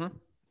himself? Mm-hmm.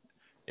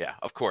 Yeah,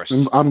 of course.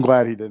 I'm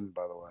glad he didn't,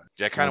 by the way.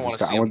 Yeah, I kind of want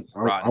to see him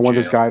I want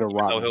this guy to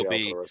rot in jail for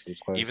the rest of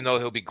his life. Even though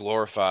he'll be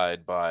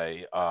glorified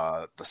by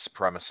the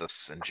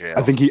supremacists in jail.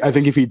 I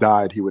think if he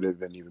died, he would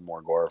have been even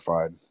more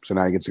glorified. So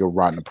now he gets to go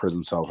rot in a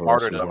prison cell for the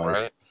rest of his life.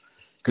 Right?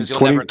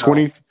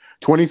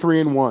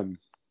 23-1.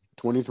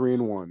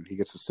 23-1. He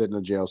gets to sit in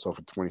a jail cell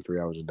for 23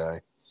 hours a day.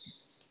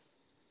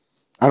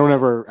 I don't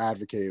ever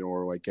advocate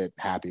or like get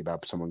happy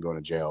about someone going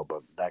to jail,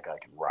 but that guy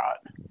can rot,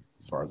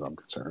 as far as I'm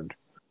concerned.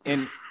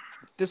 And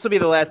this will be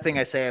the last thing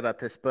I say about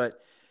this, but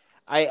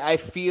I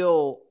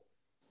feel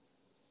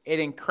an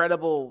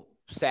incredible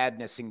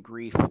sadness and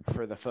grief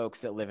for the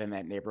folks that live in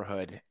that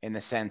neighborhood, in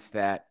the sense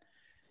that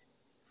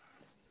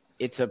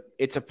it's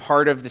a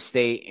part of the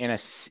state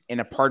in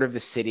a part of the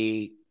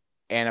city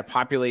and a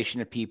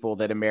population of people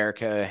that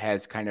America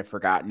has kind of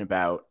forgotten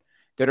about,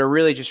 that are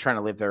really just trying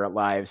to live their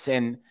lives.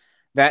 And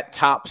that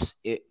tops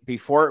it.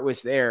 Before it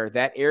was there,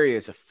 that area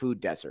is a food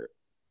desert.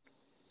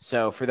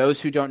 So for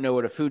those who don't know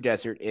what a food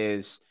desert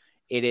is,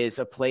 it is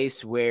a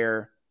place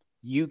where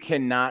you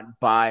cannot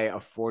buy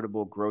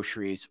affordable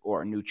groceries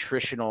or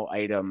nutritional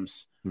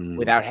items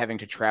without having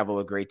to travel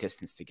a great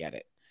distance to get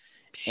it.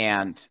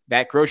 And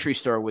that grocery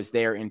store was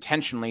there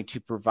intentionally to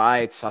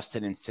provide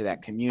sustenance to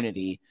that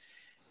community.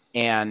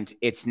 And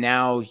it's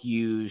now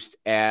used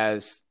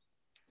as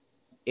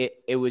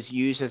it was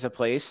used as a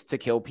place to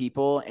kill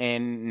people.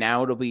 And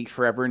now it'll be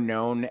forever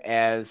known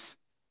as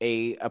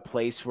a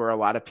place where a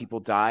lot of people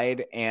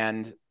died.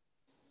 And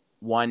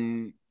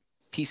one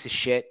piece of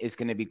shit is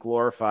going to be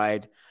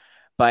glorified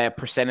by a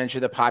percentage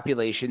of the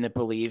population that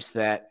believes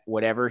that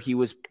whatever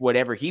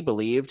he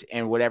believed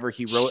and whatever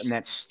he wrote in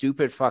that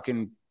stupid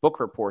fucking book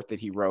report that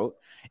he wrote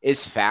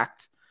is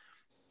fact.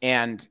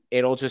 And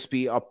it'll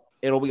be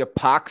a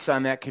pox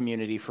on that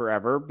community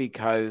forever,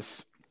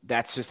 because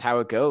that's just how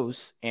it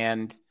goes.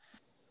 And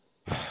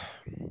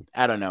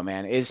I don't know,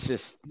 man. It's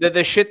just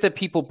the shit that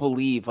people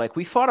believe. Like,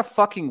 we fought a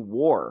fucking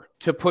war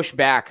to push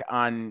back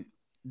on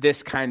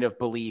this kind of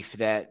belief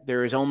that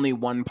there is only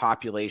one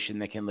population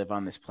that can live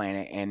on this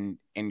planet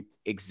and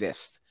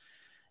exist.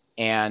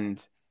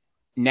 And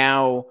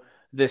now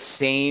the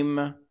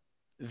same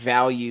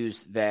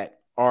values that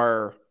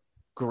our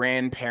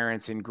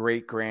grandparents and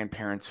great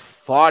grandparents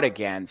fought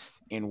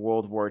against in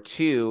World War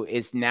II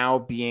is now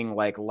being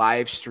like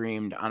live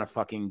streamed on a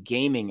fucking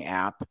gaming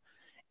app.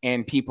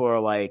 And people are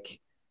like,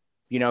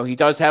 he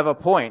does have a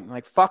point.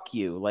 Like, fuck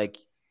you. Like,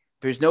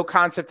 there's no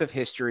concept of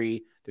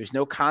history. There's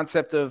no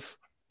concept of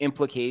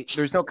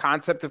there's no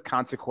concept of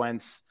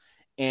consequence.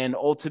 And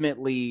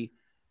ultimately,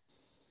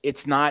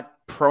 it's not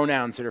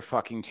pronouns that are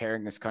fucking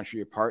tearing this country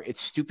apart. It's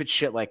stupid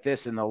shit like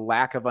this, and the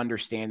lack of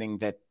understanding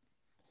that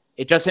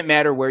it doesn't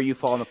matter where you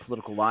fall on the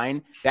political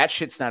line. That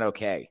shit's not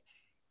okay.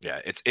 Yeah,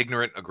 it's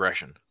ignorant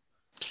aggression.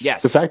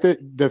 Yes.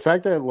 The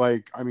fact that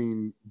like, I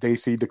mean, they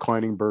see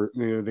declining birth,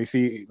 they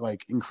see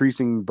like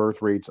increasing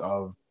birth rates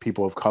of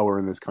people of color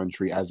in this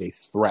country as a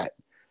threat,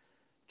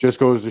 just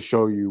goes to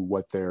show you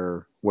what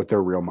their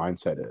real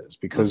mindset is.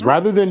 Because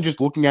rather than just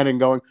looking at it and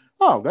going,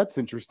 oh, that's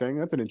interesting,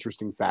 that's an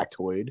interesting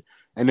factoid,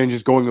 and then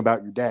just going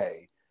about your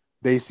day,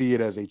 they see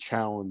it as a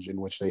challenge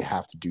in which they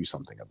have to do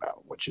something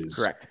about, which is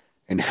correct.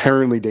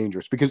 Inherently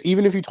dangerous. Because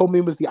even if you told me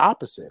it was the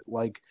opposite,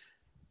 like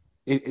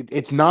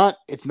it's not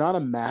a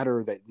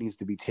matter that needs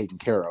to be taken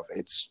care of.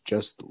 It's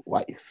just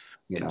life,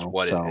 It's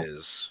what it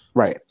is.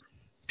 Right.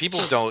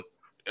 People don't.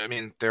 I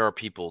mean, there are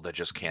people that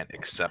just can't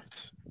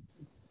accept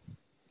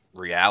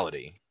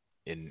reality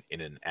in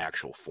an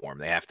actual form.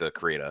 They have to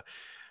create a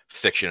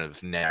fictional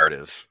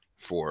narrative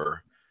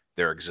for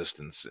their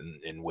existence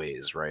in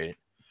ways, right?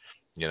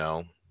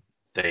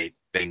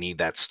 They need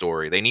that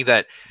story. They need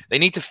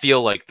to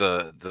feel like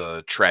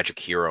the tragic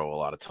hero a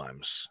lot of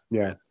times.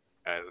 Yeah.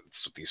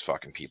 That's what these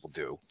fucking people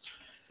do.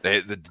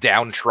 The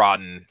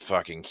downtrodden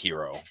fucking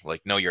hero.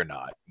 Like, no, you're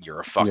not. You're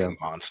a fucking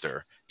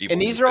monster.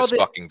 And these are all the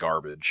fucking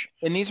garbage.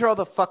 And these are all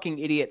the fucking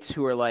idiots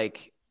who are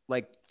like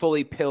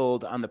fully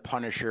pilled on the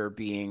Punisher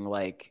being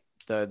like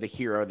the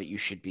hero that you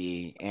should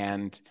be.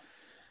 And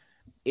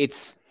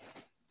it's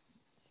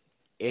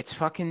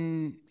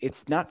fucking,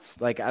 it's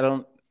nuts. Like,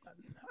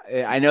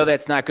 I know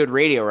that's not good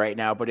radio right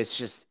now, but it's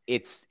just,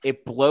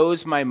 it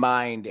blows my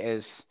mind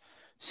as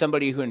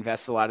somebody who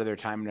invests a lot of their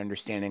time in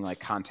understanding like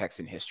context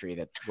and history,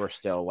 that we're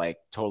still like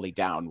totally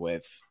down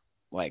with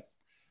like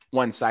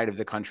one side of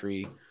the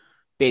country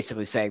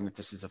basically saying that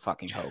this is a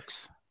fucking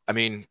hoax. I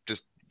mean,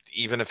 just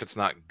even if it's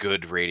not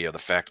good radio, the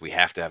fact we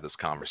have to have this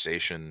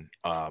conversation,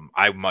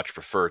 I much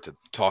prefer to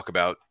talk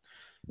about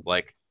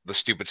like the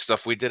stupid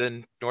stuff we did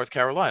in North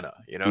Carolina.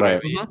 You know what I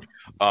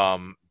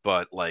mean?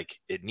 But like,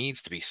 it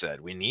needs to be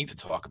said. We need to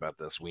talk about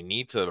this. We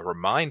need to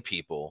remind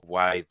people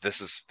why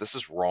this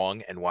is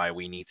wrong and why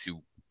we need to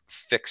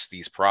fix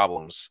these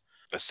problems,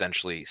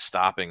 essentially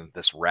stopping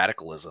this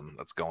radicalism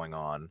that's going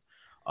on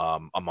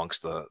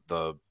amongst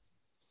the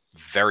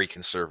very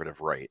conservative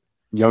right.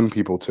 Young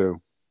people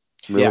too.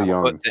 Really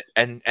young.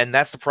 But, and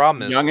that's the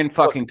problem, is young and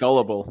fucking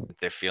gullible.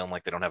 They're feeling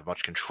like they don't have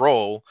much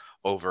control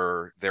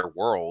over their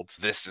world.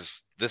 This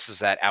is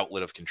that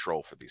outlet of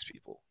control for these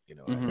people. You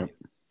know what I mean?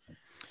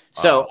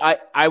 So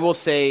I will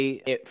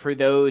say for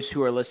those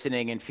who are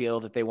listening and feel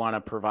that they want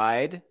to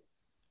provide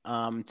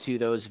to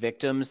those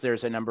victims,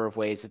 there's a number of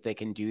ways that they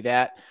can do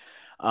that.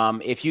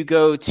 If you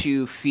go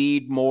to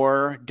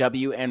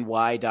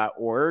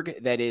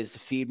feedmorewny.org, that is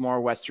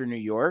Feedmore Western New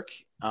York,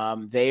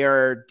 they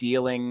are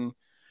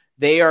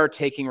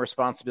taking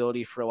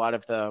responsibility for a lot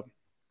of the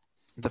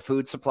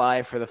food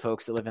supply for the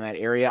folks that live in that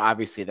area.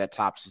 Obviously, that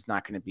Tops is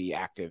not going to be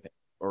active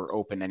or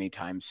open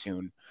anytime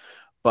soon,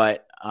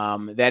 but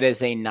that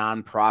is a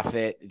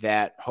nonprofit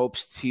that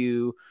hopes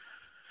to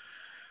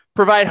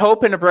provide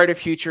hope and a brighter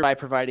future by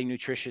providing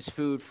nutritious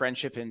food,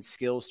 friendship, and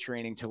skills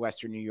training to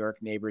Western New York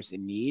neighbors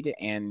in need.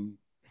 And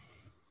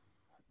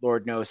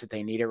Lord knows that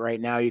they need it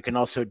right now. You can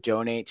also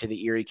donate to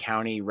the Erie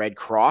County Red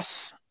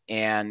Cross.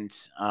 And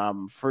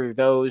for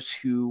those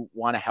who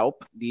want to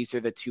help, these are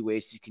the two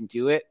ways you can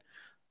do it.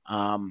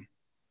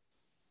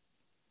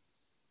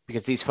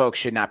 Because these folks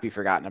should not be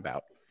forgotten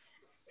about.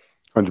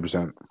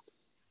 100%.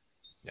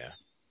 Yeah.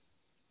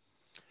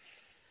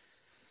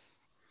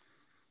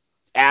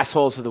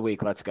 Assholes of the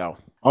week. Let's go.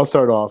 I'll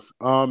start off.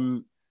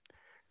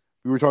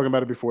 We were talking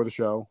about it before the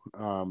show.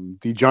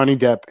 The Johnny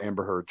Depp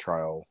Amber Heard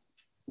trial.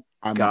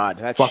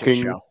 That's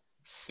fucking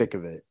sick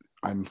of it.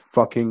 I'm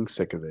fucking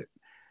sick of it.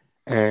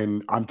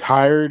 And I'm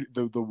tired.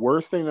 The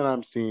worst thing that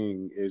I'm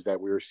seeing is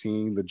that we're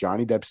seeing the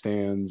Johnny Depp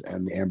stands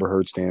and the Amber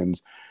Heard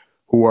stands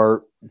who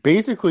are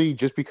basically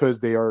just because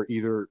they are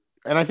either,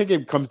 and I think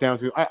it comes down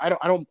to, I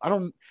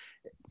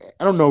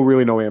don't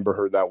really know Amber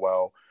Heard that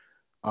well.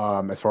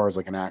 As far as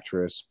like an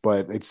actress,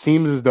 but it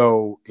seems as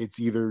though it's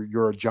either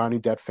you're a Johnny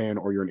Depp fan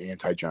or you're an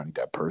anti-Johnny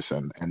Depp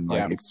person. And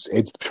like it's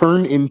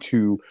turned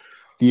into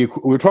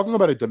we're talking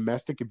about a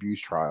domestic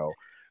abuse trial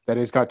that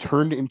has got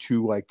turned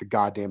into like the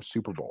goddamn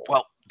Super Bowl.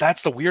 Well,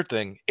 that's the weird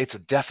thing. It's a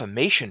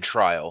defamation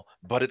trial,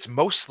 but it's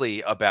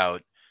mostly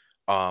about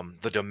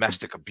the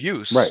domestic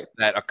abuse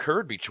that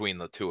occurred between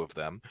the two of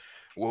them.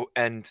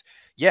 And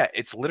yeah,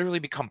 it's literally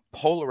become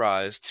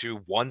polarized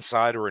to one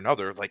side or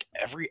another, like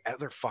every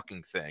other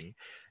fucking thing.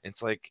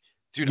 It's like,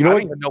 dude, I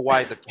don't even know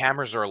why the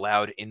cameras are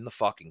allowed in the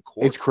fucking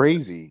court. It's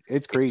crazy.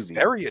 It's crazy.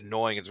 It's very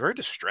annoying. It's very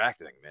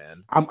distracting,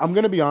 man. I'm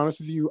going to be honest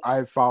with you.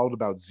 I've followed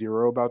about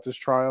zero about this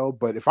trial,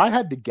 but if I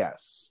had to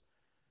guess,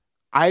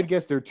 I'd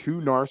guess they're two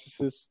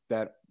narcissists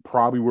that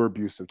probably were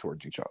abusive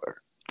towards each other.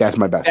 That's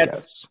my best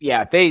guess.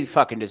 Yeah, they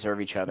fucking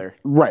deserve each other.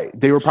 Right.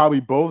 They were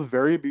probably both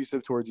very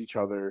abusive towards each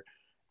other.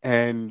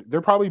 And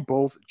they're probably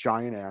both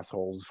giant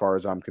assholes as far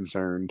as I'm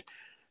concerned.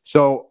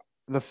 So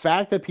the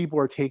fact that people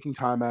are taking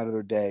time out of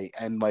their day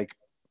and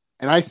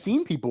I've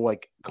seen people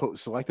like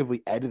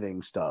selectively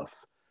editing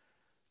stuff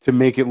to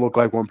make it look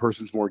like one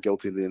person's more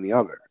guilty than the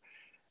other.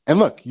 And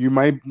look,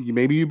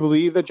 maybe you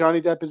believe that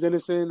Johnny Depp is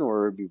innocent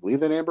or you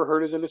believe that Amber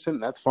Heard is innocent.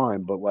 That's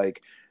fine. But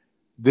like,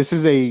 this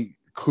is a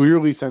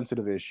clearly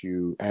sensitive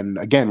issue. And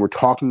again, we're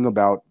talking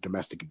about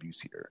domestic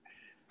abuse here.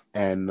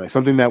 And like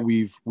something that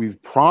we've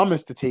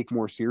promised to take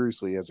more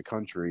seriously as a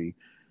country,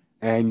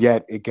 and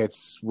yet it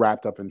gets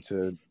wrapped up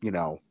into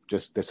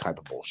just this type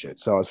of bullshit.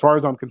 So as far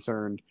as I'm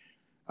concerned,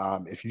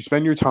 if you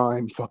spend your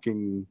time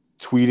fucking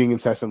tweeting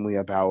incessantly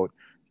about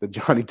the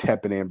Johnny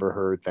Depp and Amber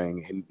Heard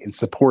thing in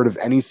support of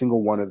any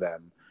single one of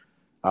them,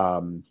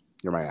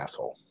 you're my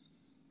asshole.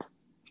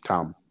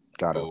 Tom,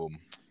 got it.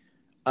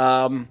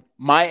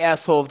 My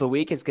asshole of the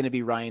week is going to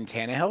be Ryan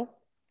Tannehill.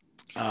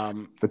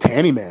 The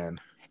Tanny Man.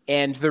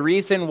 And the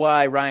reason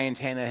why Ryan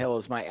Tannehill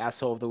is my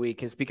asshole of the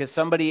week is because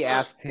somebody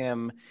asked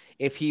him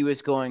if he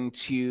was going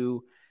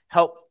to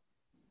help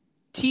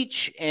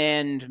teach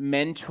and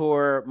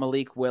mentor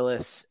Malik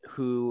Willis,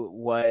 who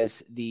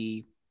was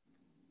the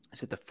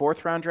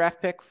fourth round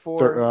draft pick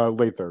for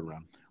late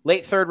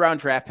third round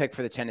draft pick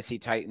for the Tennessee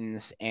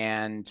Titans.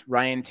 And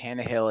Ryan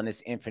Tannehill, in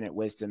his infinite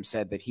wisdom,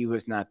 said that he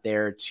was not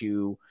there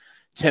to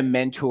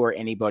mentor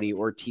anybody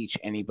or teach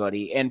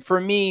anybody. And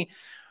for me,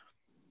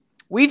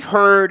 we've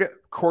heard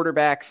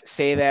quarterbacks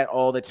say that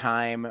all the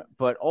time,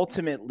 but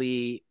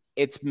ultimately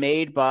it's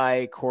made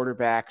by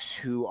quarterbacks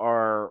who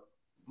are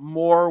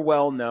more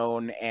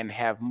well-known and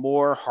have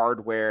more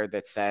hardware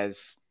that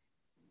says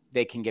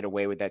they can get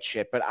away with that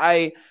shit. But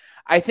I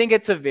think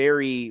it's a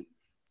very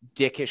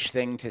dickish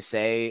thing to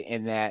say,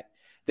 in that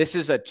this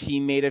is a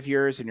teammate of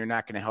yours and you're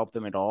not going to help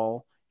them at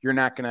all. You're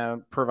not going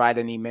to provide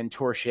any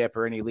mentorship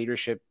or any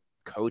leadership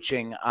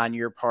coaching on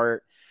your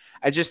part.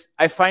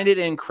 I find it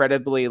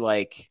incredibly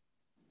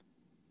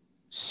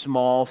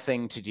small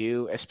thing to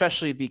do,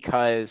 especially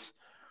because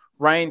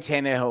Ryan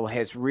Tannehill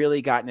has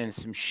really gotten into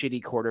some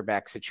shitty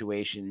quarterback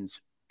situations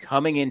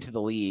coming into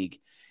the league,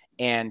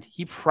 and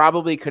he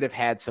probably could have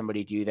had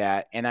somebody do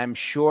that. And I'm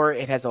sure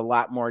it has a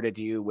lot more to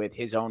do with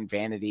his own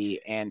vanity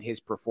and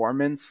his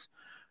performance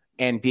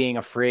and being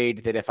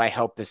afraid that if I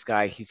help this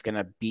guy, he's going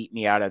to beat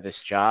me out of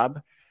this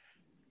job.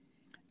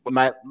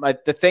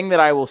 The thing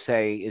that I will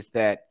say is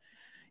that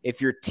if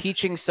you're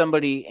teaching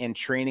somebody and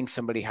training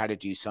somebody how to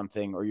do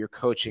something, or you're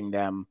coaching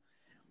them,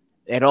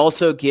 it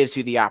also gives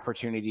you the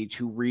opportunity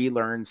to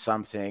relearn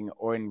something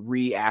or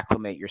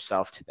reacclimate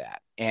yourself to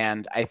that.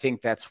 And I think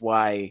that's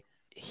why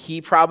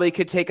he probably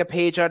could take a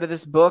page out of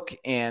this book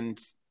and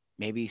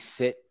maybe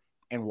sit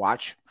and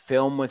watch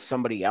film with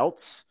somebody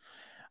else.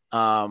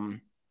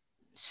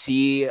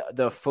 see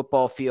the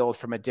football field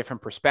from a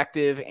different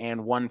perspective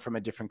and one from a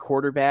different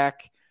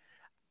quarterback.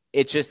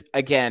 It just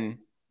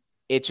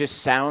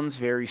sounds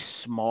very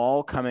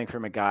small coming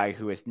from a guy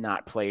who has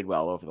not played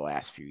well over the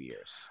last few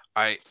years.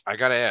 I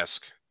got to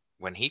ask,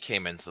 when he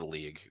came into the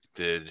league,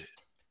 did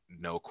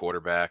no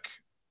quarterback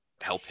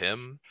help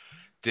him?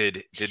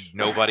 Did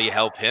nobody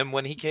help him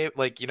when he came?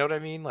 Like, you know what I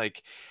mean?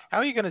 Like, how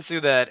are you going to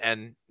do that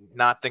and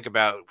not think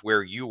about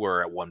where you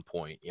were at one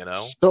point, you know?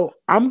 So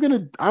I'm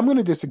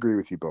gonna disagree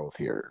with you both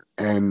here.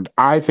 And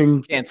I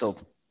think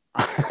canceled.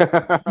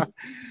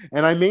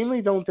 And I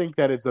mainly don't think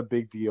that it's a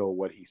big deal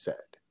what he said,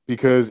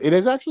 because it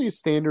is actually a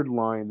standard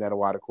line that a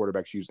lot of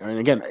quarterbacks use. And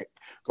again,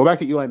 go back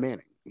to Eli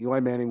Manning.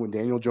 Eli Manning, when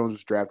Daniel Jones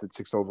was drafted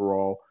 6th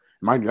overall,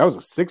 mind you, that was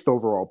a 6th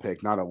overall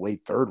pick, not a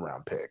late 3rd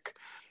round pick.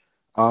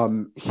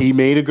 He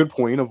made a good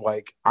point of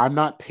like, I'm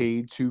not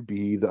paid to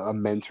be a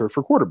mentor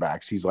for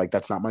quarterbacks. He's like,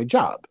 that's not my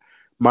job.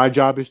 My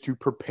job is to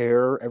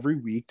prepare every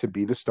week to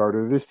be the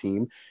starter of this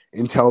team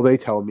until they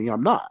tell me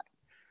I'm not.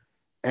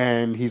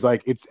 And he's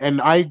like,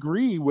 and I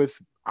agree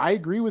with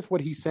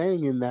what he's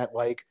saying in that,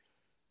 like,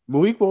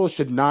 Malik Willis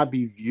should not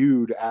be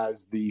viewed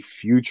as the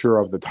future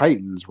of the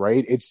Titans,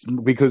 right? It's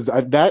because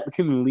that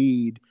can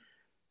lead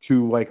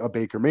to like a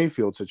Baker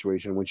Mayfield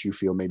situation in which you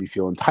maybe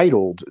feel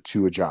entitled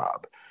to a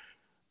job.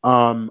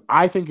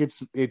 I think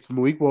it's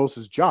Malik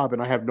Willis's job,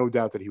 and I have no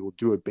doubt that he will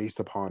do it based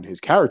upon his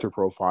character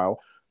profile,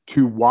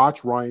 to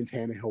watch Ryan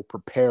Tannehill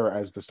prepare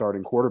as the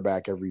starting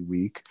quarterback every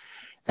week.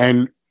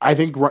 And I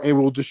think it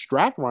will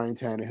distract Ryan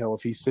Tannehill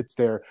if he sits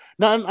there.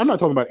 Now, I'm not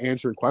talking about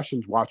answering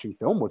questions, watching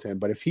film with him,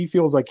 but if he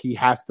feels like he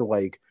has to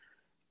like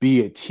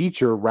be a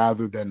teacher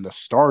rather than the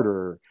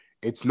starter,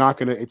 it's not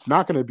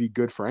gonna be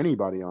good for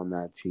anybody on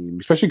that team,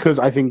 especially because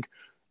I think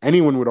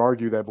anyone would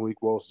argue that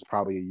Malik Willis is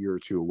probably a year or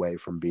two away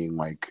from being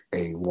like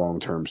a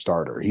long-term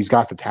starter. He's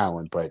got the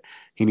talent, but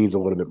he needs a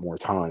little bit more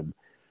time.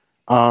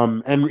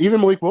 And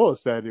even Malik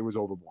Willis said it was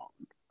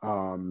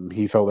overblown.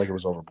 He felt like it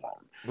was overblown.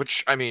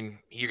 Which, I mean,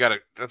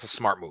 that's a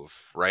smart move,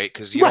 right?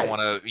 Because you don't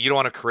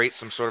want to create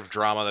some sort of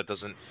drama that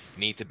doesn't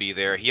need to be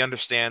there. He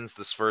understands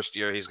this first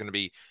year he's going to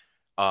be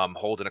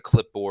holding a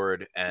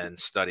clipboard and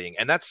studying,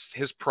 and that's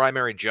his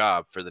primary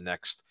job for the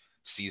next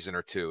season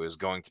or two is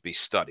going to be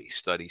study,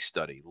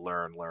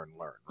 learn.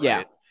 Right?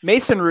 Yeah.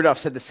 Mason Rudolph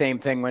said the same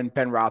thing when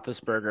Ben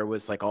Roethlisberger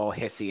was like all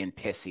hissy and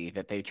pissy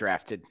that they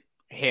drafted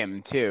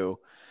him too.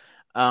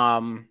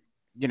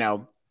 You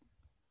know,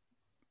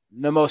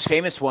 the most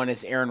famous one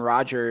is Aaron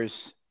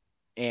Rodgers,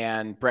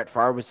 and Brett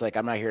Favre was like,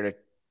 I'm not here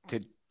to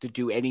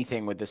do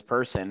anything with this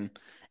person.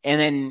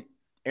 And then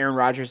Aaron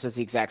Rodgers does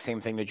the exact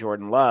same thing to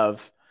Jordan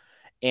Love.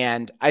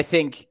 And I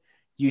think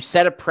you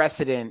set a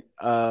precedent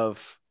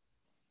of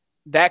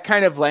that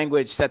kind of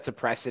language sets a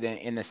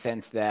precedent in the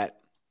sense that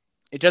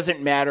it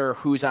doesn't matter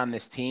who's on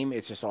this team.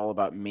 It's just all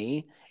about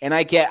me. And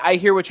I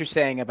hear what you're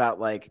saying about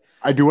like,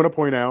 I do want to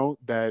point out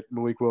that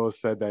Malik Willis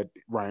said that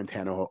Ryan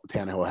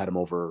Tannehill had him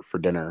over for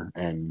dinner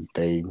and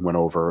they went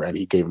over and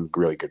he gave him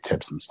really good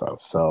tips and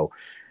stuff. So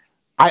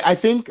I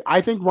think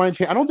Ryan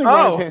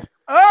Tannehill.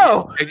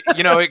 Oh,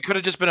 you know, it could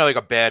have just been like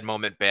a bad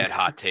moment, bad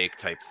hot take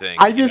type thing.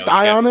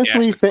 I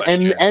honestly think,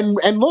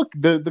 and look,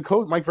 the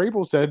coach Mike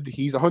Vrabel said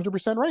he's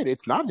 100% right.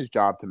 It's not his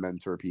job to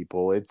mentor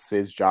people. It's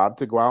his job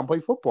to go out and play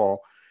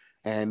football.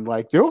 And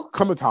like, there'll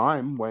come a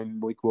time when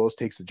Malik Willis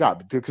takes the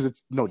job, because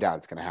it's no doubt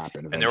it's going to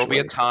happen eventually. And there will be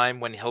a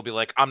time when he'll be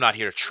like, I'm not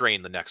here to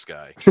train the next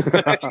guy.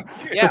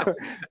 Yeah.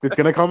 It's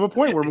going to come a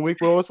point where Malik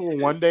Willis will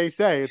one day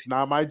say, it's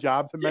not my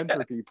job to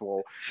mentor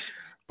people.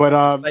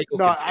 But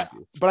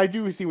but I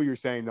do see what you're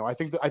saying though. I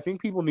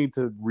think people need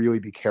to really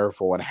be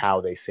careful on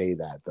how they say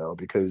that though,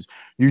 because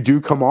you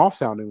do come off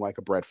sounding like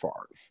a Brett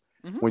Favre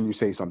when you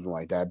say something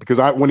like that. Because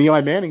when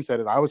Eli Manning said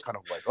it, I was kind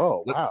of like,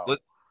 oh wow.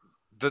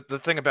 The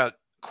thing about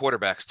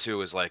quarterbacks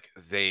too is like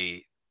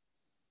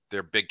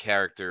they're big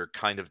character,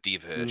 kind of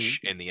diva-ish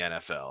in the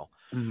NFL,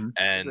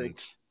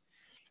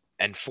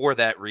 and for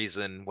that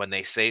reason, when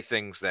they say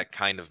things that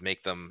kind of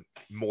make them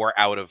more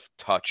out of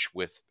touch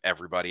with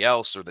everybody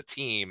else or the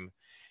team,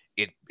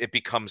 it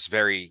becomes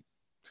very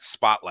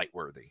spotlight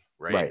worthy,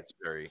 right? It's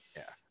very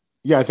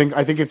yeah. I think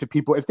if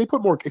he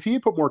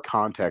put more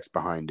context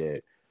behind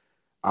it,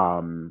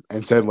 and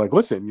said like,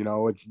 listen, you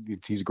know,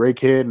 he's a great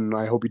kid and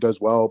I hope he does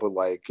well, but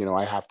like, you know,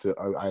 I have to,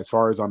 as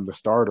far as I'm the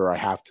starter, I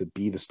have to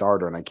be the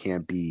starter and I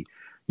can't be,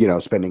 you know,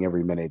 spending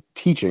every minute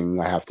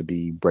teaching. I have to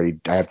be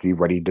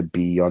ready to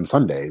be on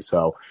Sundays.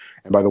 So,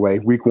 and by the way,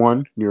 week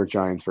 1, New York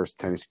Giants versus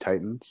Tennessee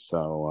Titans.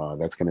 So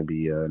that's going to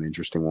be an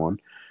interesting one.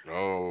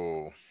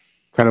 Oh,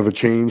 kind of a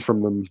change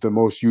from the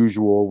most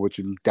usual, which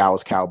in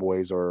Dallas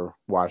Cowboys or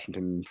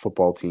Washington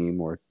football team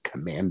or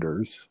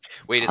Commanders.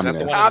 Wait, is that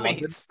the one in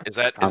London?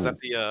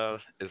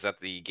 Is that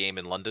the game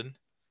in London?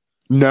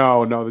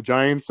 No. The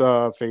Giants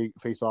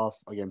face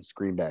off against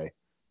Green Bay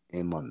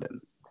in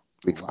London,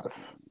 week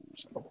 5.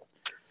 So.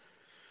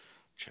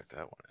 Check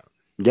that one out.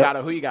 Yep. Got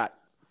it. Who you got?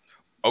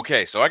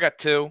 Okay, so I got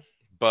 2,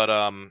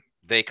 but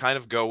they kind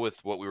of go with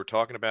what we were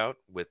talking about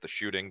with the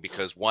shooting,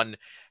 because one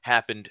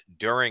happened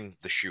during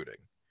the shooting.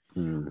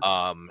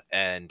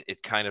 And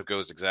it kind of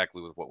goes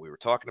exactly with what we were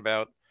talking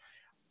about.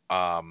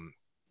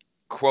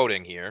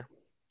 Quoting here,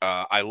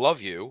 I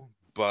love you,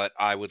 but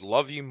I would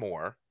love you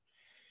more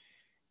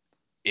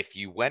if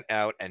you went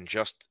out and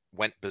just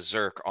went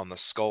berserk on the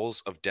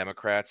skulls of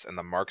Democrats and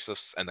the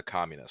Marxists and the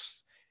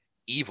communists.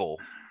 Evil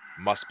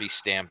must be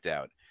stamped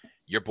out.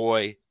 Your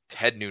boy,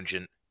 Ted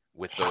Nugent,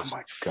 with those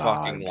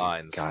fucking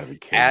lines at a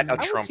Trump rally.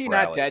 How is he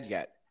not dead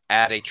yet?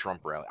 At a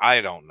Trump rally.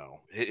 I don't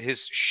know.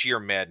 His sheer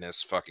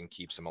madness fucking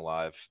keeps him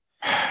alive.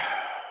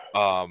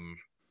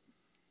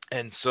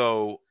 And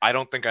so I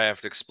don't think I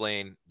have to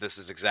explain this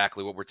is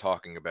exactly what we're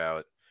talking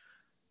about.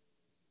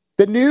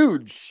 The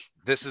nudes.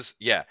 This is,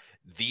 yeah.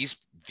 These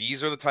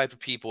are the type of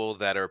people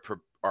that are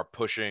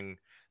pushing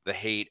the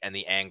hate and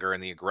the anger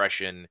and the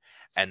aggression.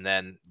 And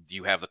then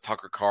you have the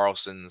Tucker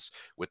Carlsons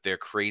with their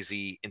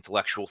crazy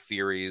intellectual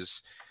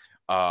theories.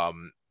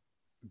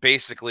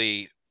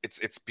 Basically,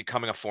 it's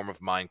becoming a form of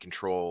mind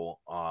control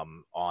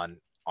on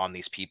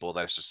these people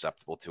that are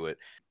susceptible to it.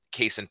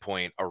 Case in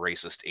point, a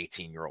racist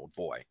 18-year-old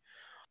boy.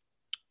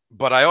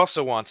 But I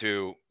also want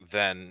to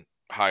then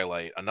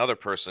highlight another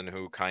person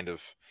who kind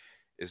of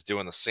is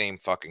doing the same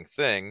fucking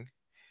thing.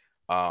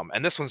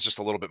 And this one's just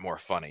a little bit more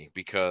funny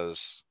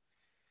because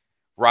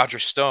Roger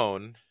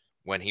Stone,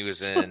 when he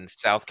was in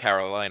South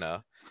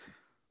Carolina,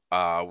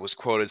 was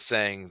quoted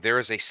saying, "There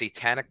is a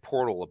satanic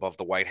portal above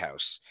the White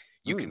House.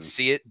 You can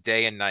see it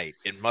day and night.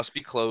 It must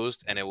be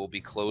closed, and it will be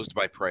closed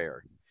by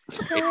prayer.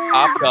 It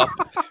popped up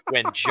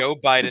when Joe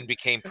Biden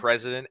became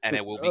president, and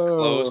it will be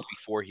closed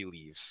before he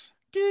leaves."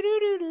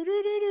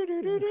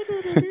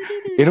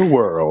 In a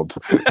world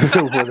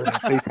where there's a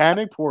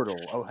satanic portal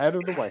ahead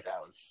of the White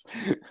House.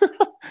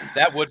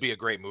 That would be a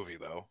great movie,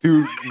 though.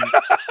 Dude.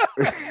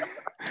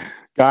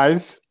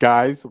 Guys,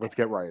 let's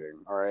get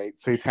writing. All right.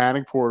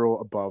 Satanic portal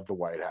above the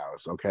White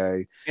House.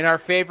 Okay. And our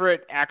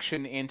favorite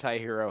action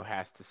anti-hero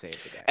has to save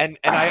the day. And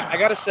I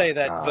got to say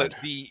that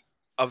the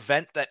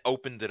event that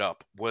opened it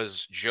up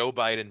was Joe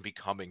Biden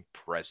becoming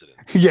president.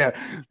 Yeah.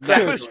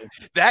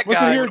 That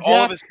guy with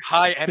all of his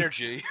high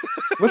energy.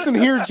 Listen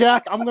here,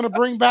 Jack. I'm going to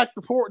bring back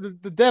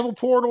the devil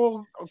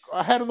portal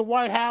ahead of the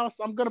White House.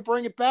 I'm going to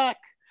bring it back.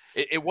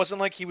 It wasn't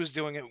like he was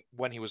doing it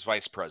when he was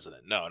vice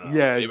president. No.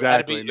 Yeah,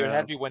 exactly. It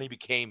had to be when he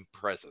became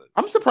president.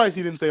 I'm surprised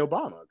he didn't say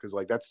Obama because,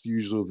 like, that's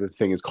usually the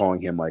thing is calling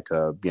him like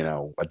a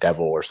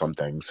devil or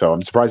something. So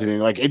I'm surprised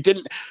he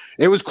didn't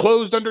It was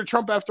closed under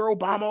Trump after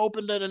Obama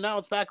opened it, and now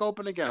it's back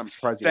open again. I'm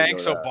surprised.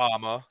 Thanks,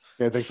 Obama.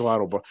 Yeah, thanks a lot,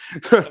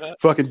 Obama.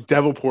 Fucking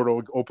devil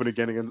portal open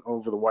again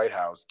over the White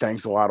House.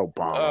 Thanks a lot,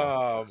 Obama.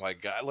 Oh my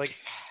God! Like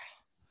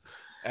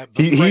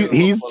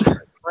he's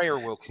prayer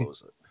will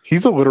close it.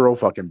 He's a literal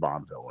fucking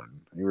Bond villain.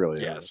 He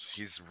really is.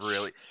 He's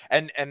really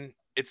and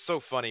it's so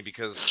funny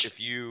because if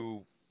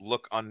you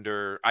look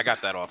under, I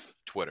got that off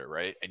Twitter,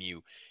 right? And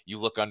you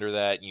look under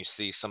that and you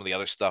see some of the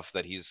other stuff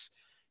that he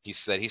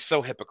said. He's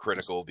so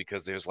hypocritical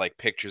because there's like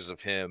pictures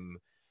of him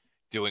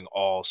doing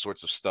all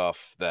sorts of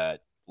stuff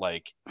that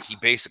like he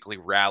basically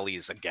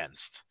rallies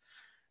against,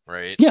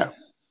 right? Yeah.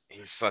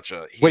 He's such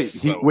a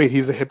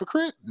he's a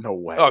hypocrite? No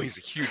way. Oh, he's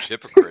a huge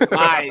hypocrite.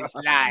 Lies.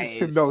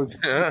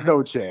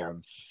 No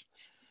chance.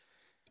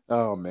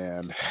 Oh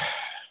man.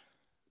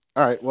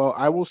 All right. Well,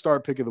 I will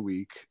start pick of the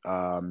week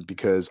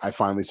because I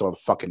finally saw the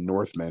fucking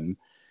Northman,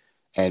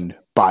 and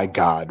by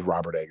God,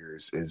 Robert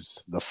Eggers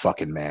is the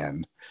fucking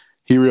man.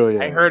 He really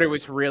is. I heard it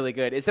was really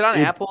good. Is it on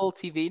Apple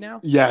TV now?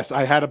 Yes,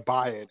 I had to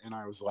buy it, and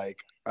I was like,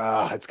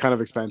 it's kind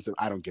of expensive.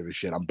 I don't give a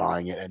shit. I'm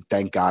buying it, and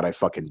thank God I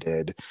fucking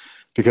did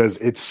because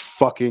it's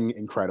fucking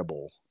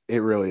incredible. It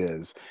really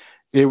is.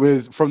 It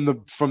was from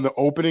the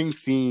opening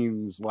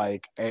scenes,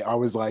 like I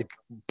was like,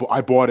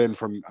 I bought in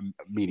from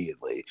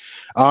immediately.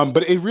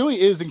 But it really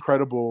is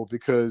incredible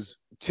because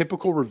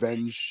typical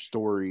revenge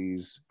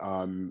stories,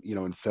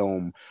 in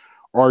film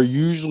are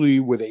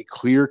usually with a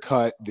clear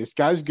cut, this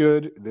guy's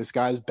good, this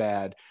guy's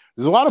bad.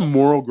 There's a lot of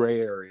moral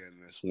gray area in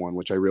this one,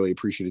 which I really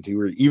appreciated too,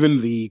 where even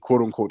the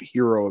quote unquote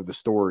hero of the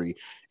story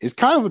is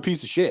kind of a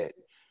piece of shit.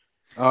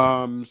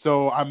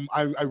 So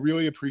I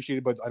really appreciate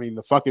it, but I mean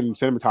the fucking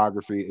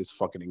cinematography is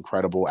fucking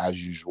incredible as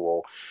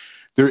usual.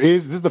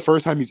 This is the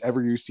first time he's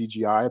ever used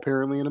CGI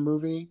apparently in a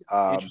movie.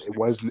 It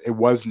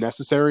was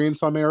necessary in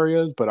some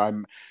areas, but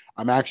I'm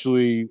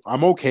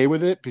okay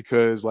with it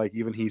because like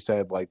even he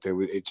said like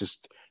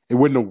it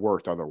wouldn't have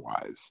worked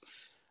otherwise.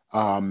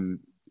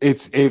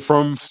 It's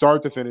from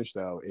start to finish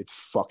though, it's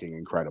fucking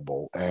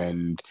incredible,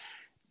 and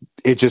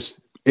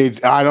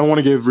I don't want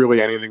to give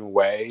really anything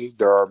away.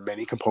 There are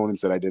many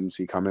components that I didn't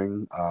see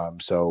coming.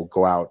 So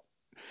go out.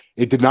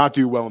 It did not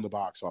do well in the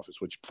box office,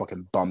 which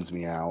fucking bums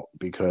me out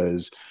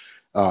because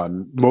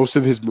most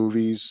of his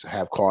movies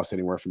have cost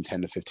anywhere from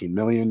 10 to 15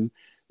 million.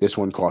 This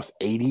one cost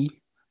 80.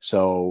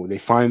 So they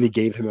finally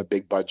gave him a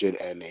big budget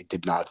and it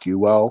did not do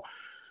well.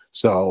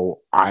 So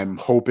I'm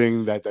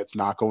hoping that that's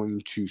not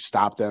going to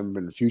stop them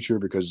in the future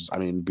because, I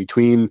mean,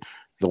 between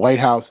The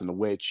Lighthouse and The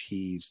Witch,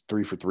 he's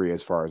 3 for 3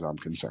 as far as I'm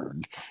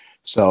concerned.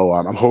 So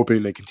I'm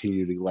hoping they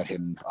continue to let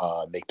him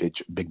make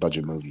big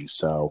budget movies.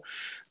 So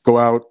go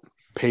out,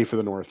 pay for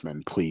the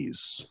Northman,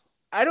 please.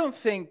 I don't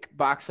think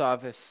box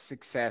office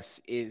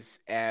success is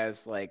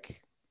as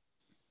like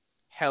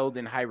held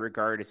in high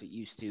regard as it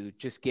used to,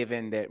 just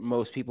given that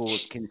most people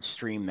can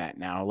stream that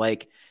now.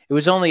 Like, it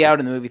was only out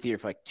in the movie theater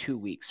for like 2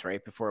 weeks,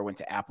 right, before it went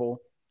to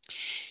Apple.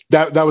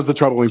 That was the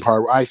troubling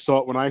part.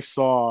 When I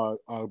saw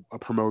a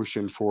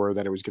promotion for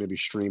that it was going to be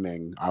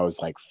streaming, I was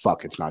like,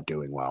 "Fuck, it's not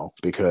doing well,"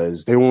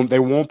 because they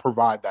won't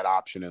provide that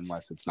option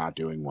unless it's not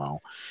doing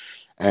well.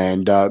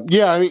 And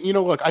yeah, I mean,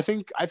 look, I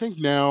think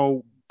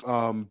now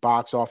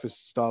box office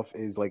stuff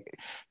is like,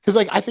 because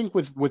like I think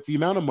with the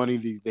amount of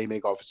money they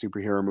make off of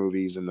superhero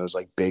movies and those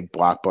like big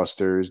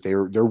blockbusters,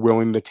 they're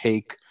willing to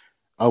take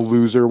a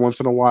loser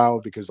once in a while,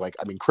 because like,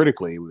 I mean,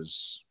 critically it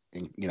was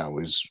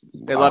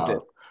they loved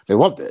it. They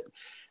loved it,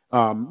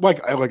 like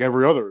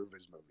every other of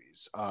his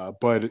movies.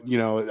 But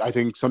I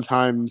think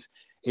sometimes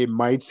it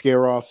might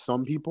scare off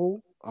some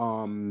people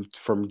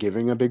from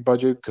giving a big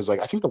budget, because like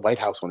I think The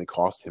Lighthouse only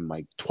cost him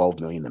like $12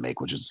 million to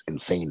make, which is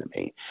insane to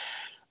me.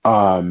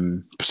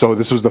 So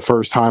this was the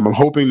first time. I'm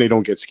hoping they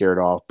don't get scared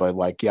off, but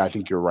like, yeah, I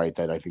think you're right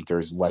that I think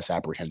there's less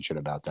apprehension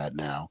about that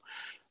now.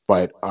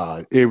 But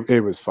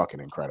it was fucking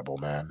incredible,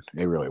 man.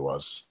 It really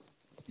was.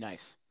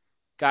 Nice.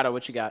 Gato,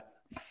 what you got?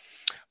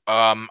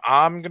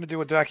 I'm gonna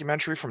do a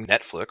documentary from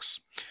Netflix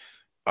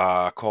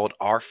called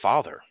Our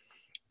Father,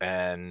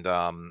 and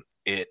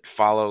it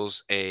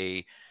follows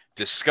a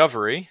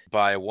discovery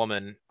by a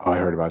woman. Oh, I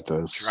heard about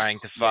this. Trying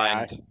to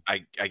find,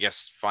 I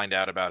guess, find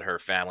out about her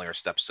family or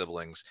step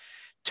siblings.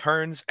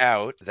 Turns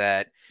out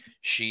that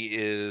she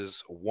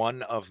is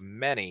one of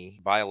many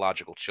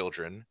biological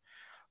children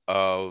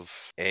of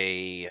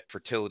a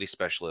fertility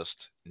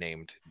specialist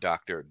named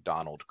Dr.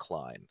 Donald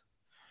Klein,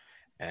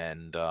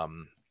 and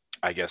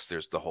I guess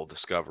there's the whole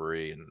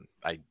discovery, and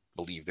I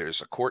believe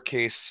there's a court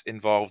case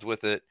involved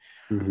with it.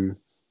 Mm-hmm.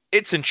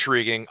 It's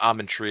intriguing. I'm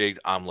intrigued.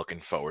 I'm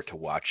looking forward to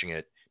watching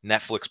it.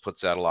 Netflix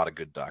puts out a lot of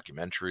good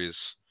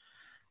documentaries,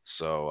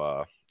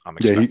 so I'm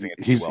expecting it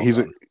to be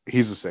well done.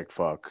 He's a sick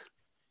fuck.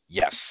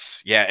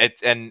 Yes, yeah.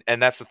 And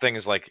that's the thing,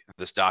 is like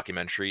this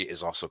documentary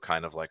is also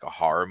kind of like a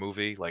horror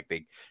movie. Like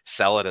they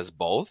sell it as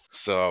both.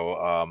 So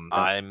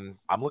I'm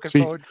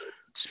looking forward to it.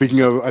 Speaking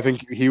of, I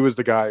think he was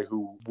the guy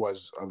who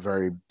was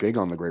very big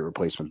on the Great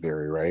Replacement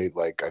theory, right?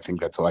 Like I think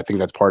that's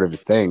part of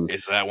his thing.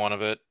 Is that one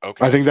of it?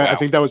 Okay. I think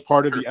that was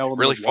part of the element.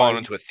 Really falling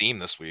into a theme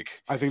this week.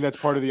 I think that's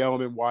part of the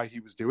element why he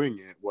was doing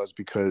it, was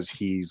because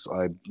he's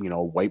a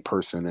white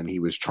person, and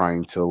he was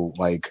trying to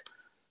like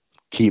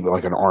keep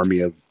like an army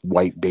of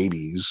white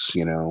babies,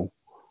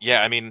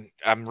 Yeah, I mean,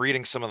 I'm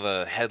reading some of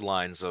the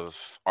headlines of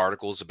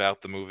articles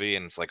about the movie,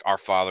 and it's like, Our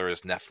Father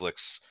is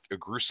Netflix, a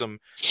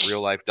gruesome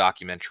real-life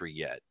documentary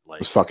yet.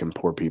 Like, those fucking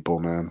poor people,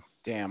 man.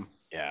 Damn.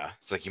 Yeah,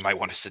 it's like you might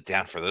want to sit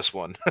down for this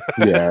one.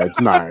 Yeah, it's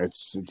not.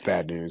 It's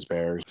bad news,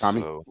 Bears.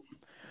 Tommy?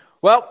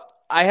 Well,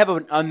 I have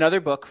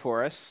another book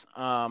for us.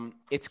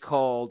 It's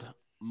called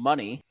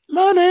Money.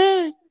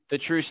 Money! The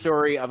True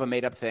Story of a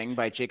Made-Up Thing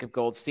by Jacob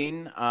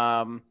Goldstein.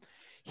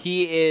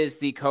 He is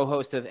the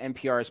co-host of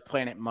NPR's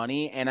Planet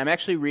Money, and I'm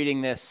actually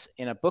reading this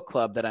in a book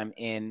club that I'm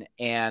in,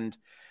 and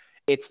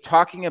it's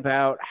talking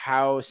about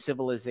how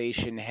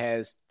civilization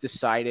has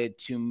decided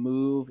to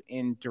move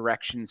in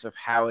directions of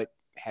how it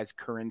has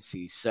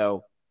currency.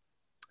 So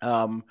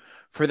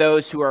for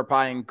those who are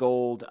buying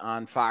gold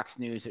on Fox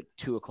News at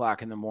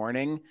 2:00 in the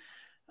morning,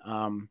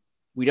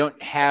 we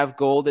don't have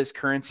gold as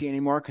currency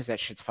anymore because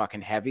that shit's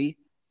fucking heavy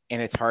and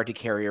it's hard to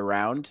carry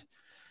around.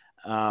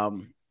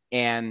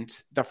 And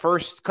the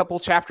first couple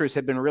chapters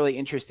have been really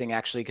interesting,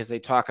 actually, because they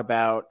talk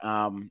about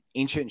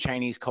ancient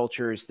Chinese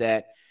cultures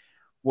that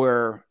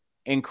were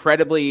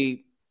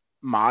incredibly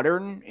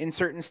modern in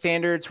certain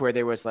standards, where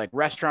there was like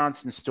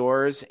restaurants and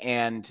stores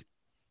and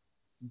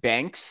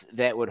banks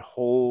that would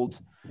hold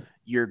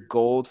your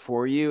gold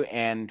for you,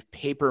 and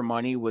paper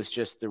money was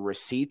just the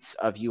receipts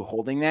of you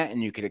holding that,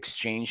 and you could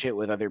exchange it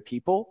with other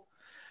people.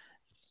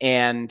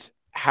 And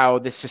how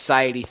the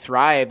society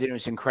thrived and it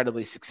was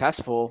incredibly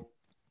successful.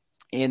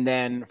 And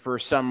then for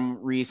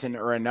some reason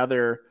or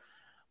another,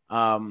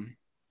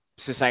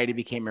 society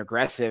became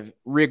regressive,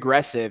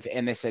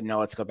 and they said, no,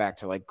 let's go back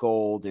to like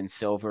gold and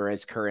silver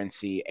as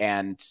currency.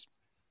 And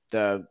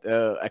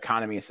the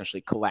economy essentially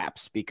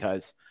collapsed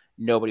because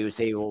nobody was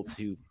able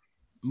to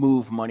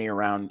move money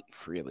around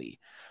freely.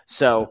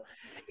 So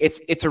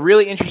it's a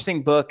really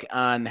interesting book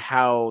on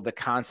how the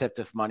concept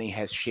of money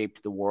has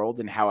shaped the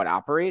world and how it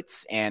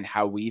operates and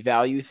how we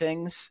value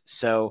things.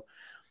 So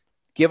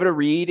give it a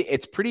read.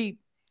 It's pretty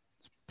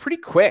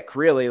quick,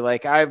 really.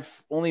 Like,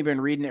 I've only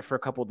been reading it for a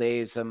couple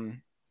days,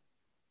 and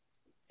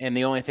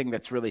the only thing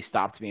that's really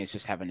stopped me is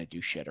just having to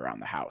do shit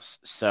around the house.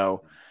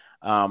 So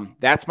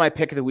that's my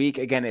pick of the week.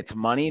 Again, it's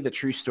Money, the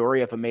True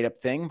Story of a Made-Up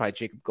Thing by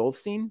Jacob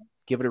Goldstein.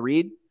 Give it a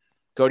read.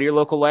 Go to your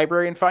local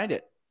library and find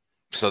it.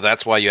 So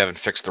that's why you haven't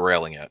fixed the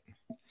railing yet.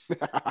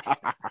 It's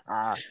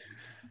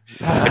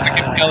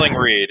a compelling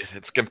read.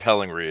 It's a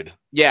compelling read.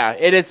 Yeah,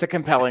 it is a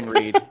compelling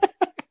read.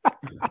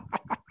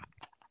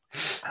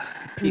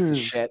 Piece of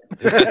shit.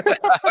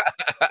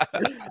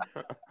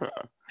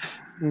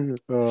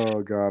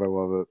 Oh God, I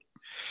love it.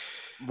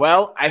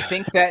 Well, I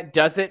think that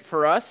does it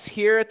for us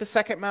here at the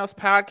Second Mouse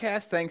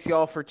Podcast. Thanks,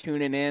 y'all, for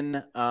tuning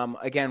in.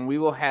 Again, we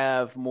will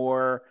have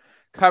more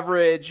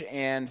coverage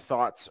and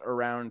thoughts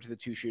around the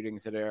 2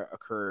 shootings that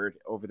occurred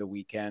over the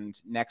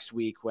weekend next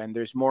week when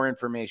there's more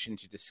information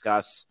to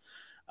discuss.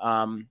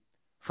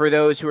 For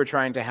those who are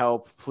trying to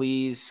help,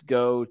 please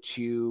go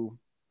to,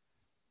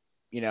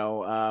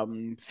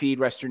 Feed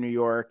Western New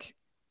York,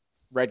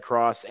 Red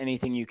Cross.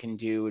 Anything you can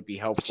do would be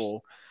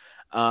helpful.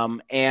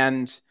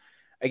 And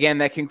again,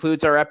 that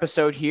concludes our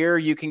episode here.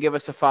 You can give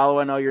us a follow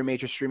on all your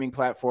major streaming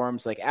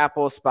platforms like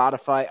Apple,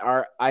 Spotify,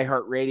 our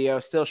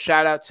iHeartRadio. Still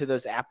shout out to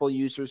those Apple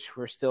users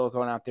who are still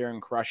going out there and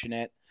crushing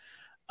it.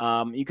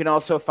 You can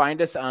also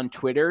find us on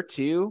Twitter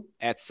too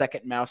at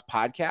Second Mouse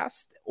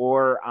Podcast,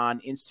 or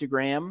on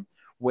Instagram,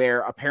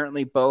 where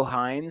apparently Bo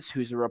Hines,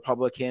 who's a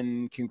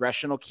Republican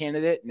congressional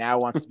candidate, now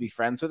wants to be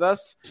friends with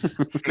us.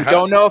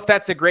 Don't know if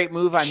that's a great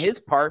move on his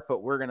part,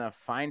 but we're going to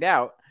find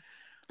out.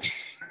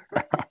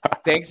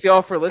 Thanks,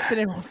 y'all, for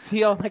listening. We'll see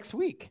y'all next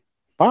week.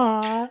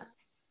 Bye.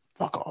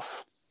 Fuck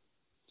off.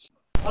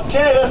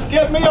 Okay, let's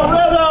get me a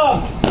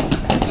rhythm.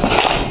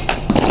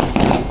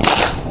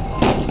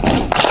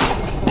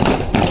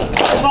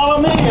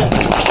 Follow me.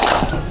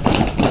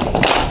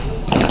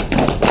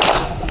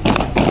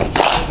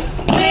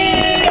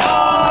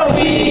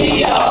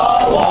 We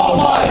are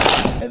Walmart.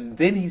 And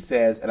then he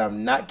says, and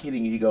I'm not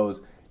kidding you, he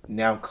goes,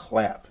 now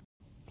clap.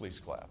 Please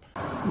clap.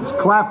 Just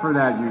clap for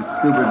that, you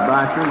stupid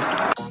bastard.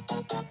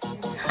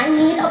 I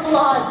need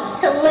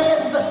applause to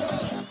live.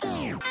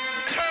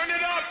 Turn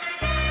it up.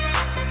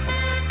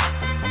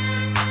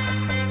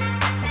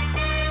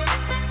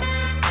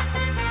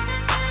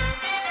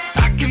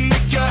 I can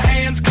make your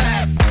hands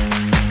clap.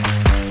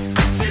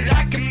 Said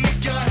I can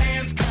make your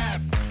hands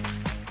clap.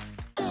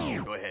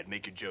 Go ahead,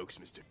 make your jokes,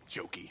 Mr.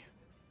 Jokey.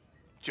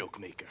 Joke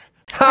maker.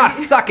 Ha!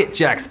 Suck it,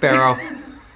 Jack Sparrow.